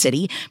in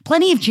Mid-City,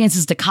 plenty of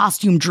chances to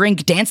costume,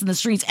 drink, dance in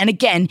the streets, and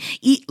again,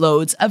 eat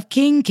loads of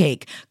king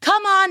cake.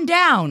 Come on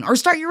down or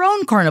start your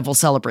own carnival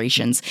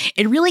celebrations.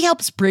 It really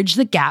helps bridge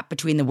the gap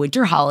between the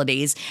winter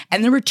holidays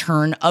and the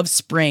return of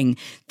spring.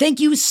 Thank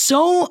you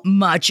so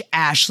much,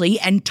 Ashley,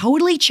 and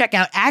totally check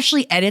out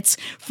Ashley Edits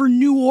for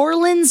New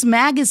Orleans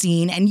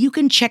Magazine, and you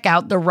can check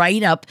out the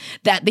write-up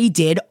that they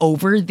did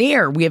over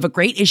there. We have a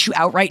great issue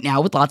out right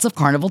now with lots of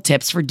carnival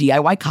tips for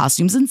DIY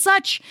costumes and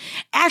such.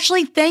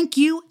 Ashley, thank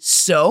you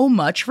so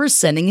much for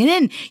sending it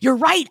in. You're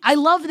right. I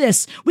love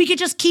this. We could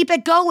just keep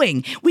it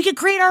going. We could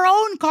create our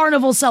own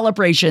carnival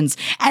celebrations.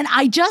 And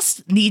I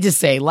just need to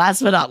say,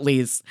 last but not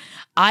least,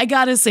 I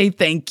gotta say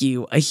thank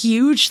you. A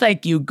huge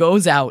thank you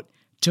goes out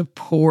to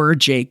poor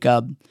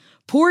Jacob.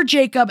 Poor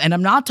Jacob, and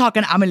I'm not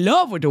talking I'm in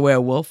love with the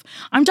werewolf.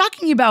 I'm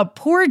talking about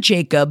poor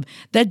Jacob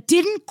that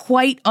didn't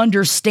quite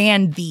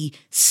understand the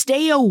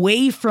stay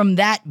away from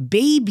that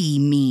baby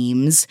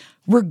memes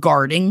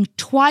regarding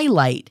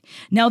Twilight.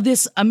 Now,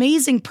 this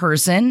amazing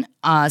person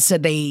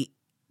said they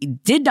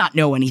did not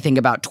know anything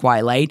about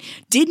Twilight,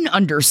 didn't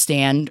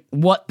understand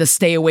what the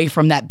stay away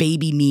from that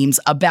baby memes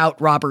about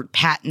Robert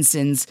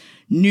Pattinson's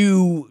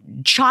new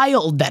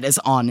child that is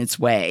on its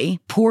way.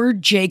 Poor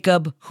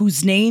Jacob,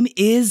 whose name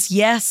is,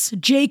 yes,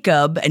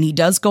 Jacob. And he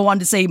does go on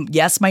to say,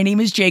 yes, my name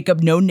is Jacob,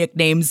 no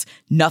nicknames,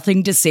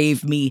 nothing to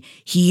save me.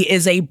 He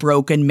is a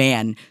broken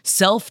man.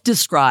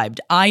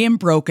 Self-described. I am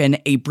broken,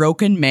 a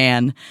broken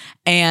man.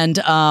 And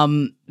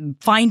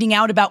finding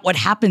out about what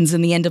happens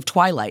in the end of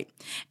Twilight.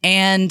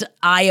 And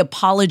I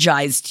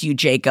apologize to you,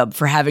 Jacob,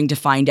 for having to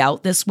find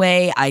out this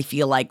way. I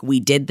feel like we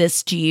did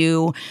this to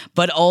you.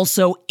 But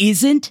also,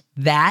 isn't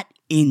that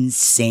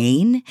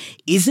insane?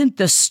 Isn't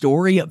the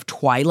story of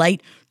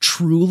Twilight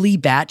truly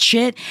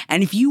batshit?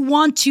 And if you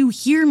want to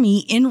hear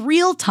me in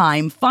real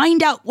time,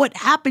 find out what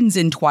happens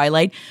in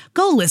Twilight,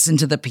 go listen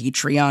to the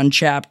Patreon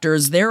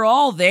chapters. They're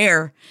all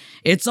there.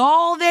 It's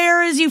all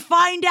there as you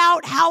find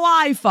out how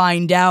I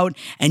find out.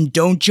 And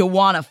don't you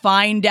want to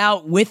find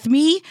out with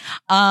me?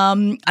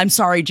 I'm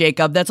sorry,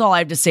 Jacob. That's all I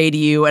have to say to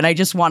you. And I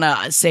just want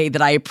to say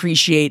that I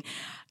appreciate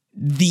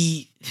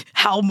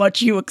how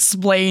much you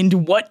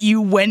explained what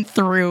you went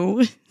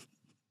through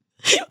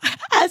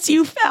as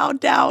you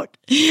found out.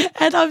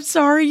 And I'm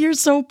sorry you're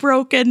so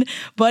broken,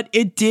 but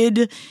it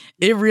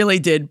really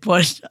did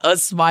put a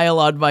smile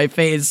on my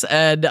face.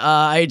 And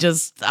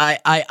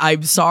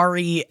I'm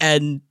sorry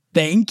and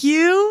thank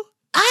you.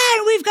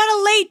 And we've got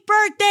a late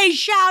birthday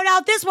shout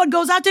out. This one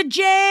goes out to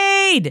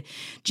Jade.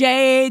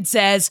 Jade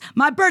says,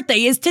 my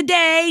birthday is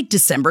today,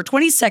 December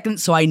 22nd,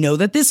 so I know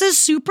that this is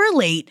super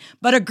late,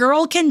 but a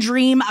girl can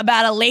dream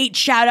about a late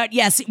shout out.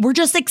 Yes, we're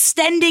just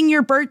extending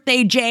your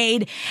birthday,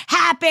 Jade.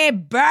 Happy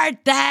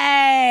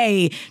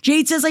birthday.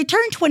 Jade says, I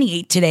turned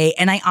 28 today,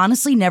 and I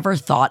honestly never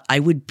thought I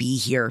would be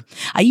here.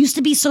 I used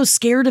to be so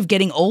scared of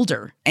getting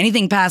older.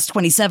 Anything past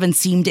 27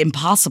 seemed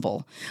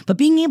impossible. But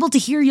being able to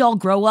hear y'all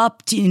grow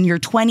up in your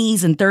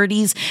 20s and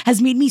 30s lives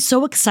has made me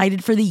so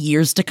excited for the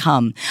years to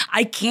come.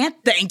 I can't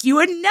thank you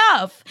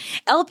enough.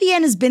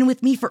 LPN has been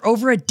with me for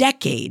over a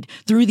decade,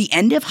 through the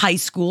end of high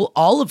school,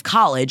 all of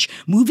college,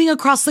 moving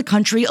across the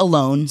country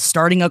alone,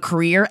 starting a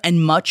career,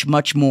 and much,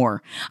 much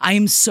more. I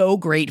am so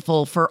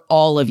grateful for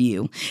all of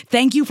you.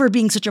 Thank you for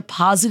being such a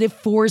positive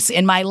force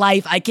in my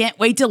life. I can't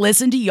wait to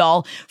listen to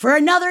y'all for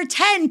another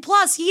 10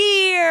 plus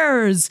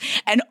years.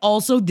 And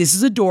also, this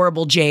is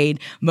adorable, Jade.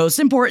 Most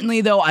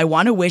importantly, though, I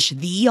want to wish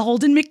the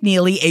Holden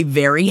McNeely a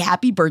very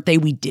happy birthday.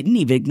 We didn't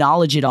even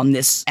acknowledge it on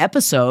this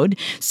episode,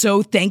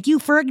 so thank you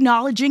for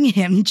acknowledging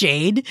him,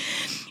 Jade.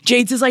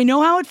 Jade says, I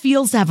know how it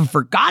feels to have a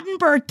forgotten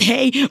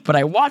birthday, but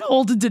I want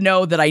Holden to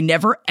know that I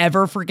never,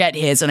 ever forget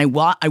his. And I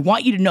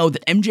want you to know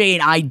that MJ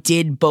and I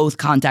did both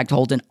contact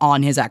Holden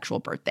on his actual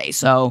birthday.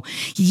 So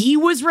he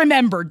was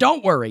remembered.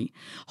 Don't worry.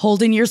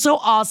 Holden, you're so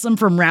awesome.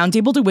 From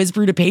Roundtable to Whiz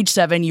Brew to Page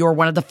 7, you're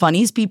one of the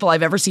funniest people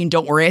I've ever seen.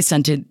 Don't worry, I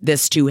sent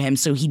this to him,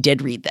 so he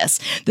did read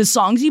this. The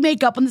songs you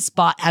make up on the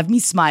spot have me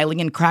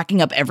smiling and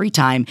cracking up every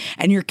time,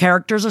 and your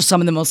characters are some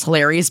of the most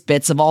hilarious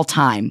bits of all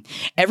time.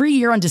 Every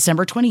year on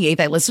December 28th,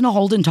 I listen to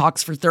Holden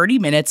Talks for 30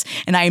 minutes,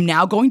 and I am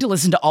now going to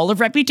listen to all of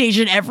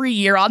Reputation every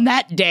year on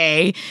that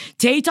day.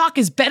 Tay Talk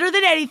is better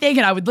than anything,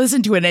 and I would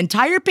listen to an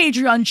entire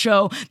Patreon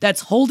show that's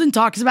Holden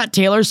Talks about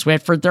Taylor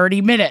Swift for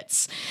 30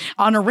 minutes.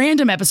 On a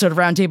random episode of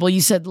Roundtable,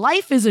 you said,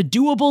 life is a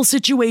doable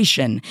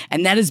situation,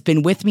 and that has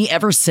been with me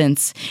ever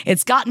since.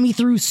 It's gotten me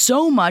through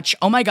so much.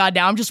 Oh my God,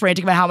 now I'm just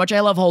ranting about how much I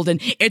love Holden.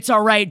 It's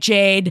all right,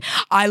 Jade.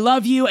 I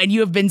love you, and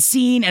you have been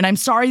seen, and I'm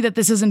sorry that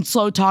this isn't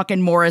Slow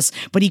Talkin' Morris,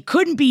 but he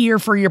couldn't be here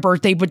for your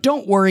birthday, but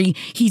don't worry,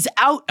 he's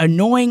out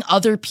annoying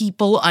other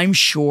people, I'm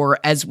sure,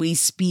 as we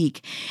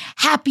speak.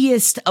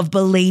 Happiest of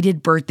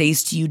belated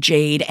birthdays to you,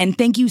 Jade, and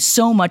thank you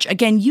so much.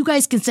 Again, you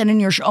guys can send in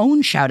your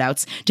own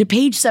shout-outs to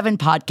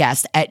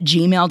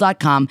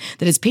page7podcast@gmail.com.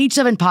 That is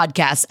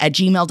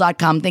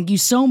page7podcast@gmail.com. Thank you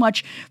so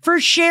much for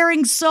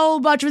sharing so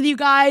much with you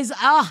guys.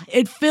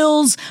 It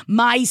fills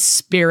my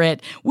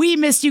spirit. We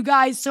missed you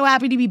guys. So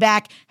happy to be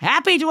back.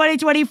 Happy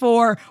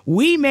 2024.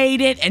 We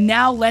made it, and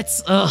now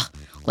let's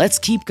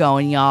keep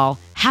going, y'all.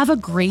 Have a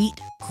great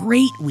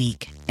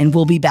week, and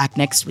we'll be back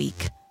next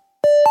week.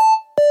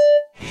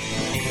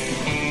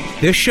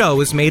 This show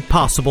is made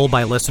possible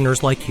by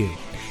listeners like you.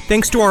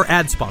 Thanks to our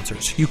ad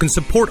sponsors, you can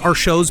support our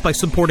shows by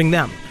supporting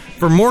them.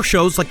 For more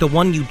shows like the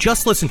one you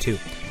just listened to,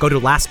 go to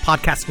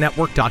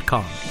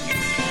lastpodcastnetwork.com.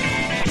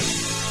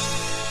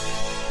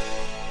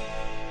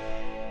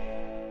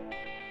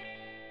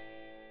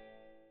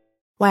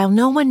 While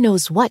no one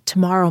knows what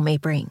tomorrow may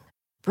bring,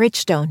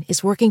 Bridgestone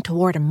is working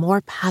toward a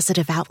more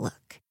positive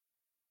outlook.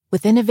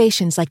 With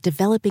innovations like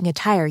developing a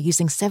tire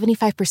using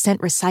 75%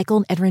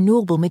 recycled and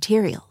renewable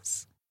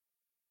materials.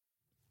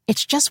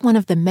 It's just one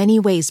of the many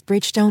ways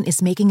Bridgestone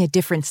is making a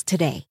difference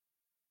today,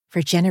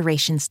 for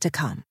generations to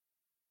come.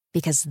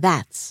 Because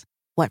that's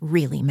what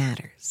really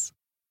matters.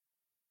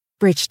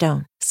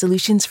 Bridgestone,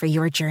 solutions for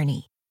your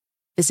journey.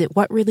 Visit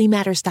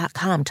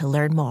whatreallymatters.com to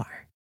learn more.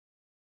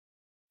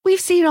 We've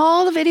seen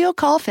all the video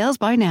call fails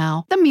by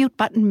now. The mute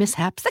button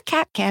mishaps, the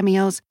cat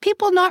cameos,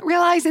 people not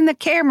realizing the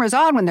camera's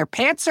on when their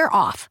pants are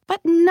off. But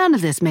none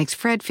of this makes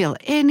Fred feel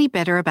any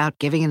better about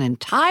giving an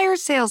entire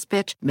sales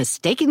pitch,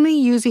 mistakenly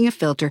using a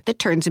filter that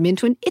turns him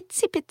into an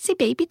itsy-bitsy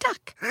baby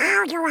duck.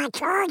 How do I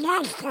turn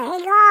this thing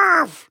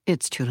off?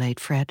 It's too late,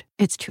 Fred.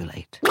 It's too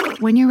late.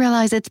 When you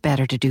realize it's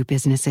better to do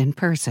business in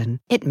person,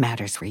 it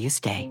matters where you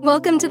stay.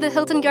 Welcome to the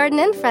Hilton Garden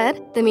Inn,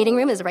 Fred. The meeting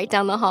room is right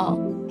down the hall.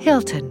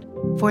 Hilton,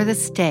 for the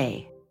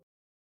stay.